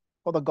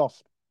for the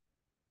gospel.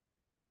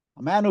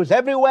 A man who's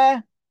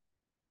everywhere.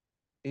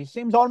 He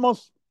seems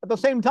almost at the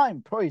same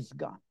time. Praise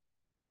God.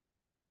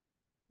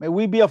 May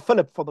we be a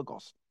Philip for the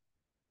gospel.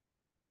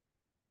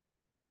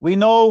 We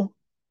know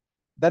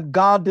that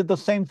God did the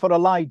same for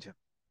Elijah.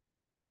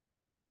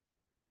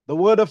 The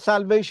word of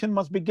salvation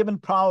must be given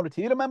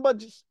priority. You remember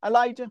just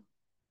Elijah?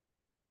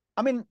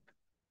 I mean,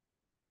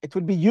 it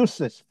would be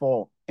useless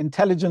for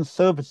intelligence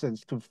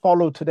services to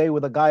follow today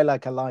with a guy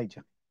like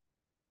Elijah.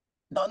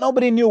 No,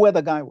 nobody knew where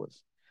the guy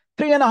was.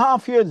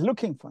 3.5 years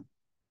looking for him.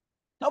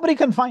 Nobody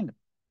can find him.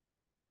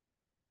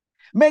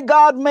 May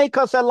God make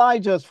us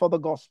Elijahs for the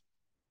gospel,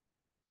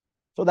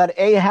 so that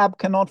Ahab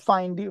cannot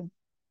find you.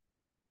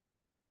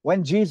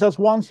 When Jesus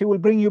wants, he will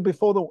bring you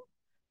before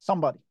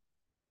somebody.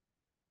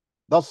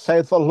 Thus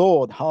saith the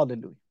Lord,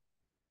 hallelujah.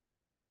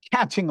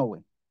 Catching away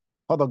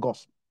for the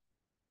gospel.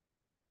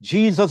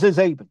 Jesus is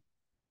able.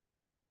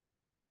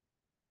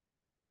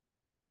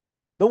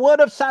 The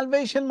word of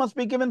salvation must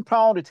be given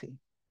priority.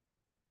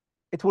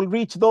 It will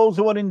reach those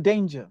who are in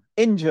danger,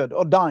 injured,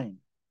 or dying.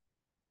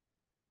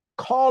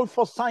 Call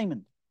for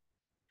Simon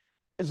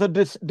is a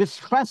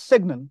distress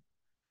signal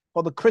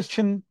for the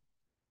Christian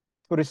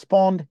to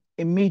respond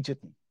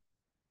immediately.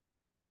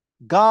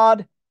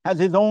 God has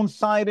his own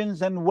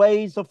sirens and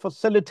ways of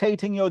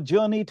facilitating your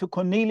journey to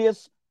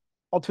Cornelius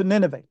or to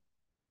Nineveh.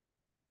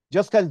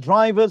 Just as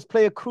drivers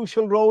play a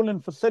crucial role in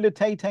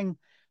facilitating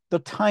the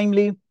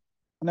timely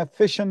and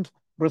efficient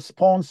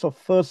response of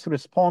first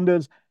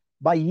responders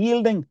by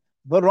yielding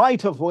the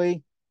right of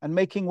way and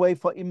making way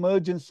for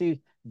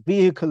emergency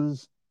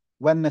vehicles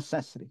when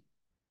necessary.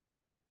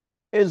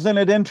 Isn't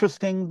it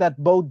interesting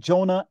that both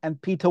Jonah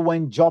and Peter were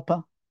in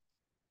Joppa?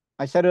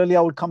 I said earlier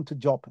I would come to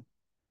Joppa.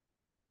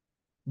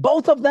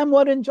 Both of them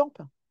were in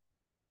Joppa.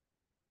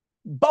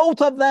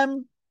 Both of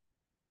them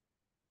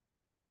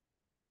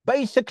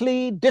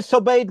basically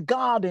disobeyed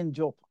God in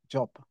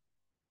Joppa.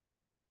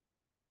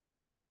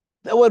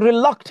 They were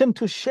reluctant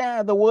to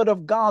share the word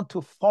of God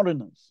to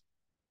foreigners.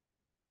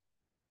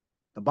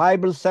 The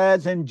Bible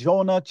says in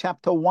Jonah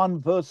chapter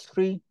 1 verse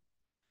 3,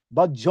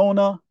 but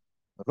Jonah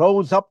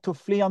rose up to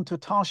flee unto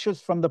Tarshish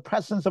from the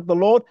presence of the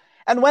Lord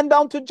and went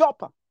down to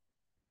Joppa.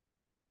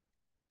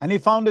 And he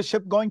found a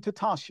ship going to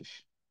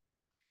Tarshish.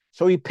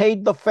 So he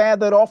paid the fare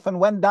thereof and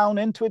went down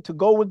into it to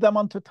go with them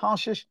unto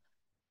Tarshish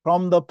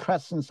from the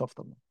presence of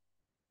the Lord.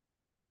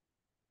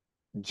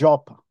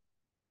 Joppa.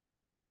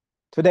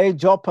 Today,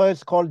 Joppa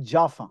is called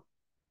Jaffa.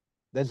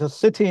 There's a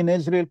city in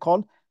Israel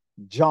called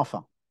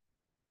Jaffa.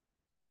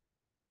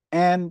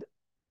 And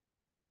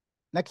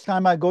next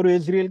time I go to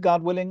Israel,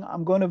 God willing,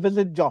 I'm going to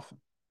visit Jaffa,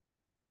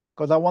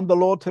 because I want the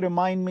Lord to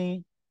remind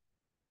me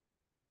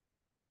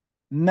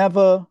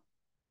never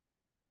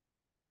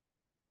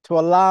to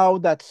allow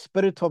that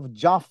spirit of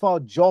Jaffa,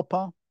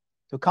 Joppa,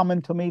 to come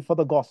into me for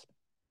the gospel.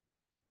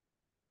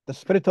 The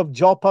spirit of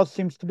Joppa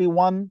seems to be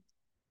one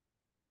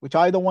which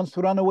either wants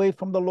to run away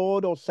from the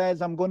Lord or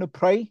says, I'm going to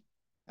pray.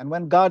 And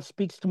when God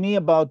speaks to me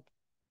about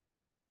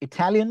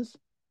Italians,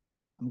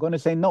 I'm going to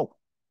say no,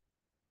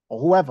 or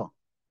whoever.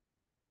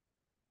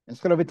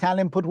 Instead of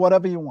Italian, put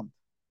whatever you want.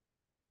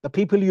 The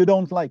people you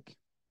don't like.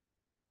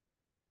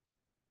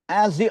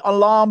 As the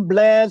alarm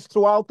blares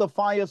throughout the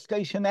fire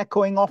station,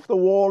 echoing off the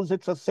walls,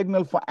 it's a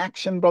signal for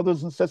action,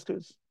 brothers and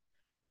sisters.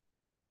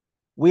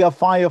 We are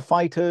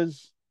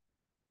firefighters.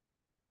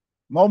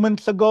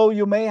 Moments ago,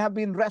 you may have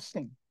been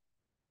resting.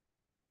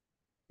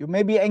 You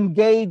may be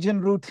engaged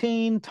in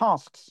routine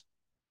tasks.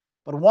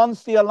 But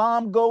once the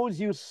alarm goes,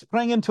 you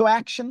spring into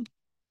action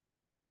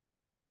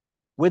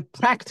with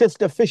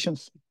practiced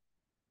efficiency.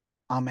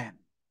 Amen.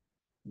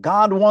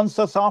 God wants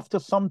us after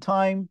some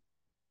time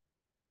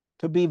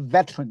to be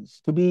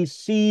veterans, to be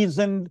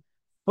seasoned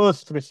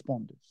first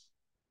responders.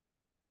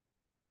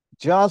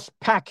 Just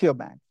pack your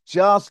bag.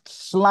 Just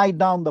slide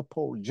down the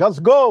pole.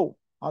 Just go.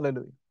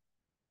 Hallelujah.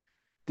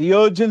 The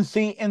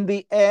urgency in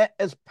the air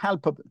is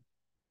palpable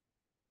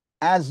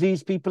as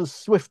these people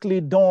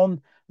swiftly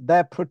don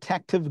their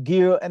protective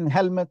gear and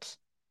helmets.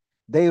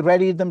 They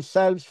ready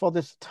themselves for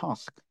this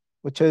task,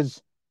 which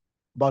is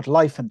about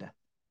life and death.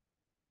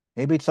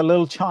 Maybe it's a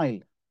little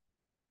child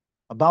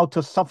about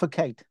to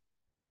suffocate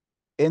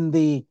in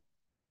the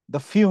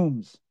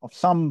fumes of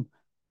some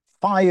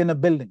fire in a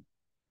building.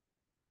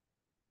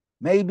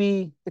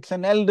 Maybe it's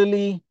an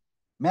elderly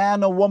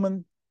man or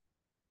woman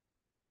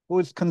who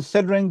is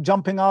considering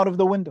jumping out of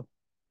the window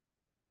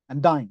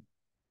and dying.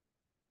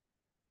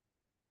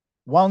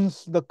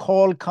 Once the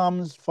call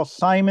comes for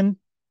Simon,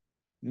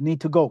 you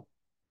need to go.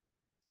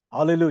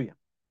 Hallelujah.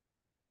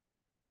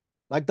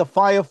 Like the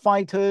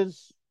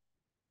firefighters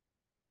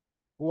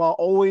who are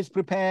always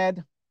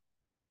prepared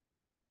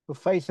to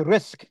face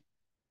risk,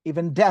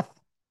 even death.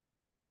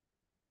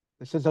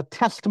 This is a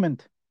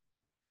testament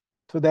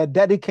to their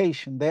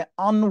dedication, their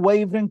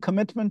unwavering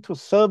commitment to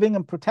serving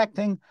and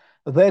protecting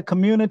their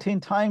community in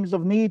times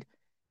of need.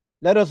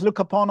 Let us look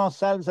upon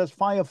ourselves as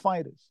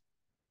firefighters,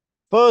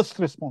 first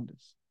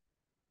responders.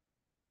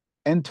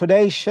 In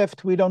today's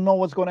shift, we don't know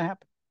what's going to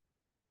happen.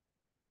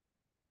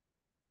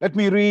 Let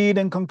me read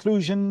in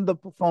conclusion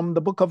from the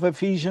book of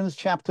Ephesians,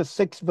 chapter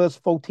 6, verse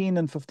 14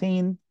 and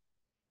 15.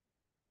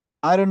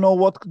 I don't know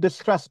what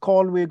distress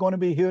call we're going to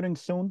be hearing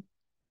soon.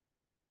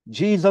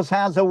 Jesus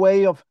has a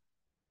way of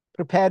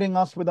preparing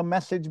us with a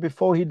message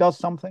before he does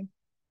something.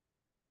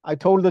 I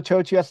told the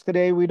church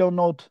yesterday, we don't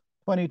know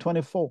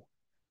 2024,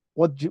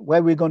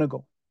 where we're going to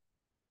go.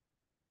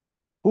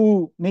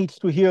 Who needs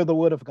to hear the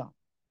word of God?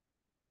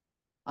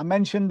 I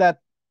mentioned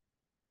that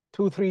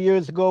 2-3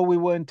 years ago, we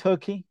were in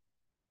Turkey.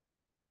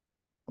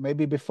 Or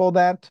maybe before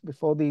that,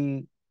 before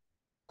the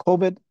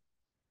COVID.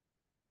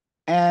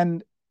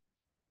 And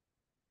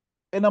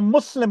in a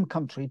Muslim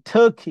country,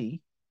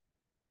 Turkey,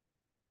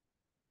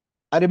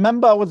 I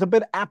remember I was a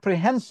bit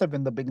apprehensive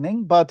in the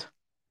beginning, but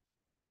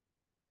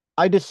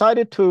I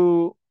decided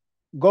to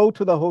go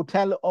to the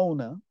hotel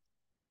owner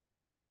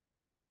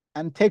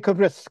and take a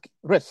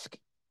risk.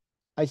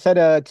 I said,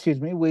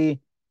 excuse me, we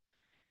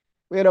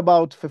had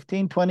about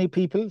 15, 20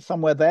 people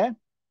somewhere there,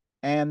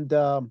 and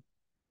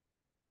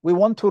we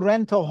want to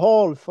rent a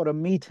hall for a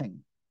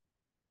meeting.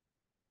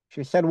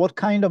 She said, what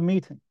kind of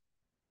meeting?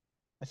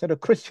 I said, a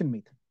Christian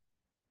meeting.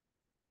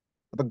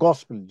 The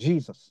gospel,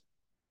 Jesus.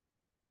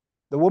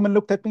 The woman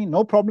looked at me,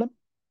 no problem,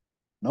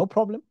 no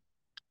problem.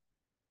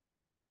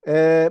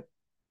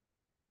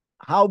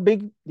 How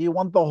big do you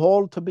want the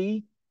hall to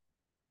be?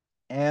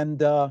 And,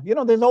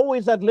 there's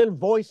always that little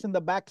voice in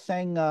the back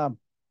saying,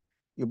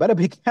 you better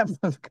be careful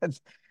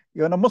because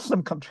you're in a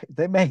Muslim country.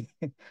 They may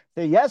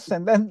say yes,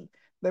 and then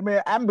they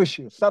may ambush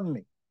you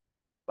suddenly.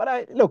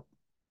 But look,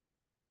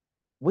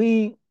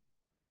 we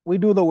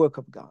do the work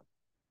of God.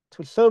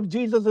 To serve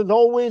Jesus is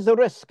always a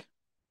risk.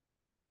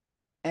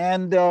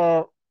 And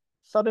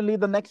suddenly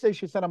the next day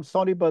she said, I'm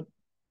sorry, but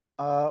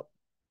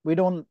we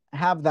don't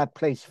have that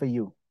place for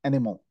you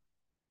anymore.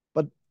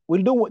 But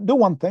we'll do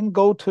one thing,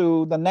 go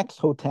to the next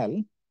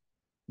hotel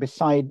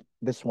beside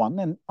this one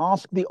and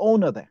ask the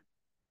owner there.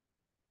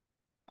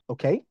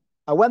 Okay,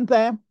 I went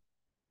there.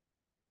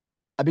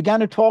 I began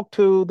to talk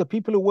to the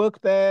people who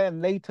work there,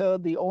 and later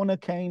the owner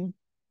came.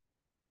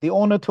 The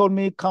owner told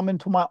me, come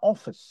into my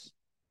office.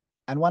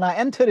 And when I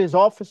entered his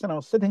office and I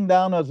was sitting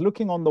down, I was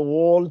looking on the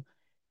wall.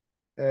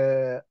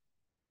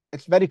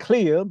 It's very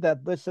clear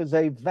that this is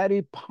a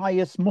very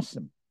pious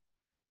Muslim.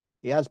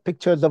 He has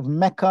pictures of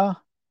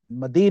Mecca,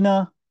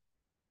 Medina.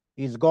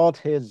 He's got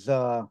his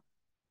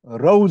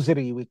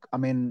rosary.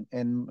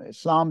 In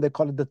Islam, they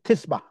call it the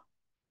tisbah,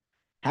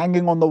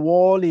 hanging on the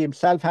wall. He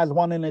himself has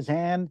one in his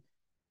hand.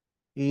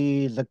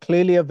 He's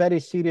clearly a very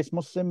serious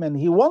Muslim, and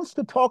he wants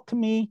to talk to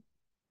me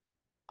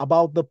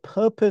about the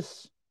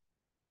purpose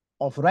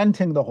of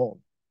renting the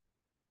hall.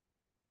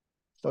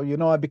 So,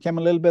 I became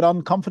a little bit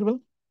uncomfortable,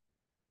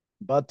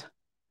 but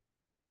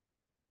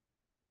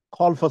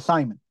call for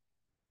Simon.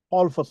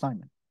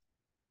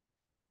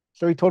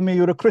 So he told me,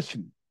 you're a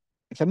Christian.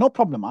 I said, no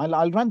problem,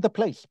 I'll rent the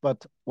place,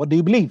 but what do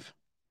you believe?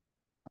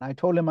 And I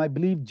told him, I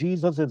believe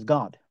Jesus is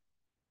God.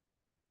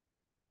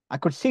 I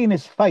could see in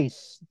his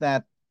face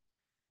that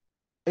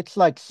it's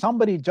like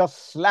somebody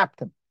just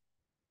slapped him.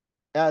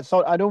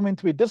 So I don't mean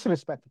to be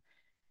disrespectful.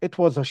 It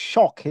was a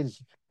shock.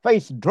 His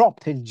face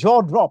dropped, his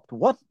jaw dropped.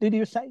 What did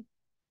you say?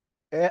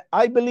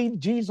 I believe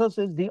Jesus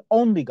is the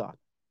only God.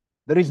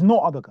 There is no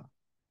other God.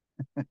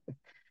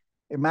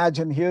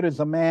 Imagine, here is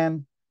a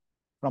man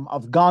from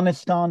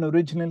Afghanistan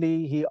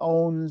originally. He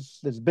owns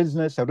this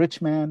business, a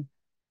rich man.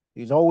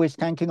 He's always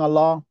thanking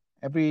Allah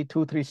every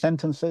 2-3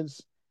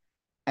 sentences.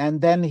 And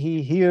then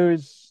he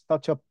hears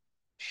such a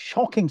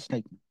shocking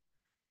statement.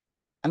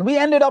 And we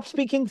ended up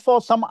speaking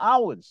for some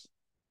hours.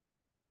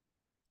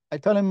 I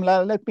tell him,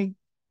 let me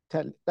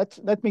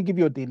give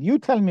you a deal. You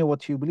tell me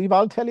what you believe,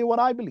 I'll tell you what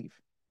I believe.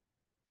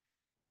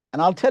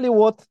 And I'll tell you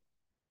what,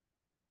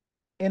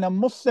 in a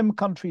Muslim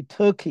country,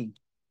 Turkey,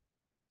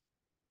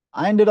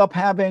 I ended up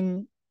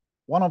having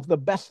one of the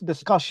best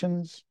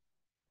discussions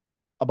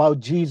about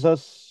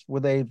Jesus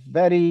with a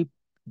very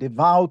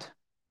devout,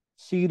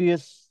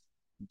 serious,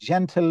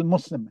 gentle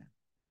Muslim man.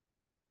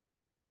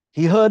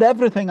 He heard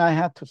everything I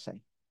had to say.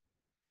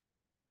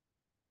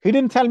 He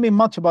didn't tell me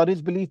much about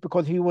his belief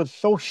because he was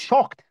so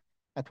shocked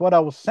at what I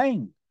was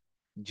saying,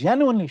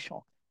 genuinely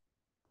shocked,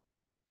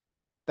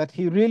 that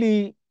he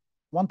really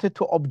wanted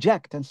to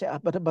object and say,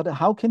 but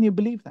how can you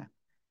believe that?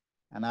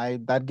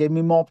 And that gave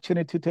me more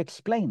opportunity to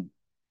explain.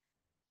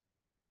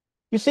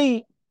 You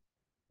see,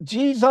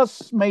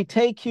 Jesus may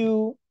take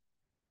you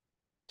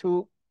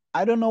to,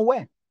 I don't know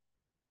where,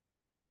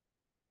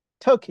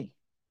 Turkey,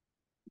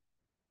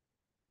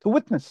 to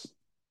witness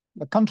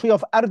the country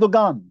of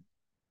Erdogan,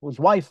 whose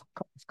wife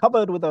is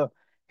covered with a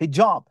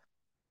hijab.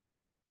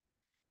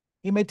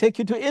 He may take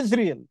you to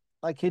Israel,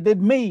 like he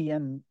did me,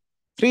 and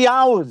 3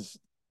 hours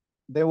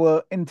they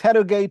were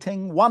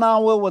interrogating. 1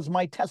 hour was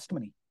my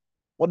testimony.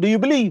 What do you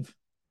believe?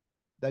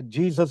 That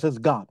Jesus is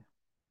God.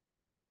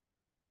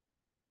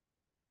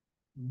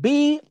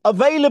 Be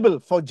available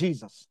for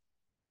Jesus.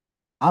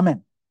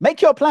 Amen.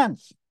 Make your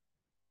plans.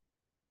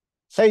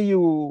 Say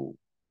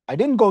I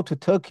didn't go to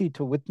Turkey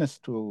to witness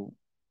to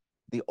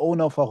the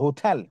owner of a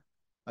hotel,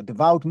 a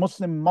devout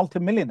Muslim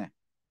multimillionaire.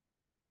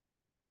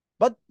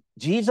 But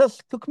Jesus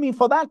took me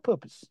for that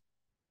purpose.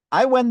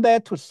 I went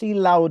there to see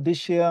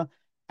Laodicea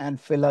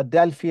and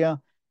Philadelphia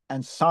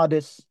and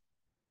Sardis.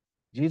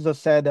 Jesus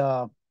said,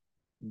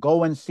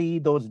 go and see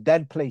those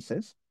dead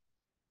places,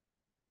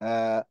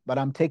 but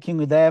I'm taking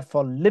you there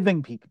for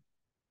living people.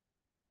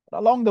 But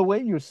along the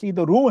way, you see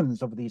the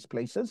ruins of these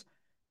places,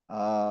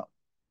 but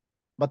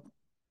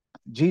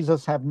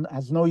Jesus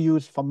has no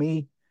use for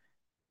me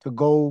to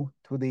go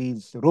to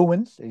these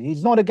ruins.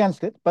 He's not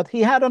against it, but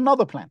he had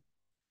another plan.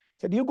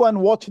 He said, you go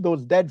and watch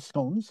those dead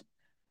stones,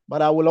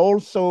 but I will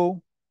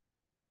also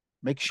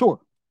make sure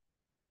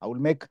I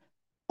will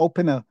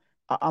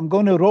I'm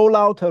going to roll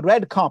out a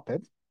red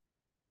carpet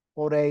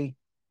for a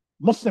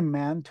Muslim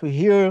man to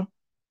hear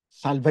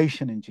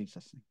salvation in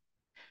Jesus' name.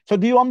 So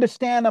do you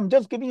understand? I'm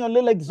just giving you a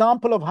little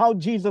example of how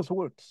Jesus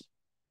works.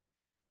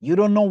 You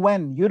don't know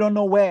when, you don't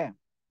know where.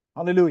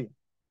 Hallelujah.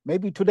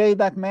 Maybe today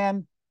that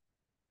man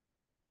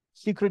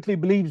secretly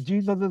believes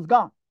Jesus is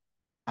God.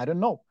 I don't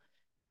know.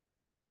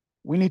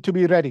 We need to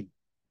be ready.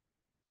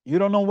 You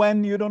don't know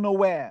when, you don't know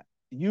where.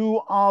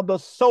 You are the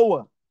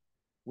sower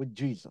with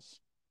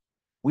Jesus.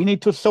 We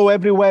need to sow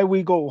everywhere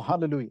we go.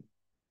 Hallelujah.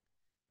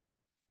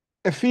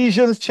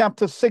 Ephesians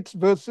chapter 6,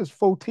 verses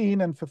 14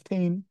 and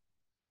 15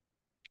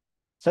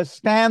 says,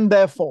 stand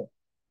therefore,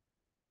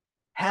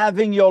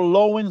 having your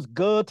loins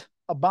girt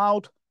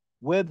about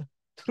with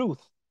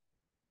truth,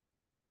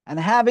 and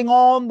having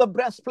on the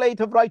breastplate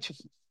of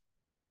righteousness,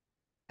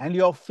 and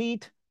your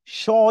feet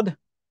shod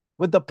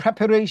with the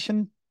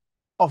preparation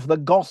of the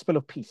gospel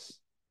of peace.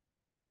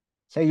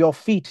 Say, your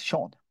feet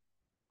shod.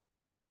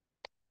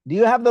 Do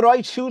you have the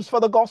right shoes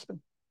for the gospel?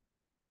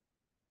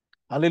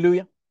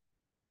 Hallelujah.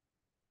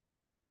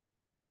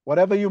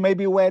 Whatever you may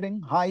be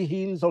wearing, high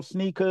heels or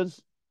sneakers,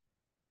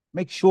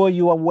 make sure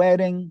you are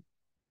wearing,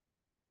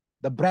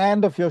 the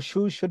brand of your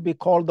shoes should be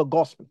called the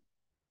gospel.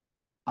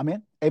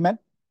 Amen. Amen.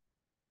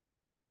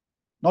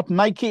 Not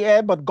Nike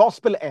Air, but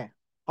Gospel Air.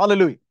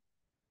 Hallelujah.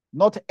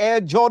 Not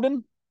Air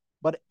Jordan,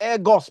 but Air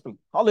Gospel.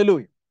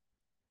 Hallelujah.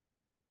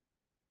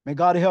 May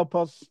God help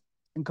us,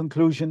 in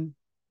conclusion,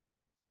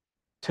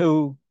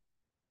 to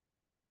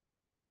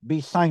be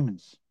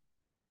Simons,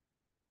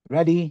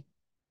 ready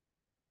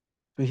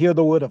to hear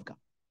the word of God,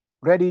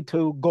 ready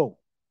to go,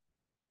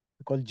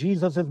 because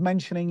Jesus is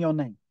mentioning your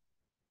name.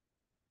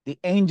 The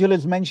angel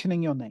is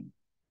mentioning your name.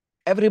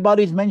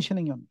 Everybody's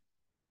mentioning your name.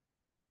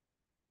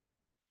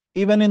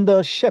 Even in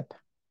the ship,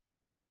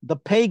 the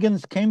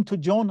pagans came to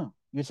Jonah,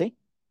 you see.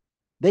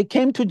 They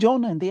came to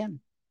Jonah in the end.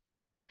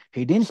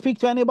 He didn't speak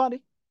to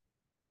anybody.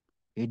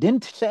 He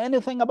didn't say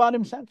anything about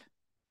himself.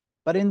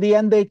 But in the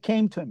end, they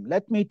came to him.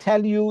 Let me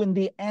tell you, in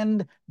the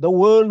end, the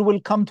world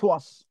will come to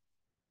us.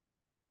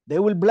 They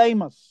will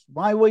blame us.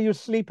 Why were you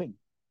sleeping?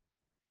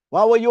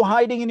 Why were you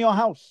hiding in your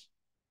house?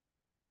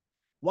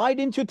 Why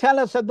didn't you tell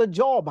us at the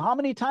job? How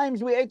many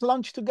times we ate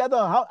lunch together?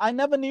 I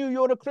never knew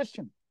you were a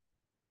Christian.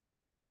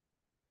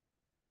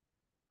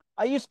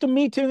 I used to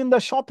meet you in the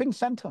shopping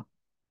center.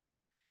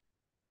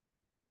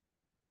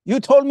 You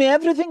told me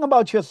everything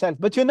about yourself,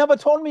 but you never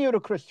told me you're a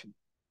Christian.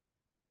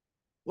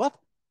 What?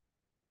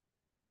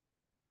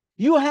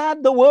 You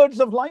had the words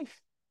of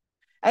life,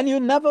 and you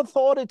never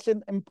thought it's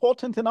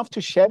important enough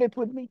to share it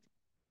with me?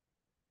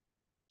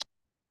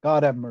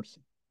 God have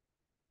mercy.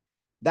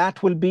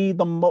 That will be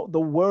the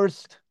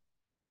worst.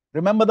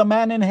 Remember the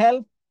man in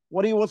hell?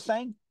 What he was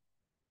saying?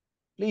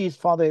 Please,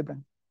 Father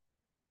Abraham,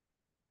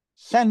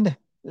 send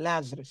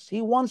Lazarus.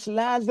 He wants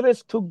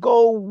Lazarus to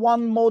go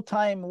one more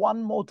time,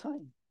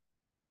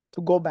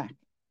 to go back.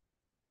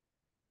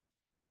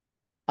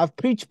 I've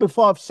preached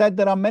before. I've said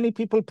there are many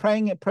people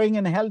praying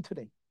in hell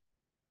today.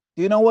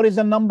 Do you know what is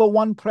the number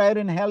one prayer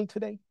in hell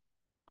today?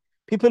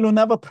 People who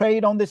never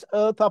prayed on this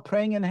earth are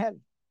praying in hell.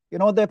 You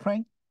know what they're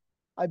praying?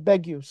 I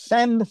beg you,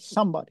 send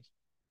somebody.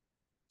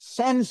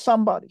 Send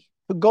somebody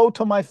to go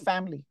to my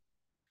family,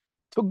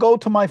 to go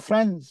to my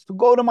friends, to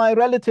go to my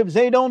relatives.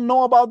 They don't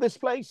know about this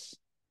place.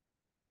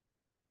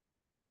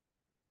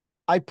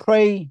 I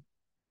pray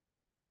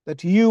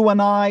that you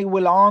and I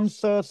will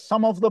answer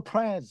some of the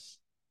prayers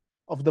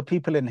of the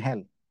people in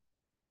hell.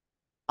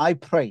 I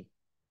pray.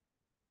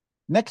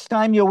 Next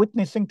time you're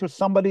witnessing to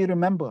somebody,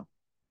 remember,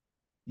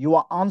 you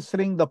are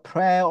answering the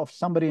prayer of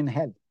somebody in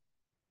hell.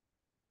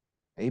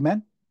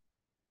 Amen.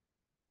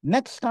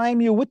 Next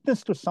time you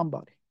witness to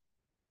somebody,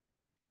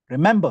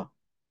 remember,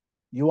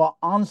 you are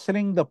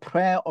answering the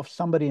prayer of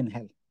somebody in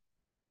hell.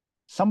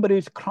 Somebody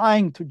is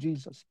crying to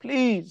Jesus,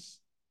 please,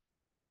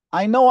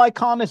 I know I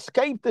can't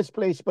escape this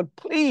place, but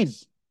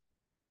please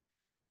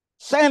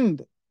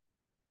send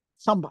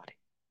somebody.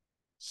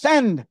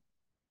 Send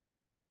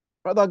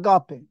Brother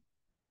Agape,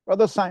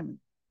 Brother Simon,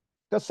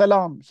 Sister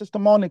Salam, Sister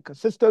Monica,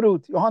 Sister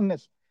Ruth,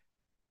 Johannes,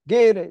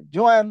 Gere,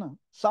 Joanna,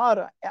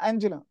 Sarah,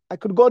 Angela. I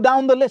could go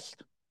down the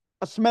list.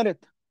 Asmerit,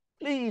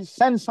 please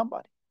send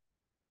somebody.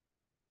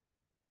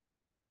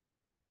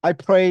 I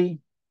pray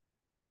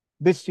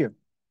this year,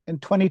 in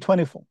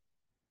 2024,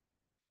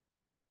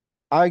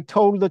 I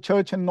told the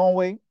church in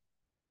Norway,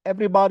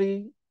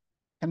 everybody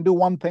can do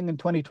one thing in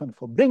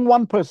 2024. Bring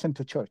one person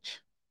to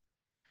church.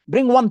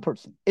 Bring one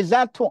person. Is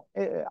that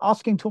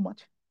asking too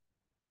much?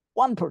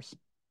 One person.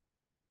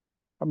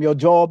 From your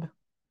job,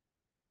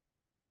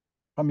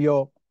 from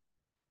your...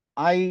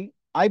 I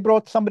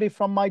brought somebody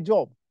from my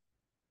job.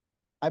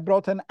 I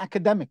brought an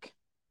academic.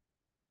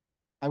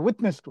 I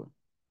witnessed to him.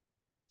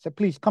 I said,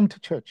 please come to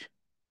church.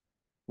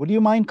 Would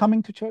you mind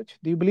coming to church?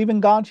 Do you believe in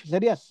God? She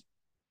said, yes.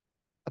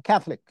 A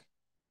Catholic.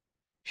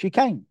 She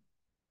came.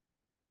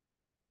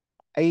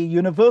 A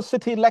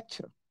university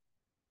lecturer.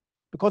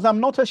 Because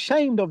I'm not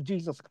ashamed of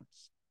Jesus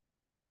Christ.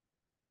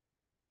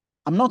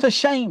 I'm not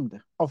ashamed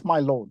of my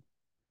Lord.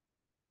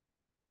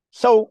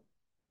 So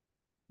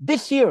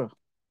this year,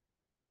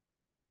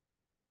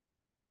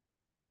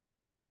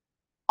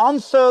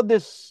 answer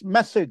this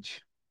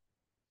message,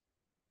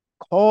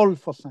 call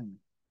for Simon,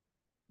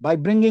 by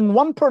bringing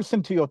one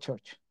person to your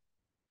church,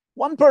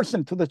 one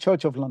person to the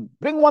Church of London.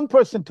 Bring one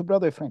person to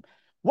Brother Ephraim,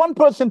 one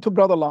person to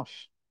Brother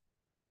Lash.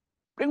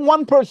 Bring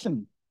one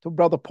person to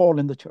Brother Paul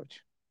in the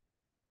church.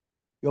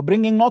 You're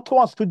bringing not to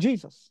us, to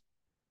Jesus.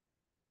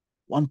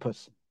 One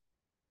person.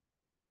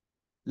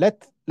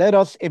 Let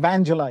us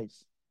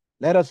evangelize.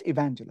 Let us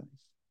evangelize.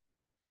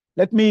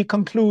 Let me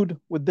conclude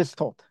with this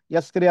thought.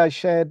 Yesterday I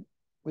shared,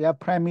 we have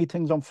prayer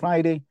meetings on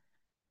Friday.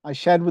 I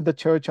shared with the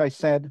church, I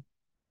said,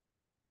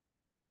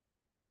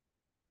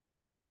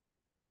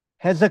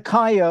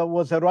 Hezekiah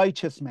was a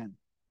righteous man.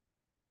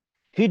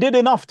 He did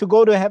enough to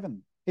go to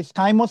heaven. His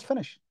time was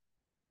finished.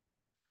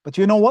 But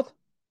you know what?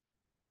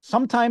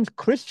 Sometimes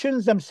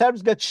Christians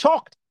themselves get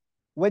shocked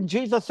when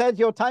Jesus says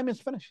your time is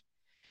finished.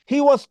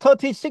 He was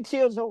 36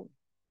 years old.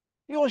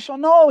 He was sure.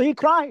 No, he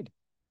cried.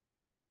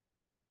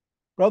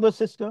 Brother,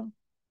 sister,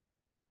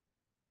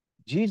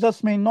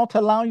 Jesus may not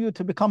allow you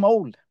to become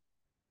old.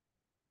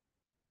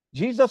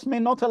 Jesus may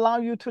not allow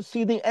you to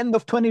see the end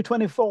of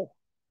 2024.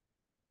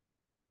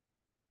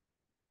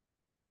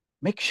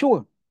 Make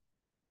sure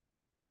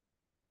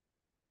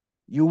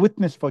you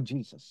witness for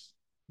Jesus.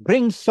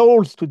 Bring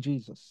souls to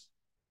Jesus.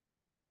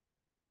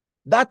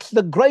 That's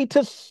the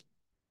greatest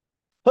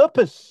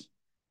purpose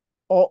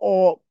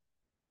or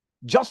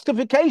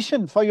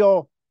justification for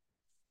your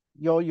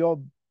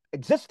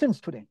existence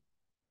today.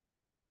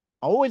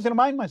 I always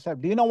remind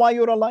myself, do you know why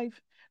you're alive?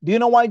 Do you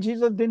know why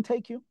Jesus didn't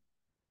take you?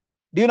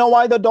 Do you know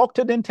why the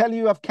doctor didn't tell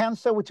you have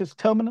cancer, which is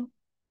terminal?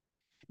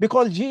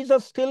 Because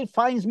Jesus still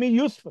finds me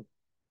useful.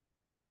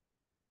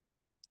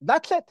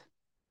 That's it.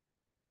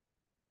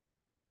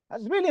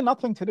 Has really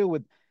nothing to do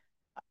with,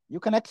 you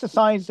can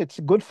exercise, it's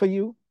good for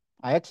you.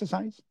 I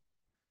exercise.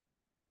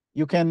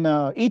 You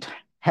can eat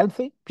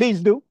healthy,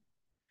 please do.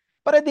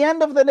 But at the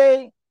end of the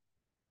day,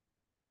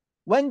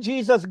 when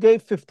Jesus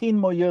gave 15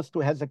 more years to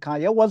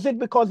Hezekiah, was it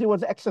because he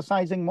was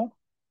exercising more?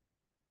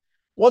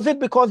 Was it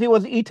because he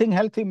was eating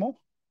healthy more?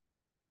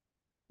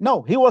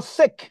 No, he was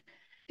sick.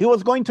 He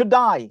was going to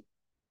die.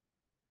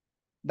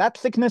 That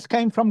sickness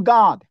came from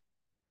God.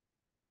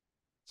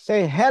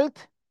 Say,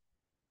 health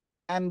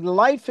and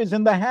life is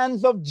in the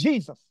hands of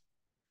Jesus.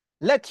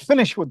 Let's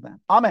finish with that.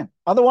 Amen.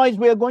 Otherwise,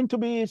 we are going to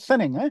be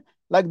sinning,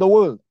 like the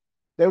world.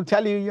 They will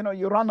tell you,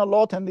 you run a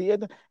lot and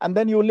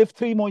then you live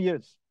 3 more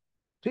years.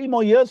 3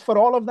 more years for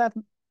all of that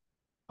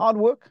hard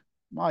work?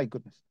 My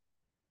goodness.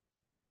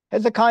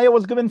 Hezekiah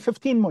was given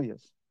 15 more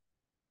years.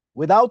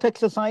 Without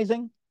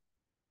exercising,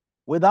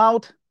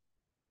 without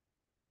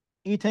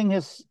eating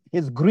his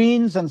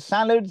greens and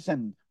salads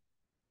and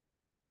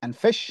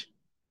fish.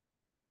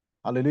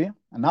 Hallelujah.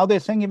 And now they're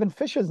saying even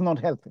fish is not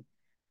healthy.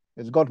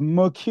 It's got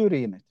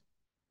mercury in it.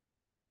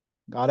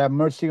 God have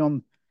mercy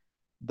on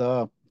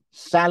the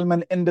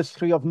salmon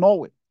industry of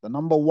Norway. The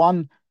number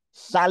 1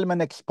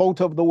 salmon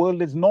exporter of the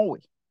world is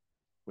Norway.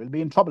 We'll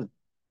be in trouble.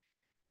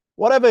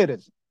 Whatever it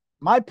is.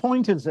 My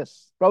point is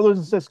this, brothers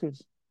and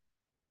sisters,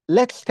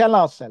 let's tell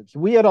ourselves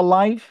we are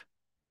alive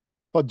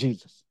for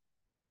Jesus.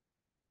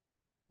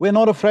 We're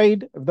not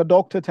afraid if the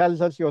doctor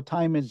tells us your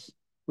time is,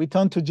 we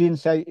turn to Jesus and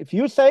say, if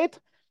you say it,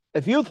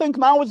 if you think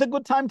now is a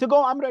good time to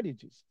go, I'm ready,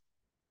 Jesus.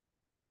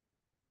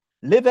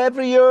 Live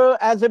every year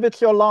as if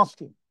it's your last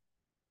year.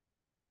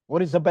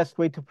 What is the best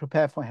way to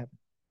prepare for heaven?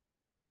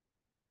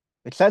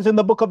 It says in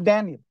the book of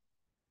Daniel,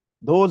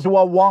 those who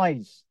are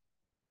wise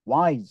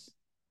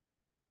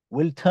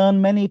will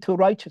turn many to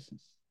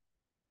righteousness.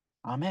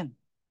 Amen.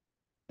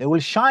 They will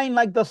shine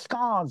like the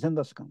stars in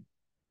the sky.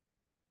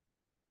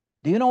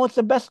 Do you know what's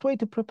the best way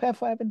to prepare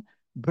for heaven?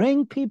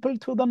 Bring people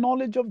to the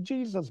knowledge of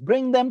Jesus.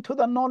 Bring them to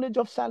the knowledge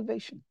of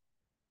salvation.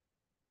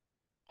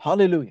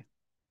 Hallelujah.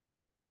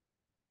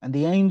 And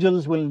the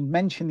angels will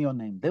mention your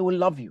name. They will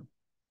love you.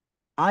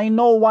 I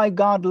know why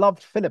God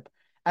loved Philip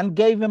and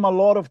gave him a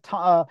lot of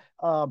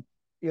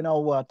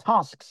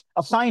tasks,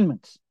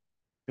 assignments,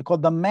 because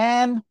the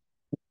man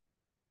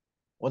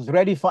was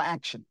ready for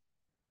action.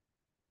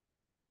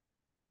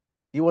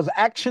 He was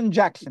Action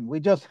Jackson. We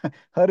just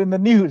heard in the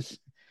news,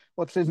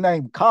 what's his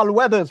name? Carl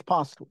Weathers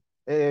passed away.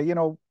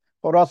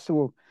 For us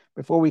who,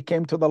 before we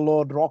came to the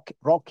Lord,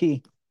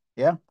 Rocky,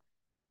 yeah?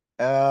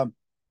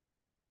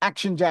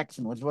 Action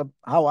Jackson was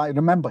how I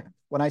remember him.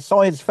 When I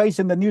saw his face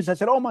in the news, I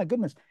said, oh my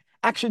goodness,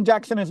 Action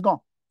Jackson is gone.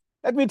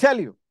 Let me tell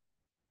you,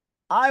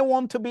 I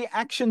want to be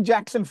Action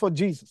Jackson for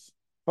Jesus,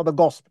 for the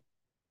gospel.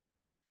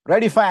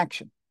 Ready for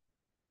action.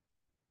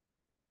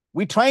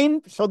 We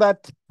train so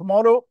that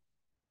tomorrow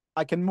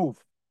I can move.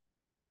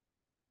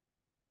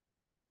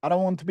 I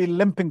don't want to be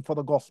limping for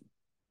the gospel.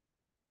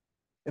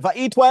 If I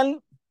eat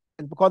well,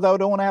 it's because I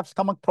don't want to have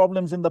stomach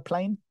problems in the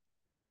plane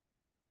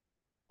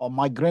or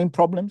migraine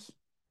problems.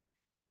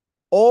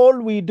 All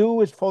we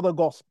do is for the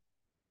gospel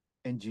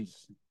in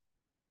Jesus.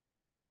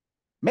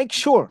 Make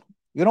sure.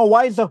 Do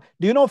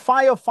you know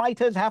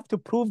firefighters have to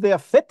prove they are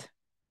fit?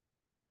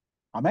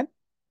 Amen.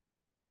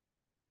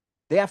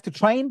 They have to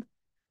train.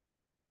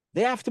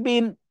 They have to be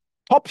in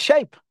top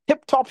shape,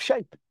 tip-top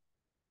shape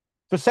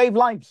to save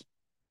lives.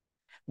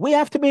 We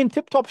have to be in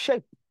tip-top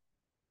shape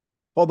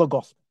for the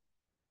gospel.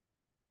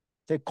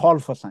 They call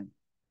for sign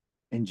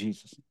in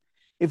Jesus.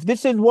 If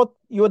this is what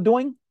you're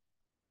doing,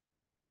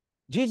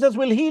 Jesus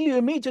will heal you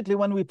immediately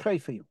when we pray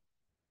for you.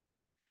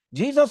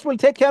 Jesus will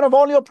take care of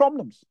all your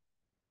problems.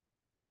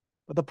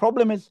 But the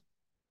problem is,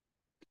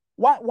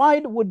 why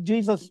would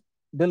Jesus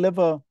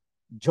deliver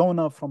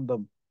Jonah from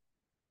the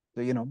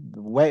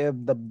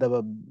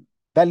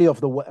belly of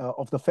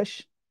the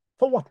fish?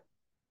 For what?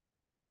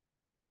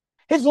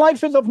 His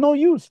life is of no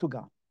use to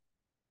God.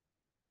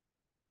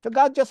 So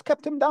God just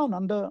kept him down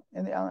under.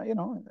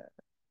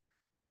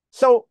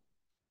 So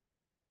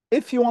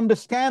if you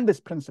understand this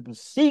principle,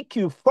 seek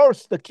you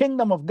first the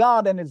kingdom of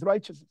God and his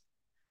righteousness.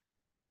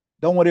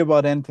 Don't worry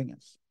about anything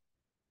else.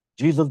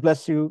 Jesus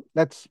bless you.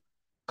 Let's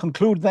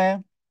conclude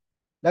there.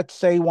 Let's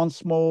say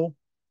once more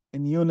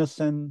in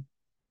unison,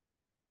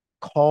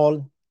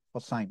 call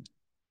for sign.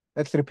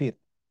 Let's repeat.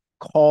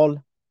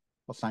 Call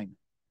for sign.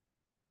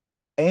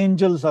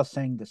 Angels are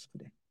saying this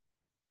today.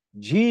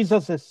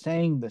 Jesus is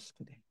saying this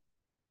today.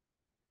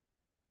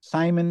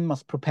 Simon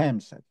must prepare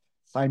himself.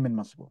 Simon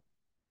must go.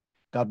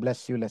 God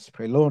bless you. Let's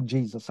pray. Lord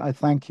Jesus, I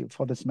thank you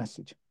for this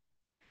message.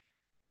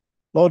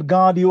 Lord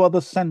God, you are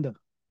the sender.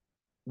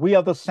 We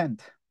are the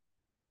sent.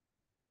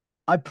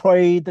 I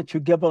pray that you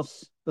give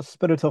us the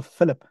spirit of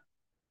Philip,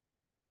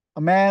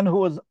 a man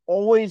who is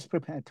always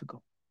prepared to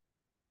go,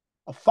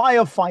 a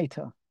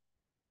firefighter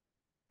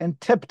in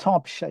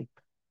tip-top shape.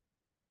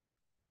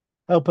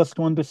 Help us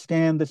to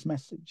understand this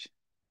message.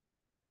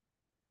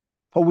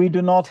 For we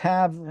do not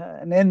have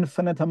an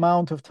infinite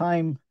amount of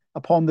time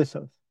upon this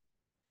earth.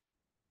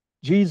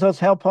 Jesus,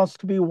 help us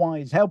to be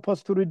wise. Help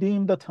us to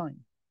redeem the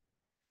time.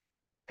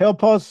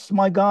 Help us,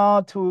 my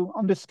God, to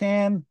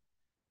understand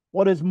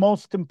what is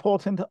most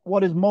important,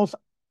 what is most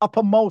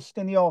uppermost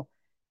in your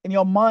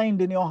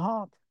mind, in your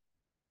heart.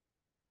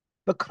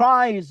 The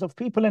cries of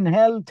people in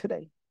hell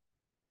today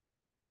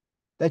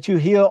that you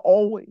hear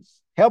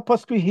always. Help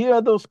us to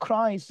hear those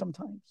cries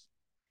sometimes.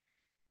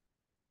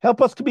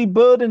 Help us to be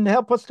burdened.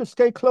 Help us to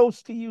stay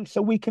close to you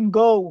so we can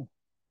go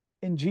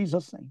in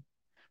Jesus' name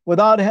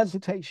without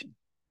hesitation,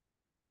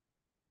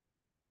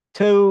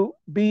 to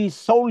be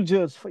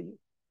soldiers for you,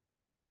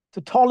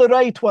 to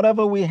tolerate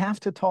whatever we have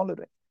to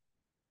tolerate.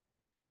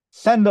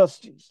 Send us,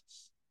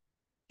 Jesus.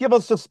 Give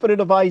us the spirit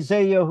of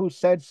Isaiah who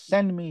said,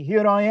 send me,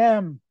 here I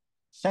am,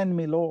 send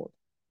me, Lord.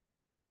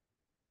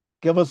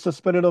 Give us the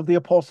spirit of the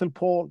Apostle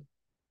Paul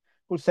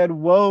who said,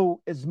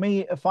 woe is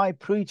me if I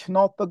preach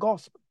not the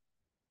gospel.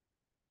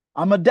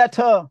 I'm a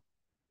debtor.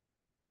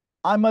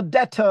 I'm a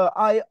debtor.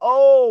 I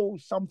owe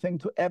something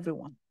to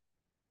everyone.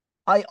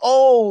 I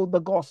owe the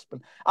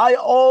gospel. I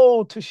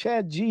owe to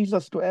share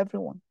Jesus to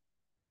everyone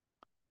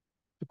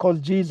because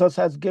Jesus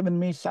has given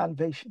me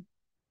salvation.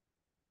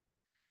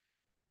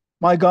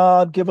 My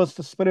God, give us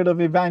the spirit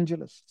of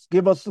evangelists.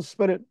 Give us the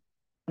spirit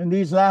in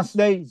these last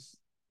days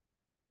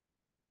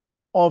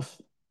of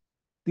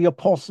the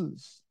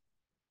apostles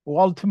who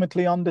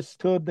ultimately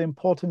understood the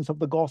importance of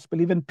the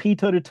gospel. Even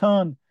Peter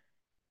returned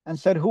and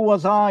said, who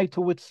was I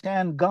to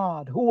withstand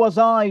God? Who was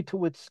I to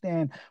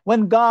withstand?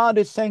 When God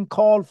is saying,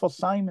 call for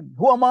Simon,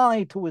 who am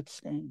I to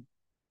withstand?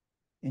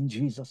 In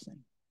Jesus'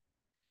 name.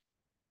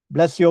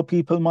 Bless your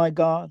people, my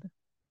God.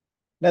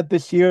 Let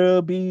this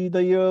year be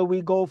the year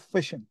we go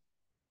fishing.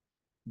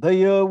 The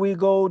year we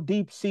go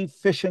deep sea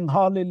fishing.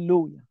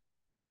 Hallelujah.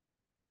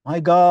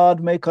 My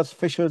God, make us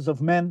fishers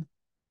of men.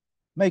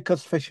 Make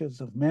us fishers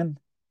of men.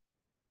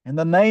 In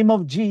the name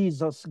of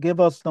Jesus, give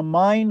us the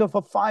mind of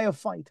a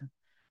firefighter,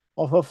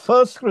 of a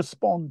first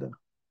responder.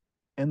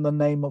 In the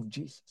name of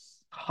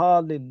Jesus.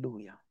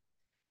 Hallelujah.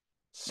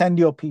 Send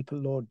your people,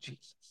 Lord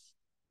Jesus.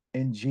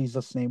 In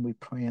Jesus' name we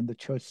pray. And the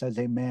church says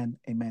amen,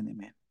 amen,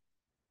 amen.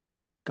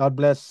 God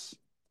bless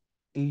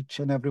each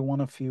and every one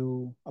of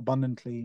you abundantly.